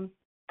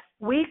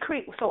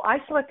so I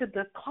selected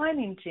the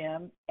climbing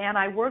gym, and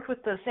I worked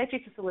with the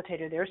safety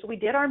facilitator there. So we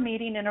did our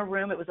meeting in a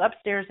room. It was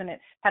upstairs, and it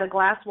had a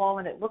glass wall,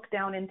 and it looked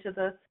down into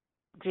the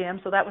gym,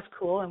 so that was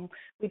cool. And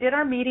we did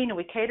our meeting, and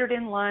we catered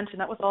in lunch, and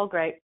that was all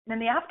great. And in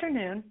the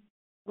afternoon,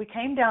 we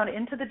came down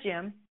into the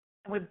gym,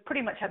 and we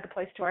pretty much had the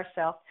place to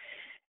ourselves.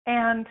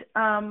 And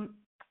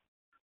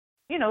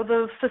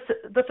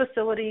the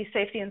facility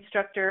safety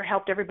instructor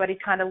helped everybody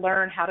kind of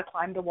learn how to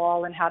climb the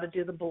wall and how to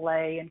do the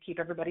belay and keep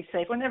everybody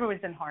safe when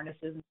everybody's in harnesses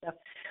and stuff.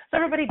 So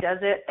everybody does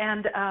it.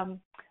 And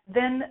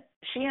then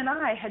she and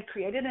I had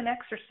created an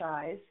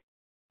exercise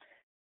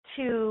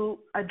to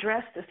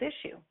address this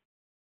issue.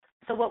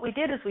 So what we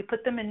did is we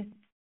put them in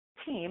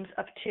teams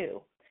of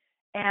two.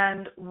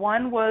 And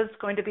one was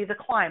going to be the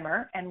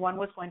climber, and one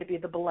was going to be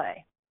the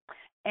belay.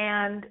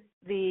 And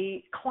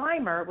the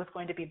climber was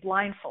going to be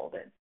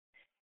blindfolded.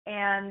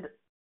 And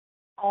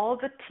all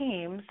the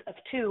teams of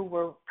two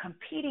were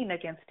competing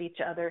against each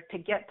other to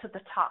get to the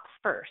top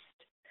first,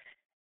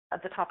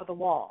 at the top of the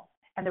wall.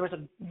 And there was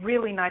a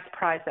really nice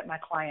prize that my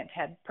client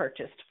had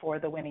purchased for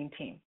the winning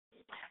team.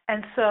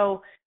 And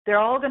so they're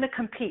all going to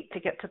compete to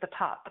get to the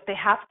top, but they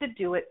have to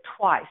do it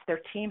twice.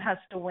 Their team has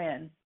to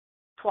win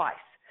twice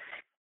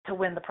to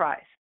win the prize.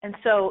 And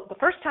so the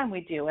first time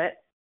we do it,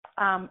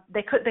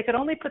 they could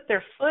only put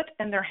their foot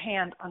and their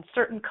hand on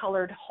certain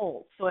colored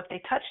holds. So if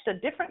they touched a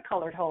different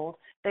colored hold,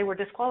 they were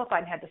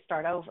disqualified and had to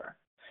start over.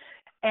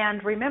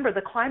 And remember,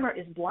 the climber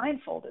is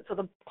blindfolded, so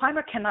the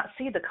climber cannot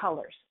see the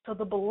colors. So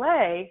the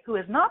belay, who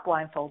is not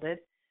blindfolded,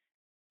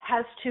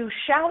 has to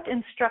shout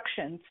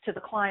instructions to the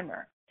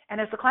climber.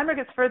 And as the climber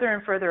gets further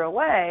and further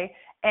away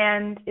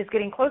and is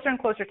getting closer and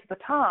closer to the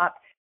top,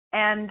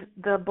 and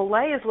the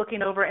belay is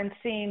looking over and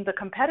seeing the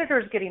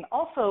competitors getting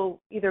also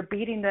either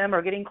beating them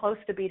or getting close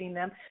to beating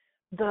them,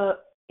 the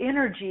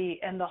energy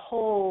and the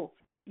whole,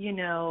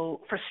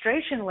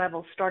 frustration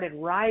levels started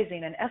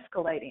rising and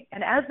escalating.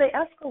 And as they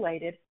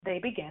escalated, they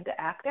began to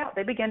act out.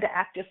 They began to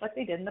act just like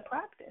they did in the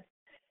practice.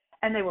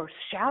 And they were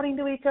shouting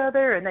to each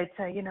other, and they'd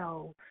say,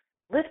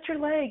 lift your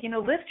leg,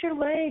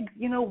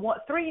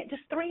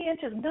 just 3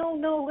 inches.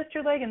 No, lift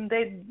your leg. And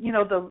they,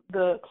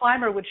 the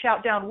climber would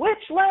shout down,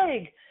 which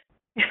leg?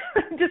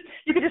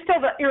 You could just tell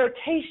the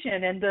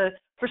irritation and the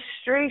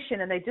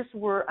frustration, and they just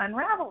were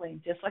unraveling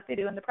just like they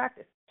do in the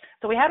practice.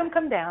 So we had them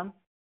come down,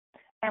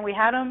 and we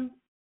had them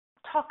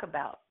talk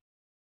about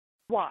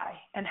why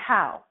and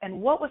how and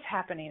what was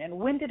happening and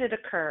when did it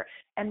occur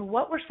and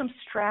what were some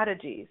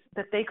strategies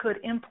that they could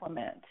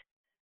implement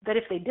that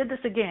if they did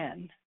this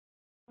again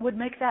would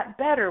make that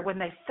better when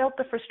they felt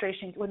the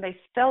frustration, when they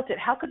felt it.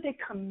 How could they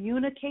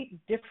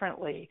communicate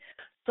differently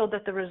so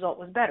that the result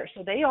was better?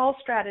 So they all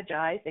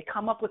strategize. They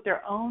come up with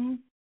their own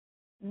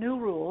new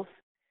rules,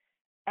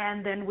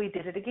 and then we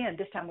did it again.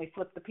 This time we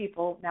flipped the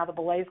people. Now the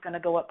belay is going to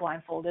go up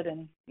blindfolded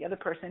and the other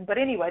person. But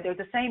anyway, they're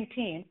the same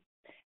team,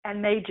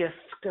 and they just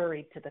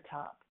scurried to the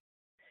top.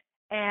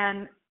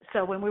 And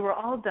so when we were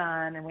all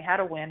done and we had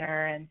a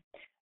winner, and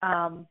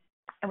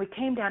we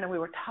came down and we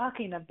were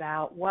talking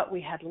about what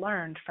we had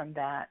learned from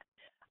that,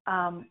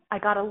 I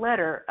got a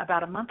letter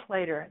about a month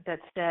later that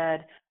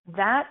said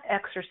that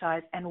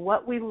exercise and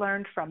what we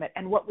learned from it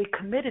and what we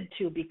committed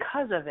to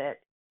because of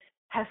it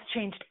has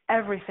changed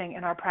everything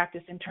in our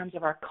practice in terms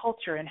of our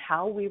culture and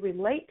how we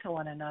relate to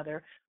one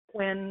another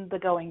when the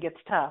going gets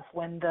tough,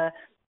 when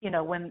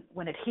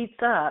when it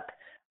heats up,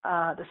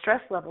 the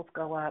stress levels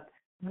go up.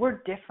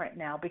 We're different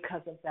now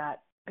because of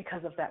that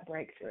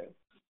breakthrough.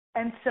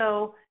 And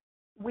so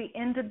we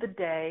ended the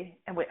day,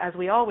 and as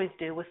we always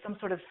do, with some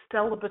sort of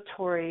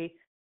celebratory.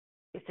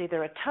 It's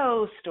either a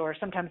toast or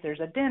sometimes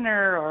there's a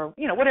dinner or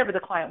whatever the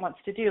client wants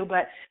to do,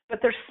 but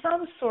there's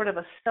some sort of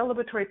a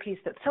celebratory piece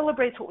that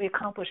celebrates what we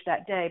accomplished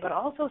that day, but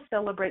also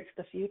celebrates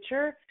the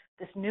future,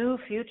 this new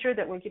future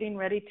that we're getting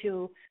ready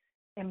to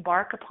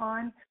embark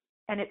upon.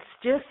 And it's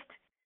just,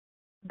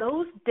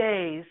 those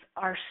days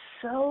are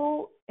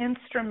so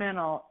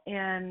instrumental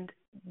in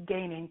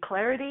gaining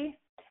clarity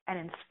and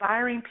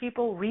inspiring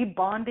people,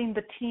 rebonding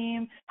the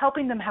team,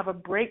 helping them have a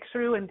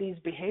breakthrough in these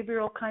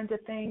behavioral kinds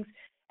of things,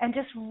 and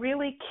just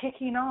really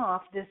kicking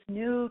off this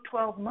new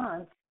 12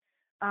 months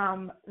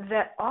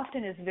that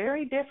often is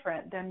very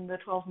different than the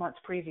 12 months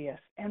previous.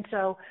 And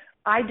so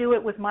I do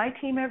it with my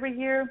team every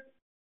year,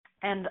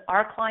 and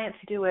our clients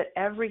do it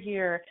every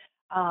year,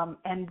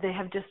 and they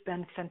have just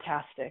been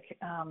fantastic.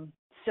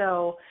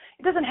 So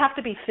it doesn't have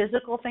to be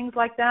physical things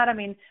like that. I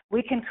mean,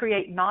 we can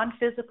create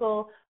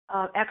non-physical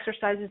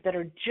exercises that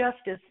are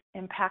just as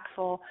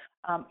impactful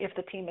if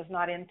the team is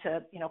not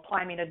into,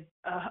 climbing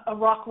a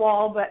rock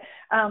wall. But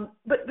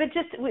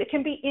just, it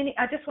can be any.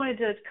 I just wanted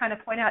to kind of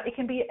point out, it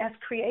can be as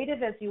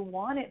creative as you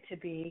want it to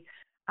be,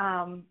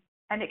 and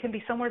it can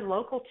be somewhere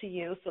local to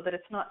you so that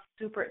it's not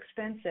super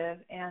expensive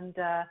and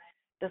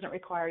doesn't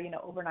require,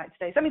 overnight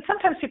stays. I mean,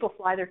 sometimes people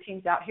fly their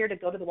teams out here to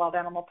go to the Wild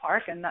Animal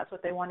Park, and that's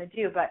what they want to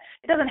do, but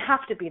it doesn't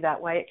have to be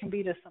that way. It can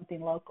be just something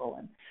local.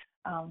 And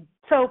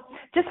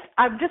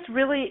I'm just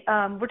really,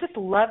 we're just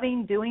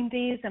loving doing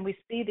these, and we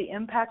see the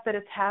impact that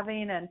it's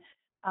having, and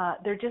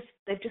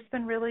they've just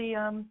been really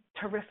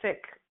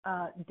terrific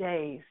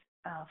days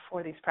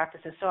for these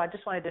practices. So I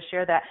just wanted to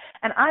share that.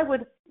 And I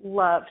would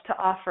love to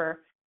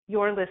offer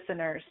your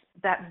listeners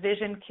that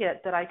vision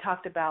kit that I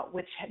talked about,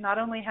 which not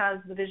only has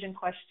the vision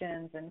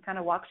questions and kind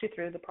of walks you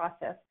through the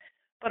process,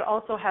 but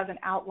also has an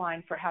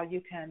outline for how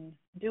you can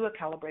do a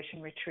calibration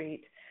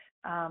retreat.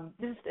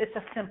 It's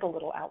a simple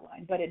little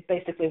outline, but it's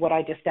basically what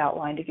I just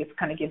outlined. It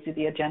kind of gives you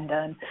the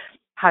agenda and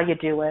how you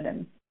do it.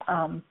 And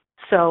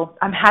so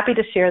I'm happy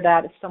to share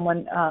that. If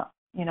someone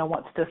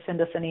wants to send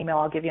us an email,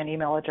 I'll give you an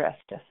email address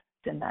to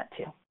send that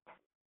to.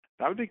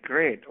 That would be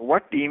great.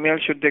 What email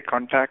should they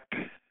contact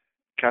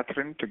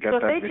Catherine to get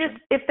that vision?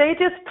 If they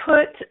just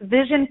put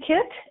Vision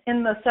Kit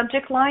in the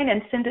subject line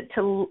and send it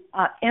to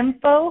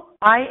info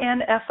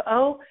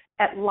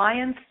at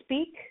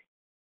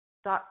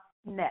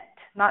lionspeak.net,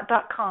 not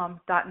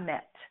 .com,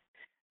 .net.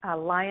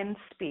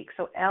 Lionspeak.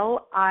 So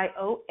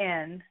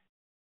LIONSPEAK,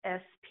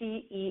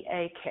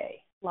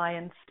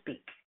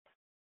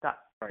 Lionspeak.net.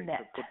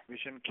 Right, so put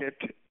Vision Kit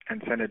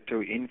and send it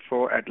to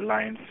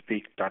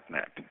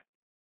info@lionspeak.net.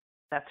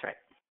 That's right.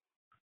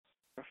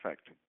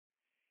 Perfect.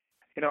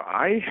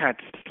 I had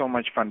so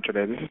much fun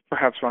today. This is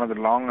perhaps one of the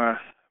longer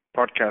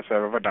podcasts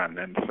I've ever done,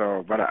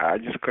 but I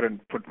just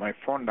couldn't put my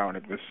phone down.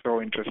 It was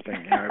so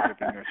interesting,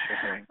 everything you're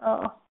sharing.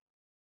 Oh.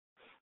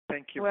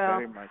 Thank you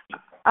very much.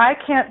 I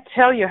can't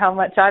tell you how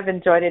much I've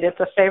enjoyed it. It's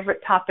a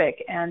favorite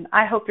topic, and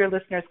I hope your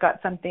listeners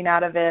got something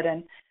out of it,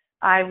 and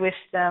I wish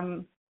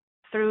them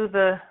through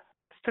the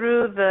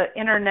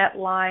internet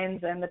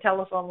lines and the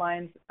telephone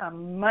lines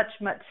much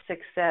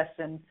success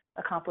in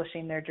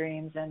accomplishing their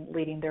dreams and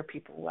leading their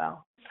people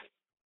well.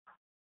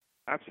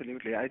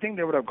 Absolutely. I think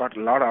they would have got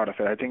a lot out of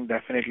it. I think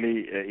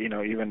definitely,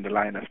 even the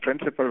Lioness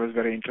principle was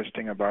very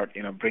interesting about,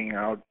 bringing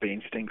out the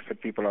instincts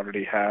that people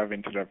already have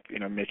instead of,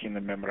 making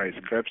them memorize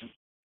scripts.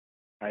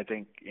 I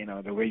think,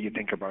 the way you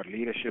think about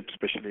leadership,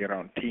 especially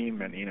around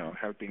team and,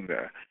 helping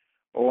the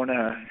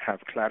owner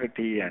have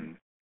clarity and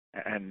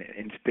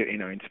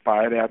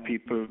inspire their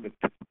people with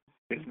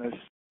business,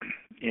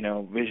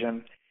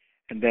 vision.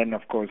 And then,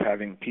 of course,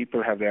 having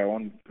people have their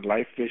own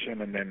life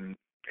vision and then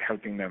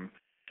helping them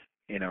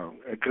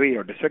agree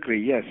or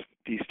disagree. Yes,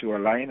 these two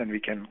align and we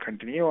can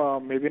continue or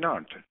maybe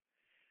not.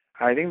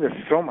 I think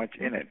there's so much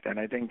in it, and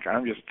I think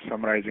I'm just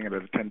summarizing it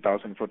at a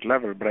 10,000-foot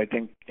level, but I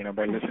think,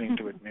 by listening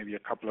to it maybe a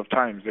couple of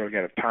times, they'll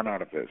get a ton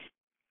out of this.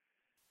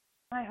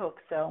 I hope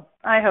so.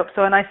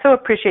 And I so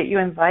appreciate you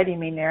inviting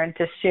me, Naren,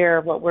 to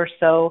share what we're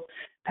so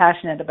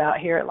passionate about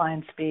here at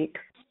Lion Speak.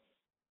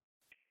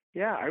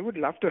 Yeah, I would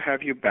love to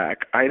have you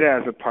back, either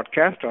as a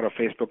podcast or a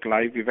Facebook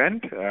Live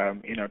event,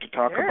 to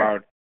talk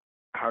about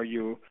how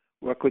you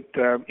work with,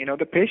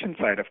 the patient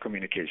side of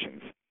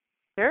communications.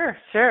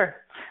 Sure.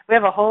 We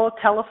have a whole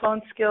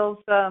telephone skills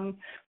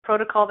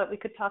protocol that we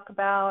could talk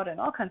about and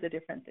all kinds of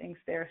different things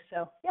there.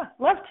 So, yeah,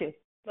 love to.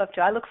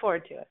 I look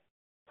forward to it.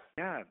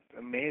 Yeah,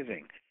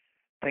 amazing.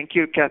 Thank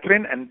you,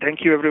 Catherine, and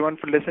thank you, everyone,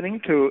 for listening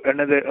to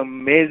another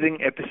amazing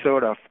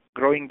episode of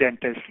Growing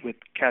Dentist with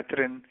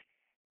Catherine.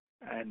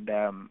 And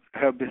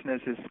her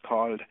business is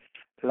called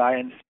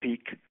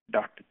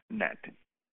lionspeak.net.